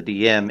bad as a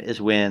DM is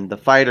when the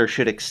fighter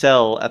should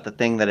excel at the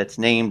thing that it's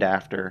named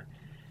after.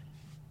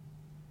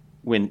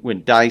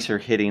 When dice are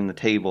hitting the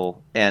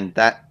table, and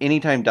that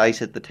anytime dice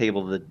hit the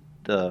table,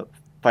 the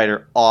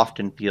fighter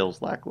often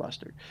feels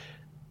lackluster.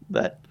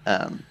 But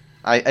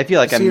I feel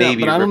like I'm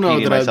maybe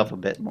repeating myself a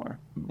bit more.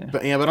 Yeah.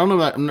 But I don't know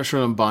that I'm not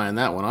sure I'm buying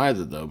that one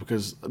either, though,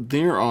 because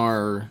there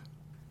are.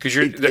 Because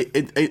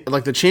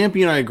like the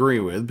champion, I agree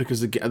with,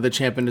 because the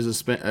champion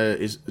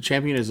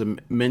is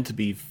meant to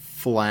be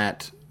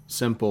flat,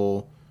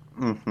 simple.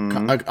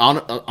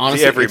 Mm-hmm.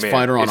 Honestly, it's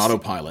fighter on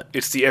autopilot.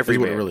 It's the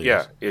everyman. It really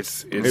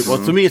is. It's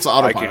well, to me, it's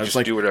autopilot. I can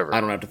just do whatever. I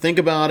don't have to think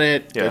about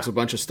it. Yeah. It's a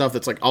bunch of stuff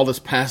that's like all this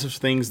passive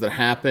things that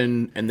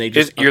happen, and they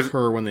just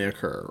occur when they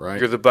occur. Right?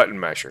 You're the button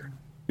masher.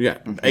 Yeah.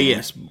 Mm-hmm.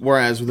 Yes.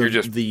 Whereas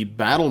the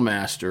battle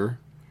master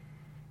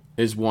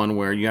is one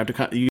where you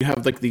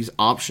have like these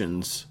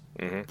options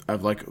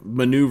of like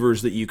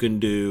maneuvers that you can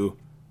do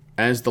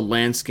as the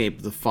landscape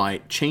of the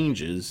fight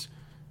changes.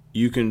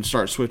 You can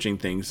start switching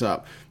things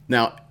up.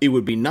 Now, it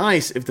would be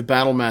nice if the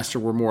battle master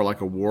were more like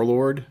a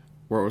warlord,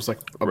 where it was like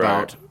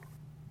about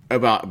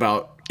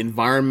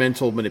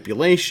environmental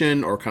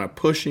manipulation or kind of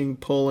pushing,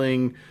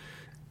 pulling,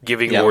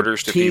 giving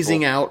orders to teasing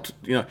people. Out.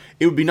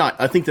 It would be not.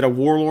 I think that a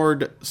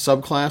warlord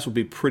subclass would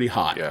be pretty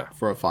hot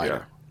for a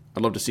fighter. Yeah.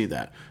 I'd love to see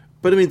that.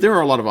 But I mean, there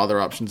are a lot of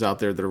other options out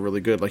there that are really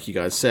good, like you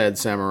guys said,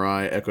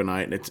 Samurai, Echo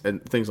Knight,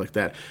 and things like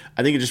that.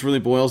 I think it just really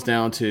boils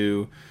down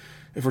to,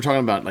 if we're talking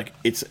about like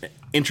it's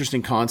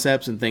interesting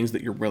concepts and things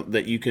that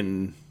you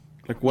can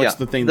like, what's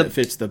the thing that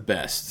fits the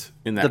best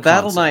in that? The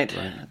Battle Knight,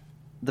 right?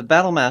 The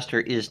Battle Master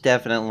is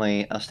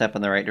definitely a step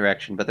in the right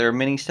direction, but there are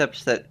many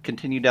steps that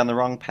continue down the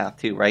wrong path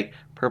too, right?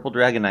 Purple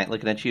Dragon Knight,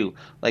 looking at you,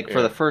 like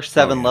for the first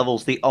 7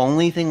 levels, the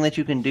only thing that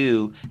you can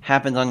do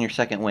happens on your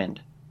second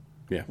wind.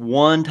 Yeah.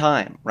 One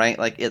time, right?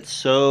 Like, it's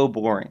so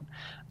boring.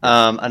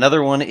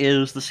 Another one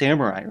is the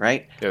Samurai,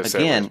 right? Yeah,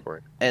 again,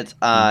 it's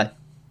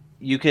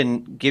you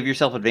can give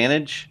yourself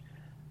advantage,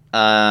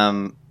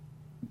 but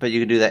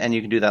you can do that, and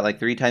you can do that like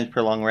 3 times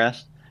per long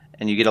rest,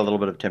 and you get a little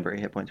bit of temporary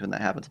hit points when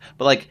that happens.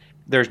 But like,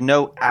 there's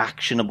no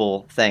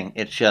actionable thing.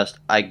 It's just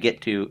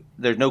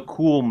there's no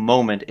cool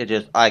moment. It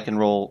just I can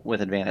roll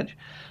with advantage,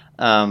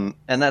 and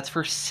that's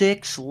for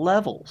 6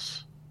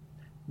 levels.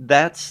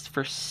 That's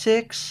for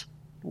 6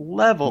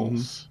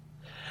 levels.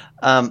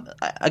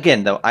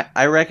 Again, though,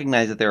 I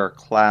recognize that there are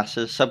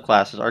classes,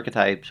 subclasses,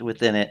 archetypes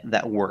within it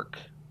that work,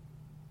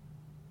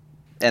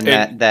 and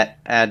that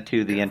add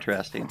to the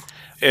interesting.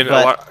 And a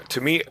lot,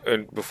 to me,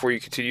 and before you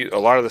continue, a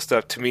lot of the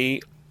stuff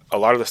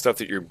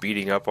that you're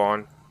beating up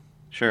on,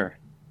 sure,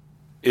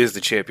 is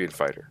the champion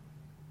fighter.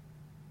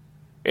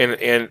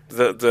 And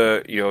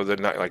the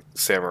not like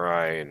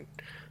Samurai and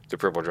the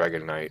Purple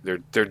Dragon Knight,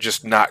 they're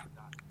just not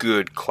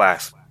good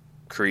class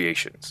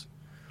creations.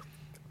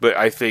 But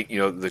I think,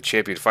 the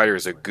champion fighter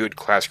is a good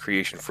class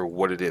creation for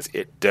what it is.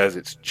 It does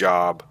its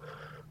job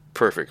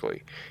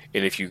perfectly.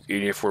 And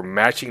if we're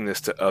matching this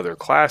to other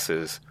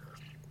classes,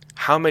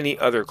 how many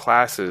other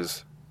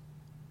classes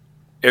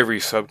every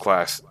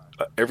WotC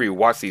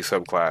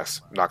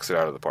subclass knocks it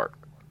out of the park?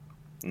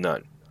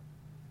 None.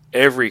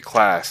 Every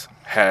class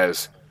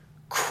has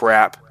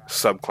crap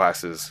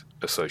subclasses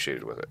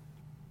associated with it.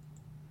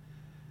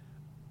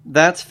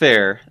 That's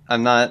fair.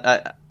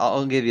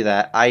 I'll give you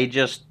that. I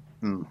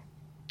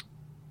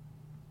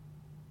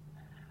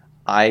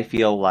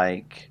feel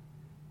like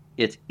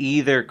it's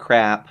either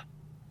crap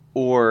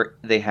or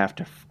they have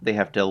to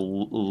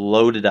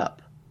load it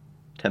up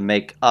to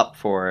make up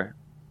for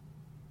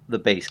the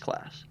base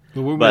class.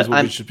 Well,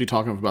 we should be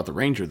talking about the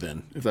Ranger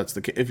then, if that's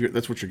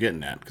what you're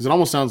getting at, because it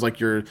almost sounds like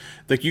you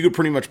could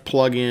pretty much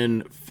plug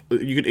in,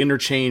 you could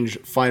interchange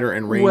fighter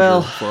and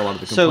Ranger for a lot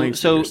of the complaints.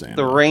 So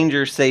the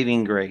Ranger's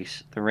saving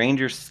grace, the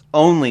Ranger's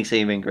only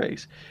saving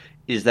grace,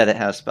 is that it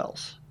has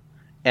spells,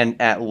 and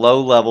at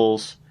low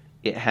levels,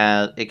 it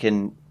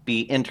can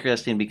be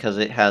interesting because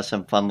it has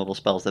some fun little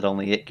spells that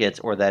only it gets,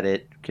 or that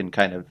it can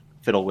kind of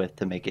fiddle with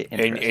to make it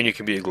interesting. And you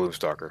can be a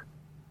Gloomstalker.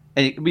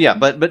 And, yeah,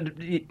 but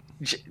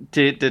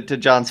to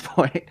John's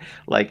point,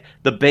 like,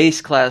 the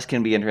base class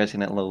can be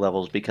interesting at low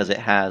levels because it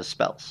has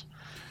spells.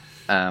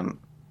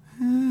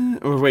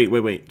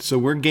 Wait. So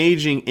we're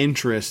gauging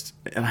interest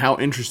and how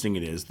interesting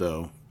it is,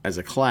 though, as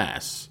a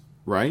class,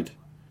 right?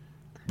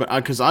 But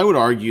because I would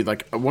argue,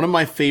 like, one of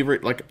my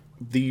favorite, like,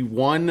 the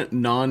one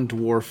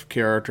non-dwarf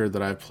character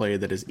that I've played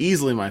that is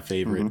easily my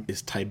favorite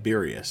is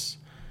Tiberius,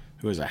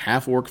 who is a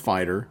half-orc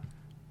fighter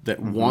that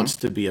wants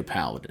to be a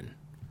paladin.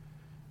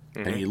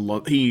 And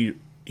he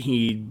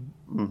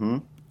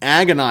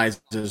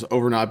agonizes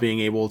over not being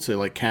able to,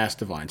 like, cast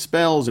divine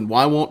spells, and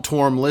why won't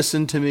Torm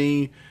listen to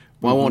me?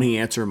 Why won't he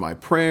answer my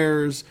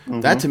prayers?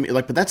 That to me,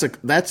 like, but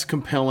that's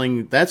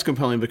compelling. That's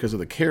compelling because of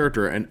the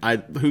character, and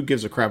who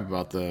gives a crap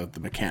about the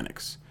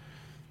mechanics?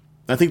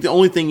 I think the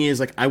only thing is,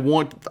 like, I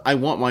want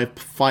my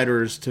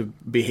fighters to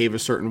behave a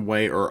certain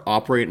way or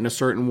operate in a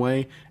certain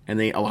way, and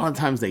a lot of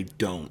times they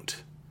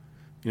don't.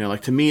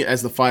 Like, to me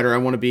as the fighter, I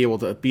want to be able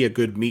to be a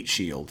good meat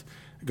shield.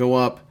 Go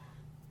up,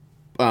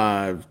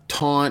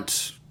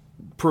 taunt,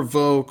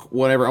 provoke,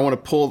 whatever. I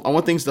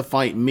want things to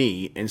fight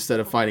me instead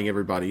of fighting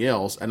everybody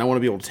else, and I want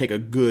to be able to take a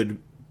good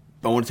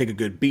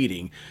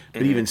beating.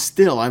 But even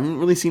still, I haven't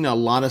really seen a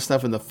lot of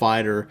stuff in the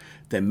fighter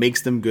that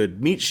makes them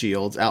good meat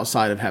shields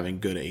outside of having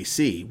good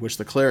AC, which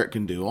the cleric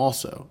can do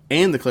also.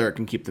 And the cleric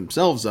can keep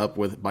themselves up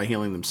by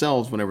healing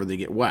themselves whenever they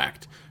get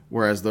whacked.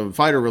 Whereas the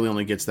fighter really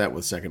only gets that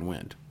with second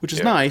wind, which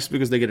is nice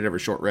because they get it every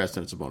short rest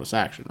and it's a bonus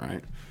action,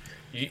 right?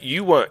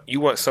 You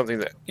want something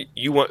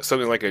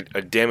like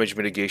a damage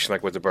mitigation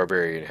like what the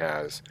barbarian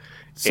has,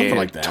 something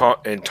like that,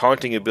 and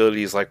taunting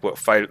abilities like what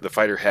the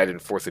fighter had in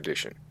 4th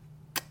edition.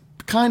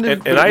 Kind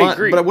of, and I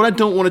agree. But what I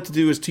don't want it to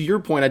do is, to your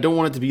point, I don't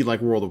want it to be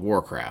like World of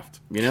Warcraft.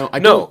 I don't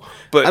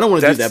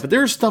want to do that. But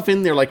there's stuff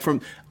in there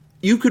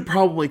you could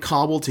probably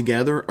cobble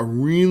together a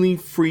really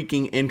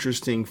freaking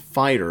interesting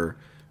fighter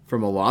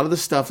from a lot of the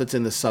stuff that's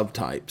in the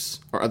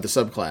subtypes or the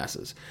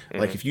subclasses. Mm-hmm.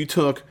 Like if you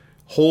took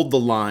Hold the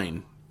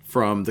Line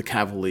from the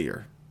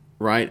Cavalier,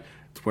 right?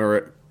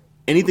 Where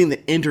anything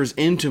that enters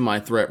into my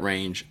threat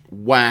range,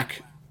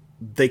 whack,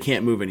 they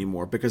can't move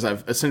anymore because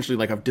I've essentially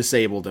I've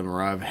disabled them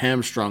or I've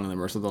hamstrung them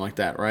or something like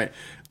that, right?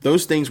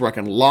 Those things where I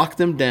can lock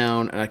them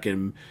down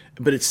and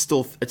but it's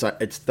still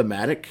it's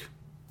thematic,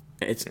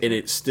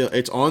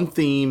 it's on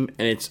theme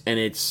and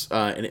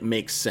it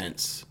makes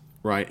sense,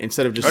 right?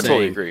 Instead of just saying,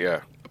 totally agree,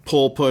 yeah.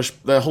 Pull, push,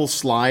 the whole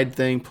slide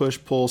thing, push,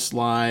 pull,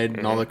 slide,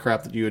 and all the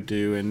crap that you would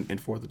do in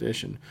 4th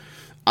edition.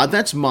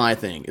 That's my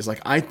thing. Is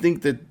I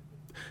think that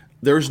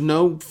there's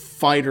no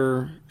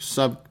fighter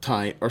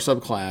subtype or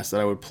subclass that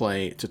I would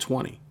play to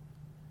 20.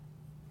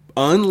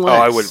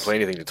 Unless I wouldn't play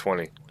anything to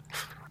 20.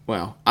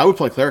 Well, I would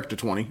play cleric to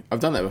 20. I've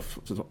done that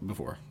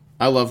before.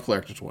 I love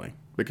cleric to 20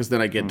 because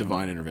then I get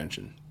divine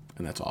intervention,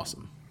 and that's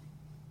awesome.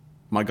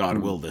 My God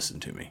will listen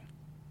to me.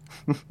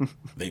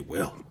 They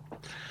will.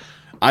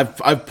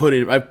 I've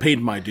paid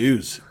my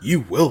dues.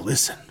 You will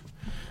listen.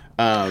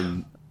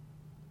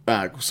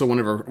 So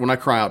when I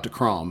cry out to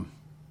Crom,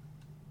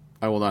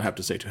 I will not have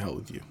to say to hell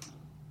with you.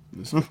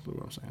 This is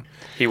what I'm saying.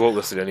 He won't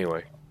listen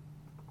anyway.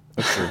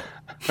 That's true.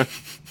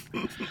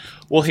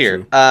 Well,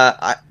 here,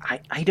 I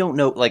don't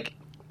know.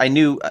 I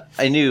knew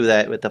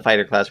that with the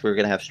fighter class we were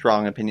going to have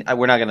strong opinion.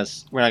 We're not going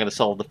to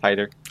solve the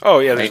fighter. Oh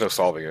yeah, there's no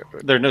solving it.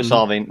 There's no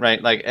solving,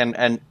 right?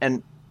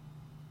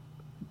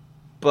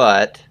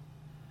 But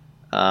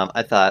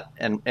I thought,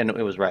 and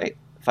it was right.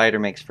 Fighter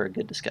makes for a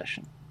good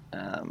discussion.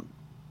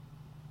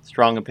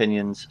 Strong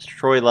opinions.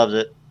 Troy loves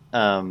it.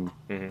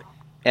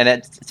 And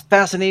it's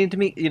fascinating to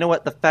me. You know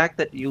what? The fact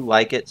that you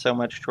like it so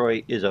much,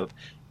 Troy,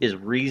 is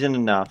reason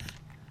enough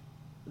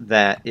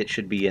that it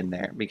should be in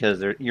there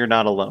because you're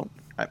not alone.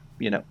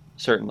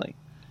 Certainly.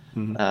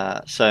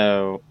 Mm-hmm.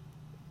 So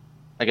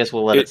I guess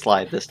we'll let it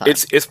slide this time.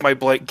 It's my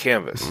blank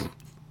canvas.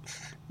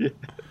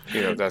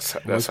 That's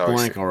how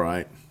blank. All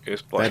right.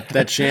 It's blank.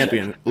 That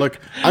champion. Look,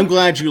 I'm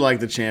glad you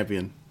like the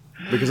champion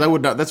because I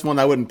would not. That's one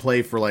I wouldn't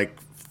play for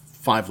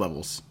 5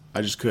 levels.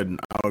 I just couldn't.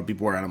 I would be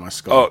bored out of my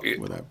skull.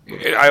 With that.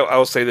 I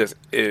will say this: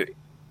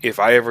 if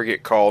I ever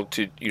get called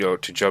to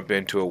jump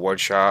into a one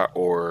shot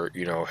or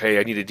hey,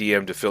 I need a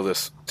DM to fill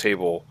this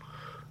table,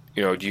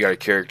 do you got a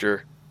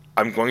character?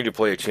 I'm going to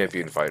play a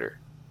champion fighter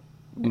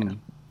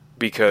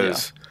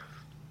because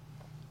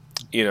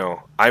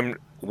I'm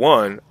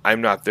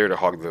not there to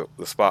hog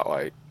the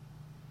spotlight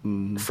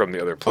from the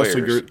other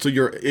players. So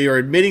you're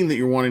admitting that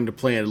you're wanting to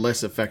play a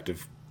less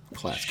effective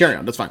class. Carry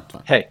on. That's fine.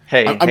 Hey,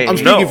 I'm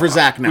speaking for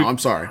Zach now. I'm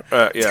sorry.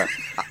 Yeah.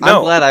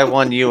 I'm glad I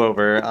won you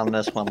over on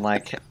this one.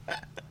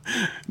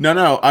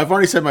 No. I've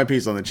already said my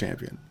piece on the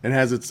champion. It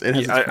has its.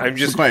 I'm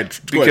just go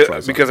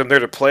ahead, because I'm there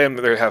to play. I'm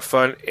there to have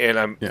fun, and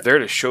I'm there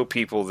to show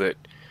people that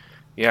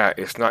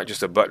it's not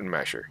just a button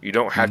masher. You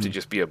don't have to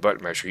just be a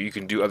button masher. You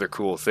can do other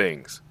cool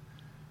things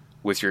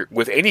with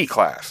any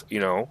class.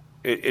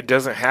 It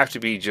doesn't have to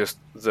be just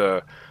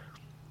the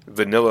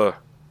vanilla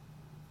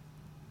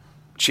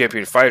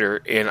champion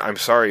fighter, and I'm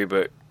sorry,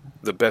 but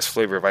the best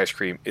flavor of ice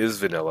cream is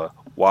vanilla.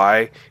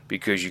 Why?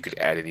 Because you could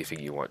add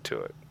anything you want to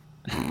it.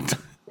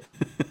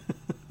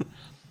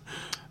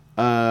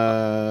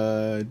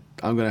 I'm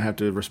gonna have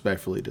to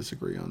respectfully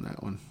disagree on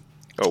that one.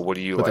 Oh, what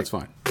do you like? That's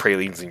fine.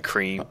 Pralines and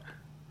cream.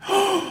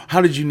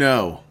 How did you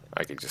know?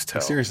 I could just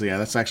tell. Seriously, yeah,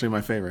 that's actually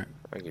my favorite.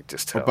 I could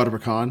just tell. Or butter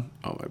pecan.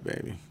 Oh my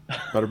baby,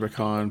 butter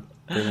pecan,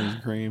 pralines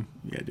and cream.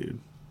 Yeah, dude.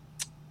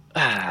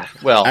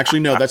 Well,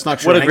 actually, no, that's not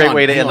true. What a great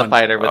way to end the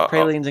fighter with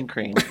pralines and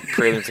cream.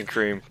 Pralines and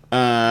cream.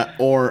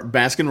 Or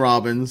Baskin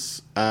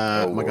Robbins.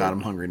 Oh my God,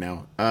 I'm hungry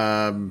now.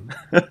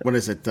 What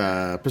is it?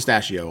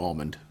 Pistachio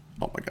almond.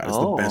 Oh my God, it's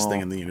the best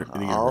thing in the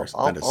universe.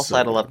 I'll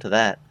sidle up to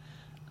that.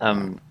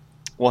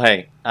 Well,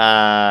 hey,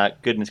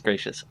 goodness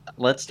gracious,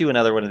 let's do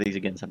another one of these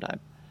again sometime.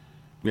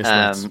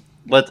 Yes,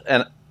 let's.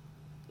 And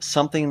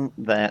something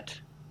that,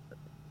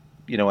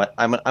 you know what,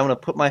 I'm gonna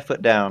put my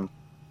foot down.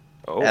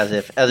 Oh. As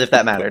if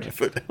that mattered.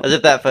 As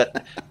if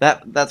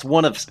that's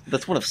one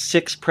of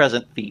 6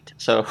 present feet,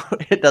 so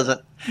it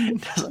doesn't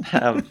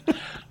have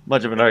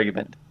much of an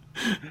argument.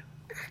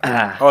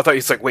 I thought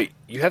you said, wait,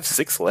 you have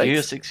 6 legs? You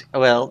have 6.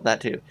 Well,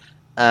 that too.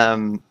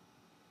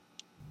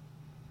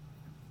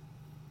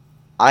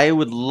 I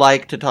would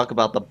like to talk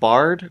about the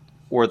Bard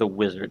or the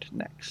Wizard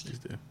next.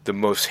 The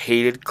most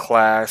hated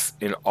class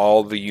in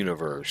all the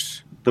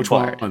universe. The Which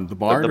Bard. one? The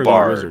Bard The or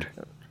Bard. the Wizard?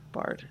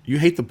 Bard. You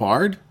hate the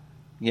Bard?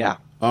 Yeah.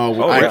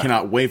 Oh, Oh, I yeah.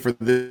 cannot wait for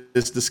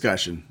this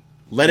discussion.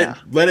 Let Yeah.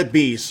 it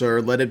be,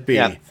 sir. Let it be.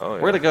 Yeah. Oh,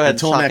 yeah. We're gonna go ahead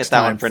Until and next socket that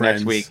time, one for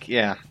friends. next week.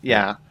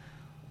 Yeah.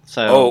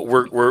 So Oh,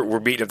 we're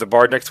beating up the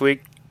Bard next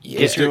week. Yeah.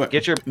 get your do it.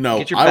 get your No,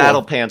 get your I battle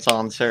will. pants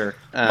on, sir.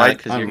 My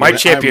 'Cause you're my gonna-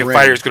 champion I'm ready.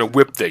 fighter is gonna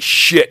whip the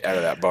shit out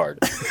of that Bard.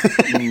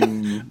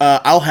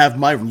 I'll have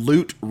my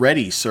loot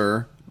ready,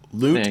 sir.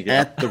 There you Loot go.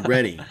 at the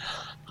ready.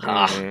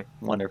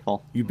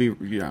 Wonderful. You be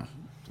so,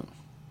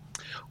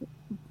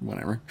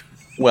 whatever.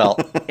 Well,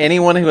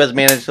 anyone who has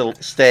managed to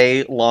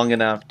stay long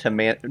enough to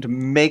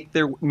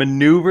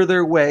maneuver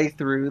their way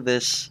through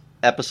this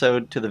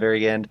episode to the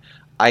very end,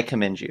 I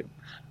commend you.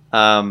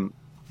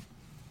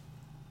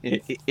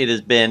 It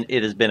has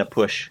been a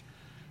push,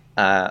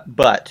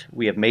 but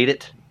we have made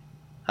it,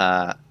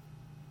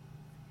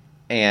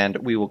 and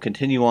we will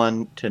continue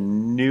on to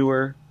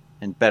newer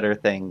and better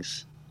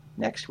things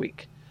next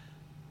week.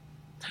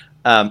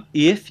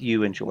 If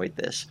you enjoyed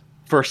this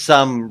for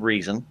some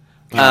reason,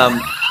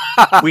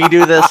 we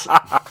do this.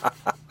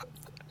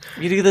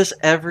 We do this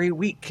every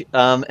week,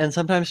 and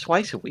sometimes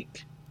twice a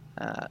week.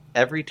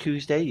 Every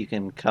Tuesday, you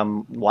can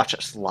come watch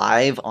us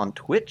live on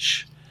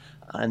Twitch.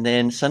 And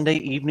then Sunday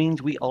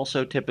evenings, we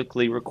also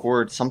typically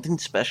record something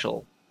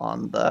special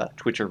on the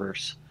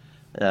Twitcherverse.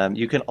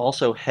 You can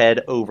also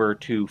head over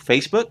to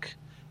Facebook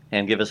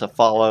and give us a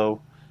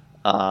follow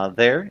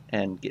there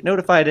and get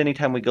notified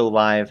anytime we go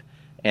live,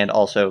 and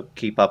also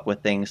keep up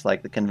with things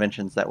like the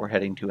conventions that we're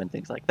heading to and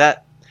things like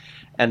that.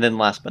 And then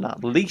last but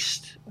not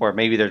least, or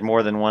maybe there's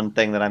more than one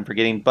thing that I'm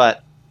forgetting,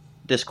 but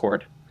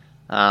Discord.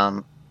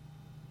 Our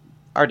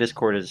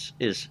Discord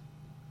is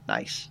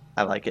nice.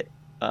 I like it.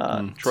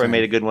 Troy same.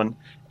 made a good one,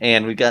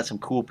 and we've got some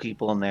cool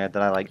people in there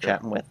that I like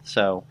chatting with.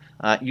 So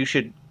you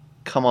should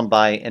come on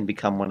by and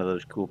become one of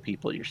those cool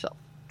people yourself.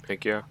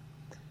 Heck yeah.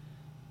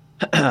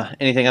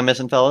 Anything I'm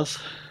missing, fellas?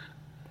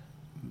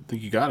 I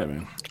think you got it,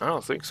 man. I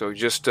don't think so.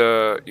 Just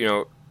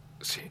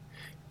see,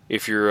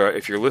 if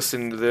you're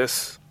listening to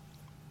this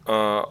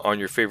on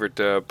your favorite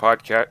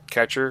podcast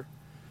catcher,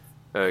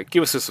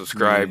 give us a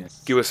subscribe,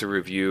 Yes. give us a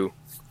review.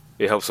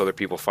 It helps other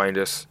people find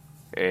us,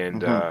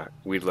 and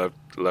we'd love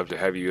to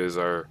have you as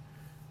a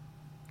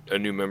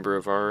new member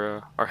of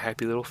our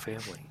happy little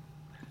family.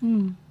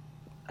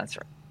 That's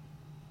right.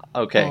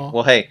 Okay. Aw.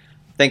 Well, hey,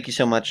 thank you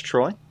so much,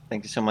 Troy.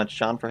 Thank you so much,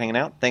 John, for hanging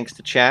out. Thanks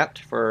to chat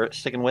for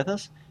sticking with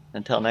us.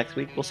 Until next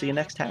week, we'll see you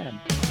next time.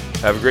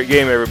 Have a great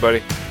game,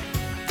 everybody.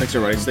 Thanks,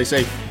 everybody. Stay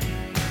safe.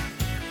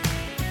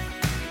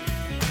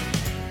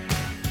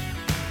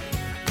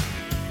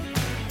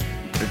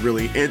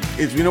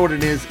 It you know what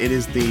it is? It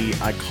is the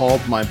I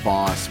called my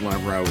boss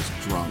whenever I was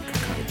drunk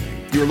kind of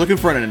thing. You were looking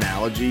for an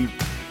analogy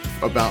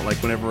about like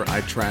whenever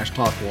I trash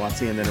talk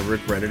Watsy and then I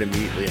regret it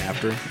immediately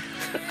after.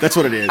 That's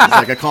what it is. It's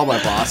like I call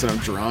my boss and I'm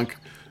drunk.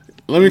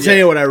 Let me tell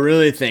you what I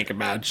really think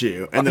about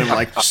you. And then I'm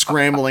like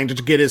scrambling to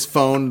get his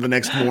phone the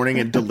next morning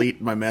and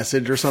delete my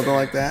message or something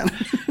like that.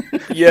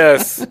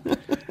 Yes.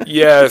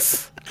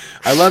 Yes.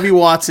 I love you,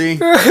 Watsy.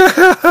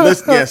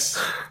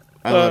 Yes,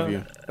 I love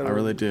you. I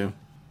really do.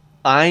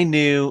 I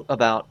knew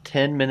about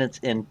 10 minutes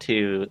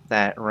into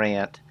that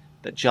rant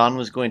that John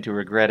was going to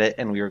regret it,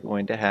 and we were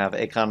going to have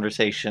a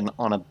conversation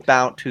on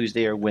about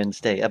Tuesday or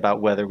Wednesday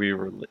about whether we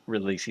were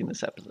releasing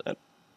this episode.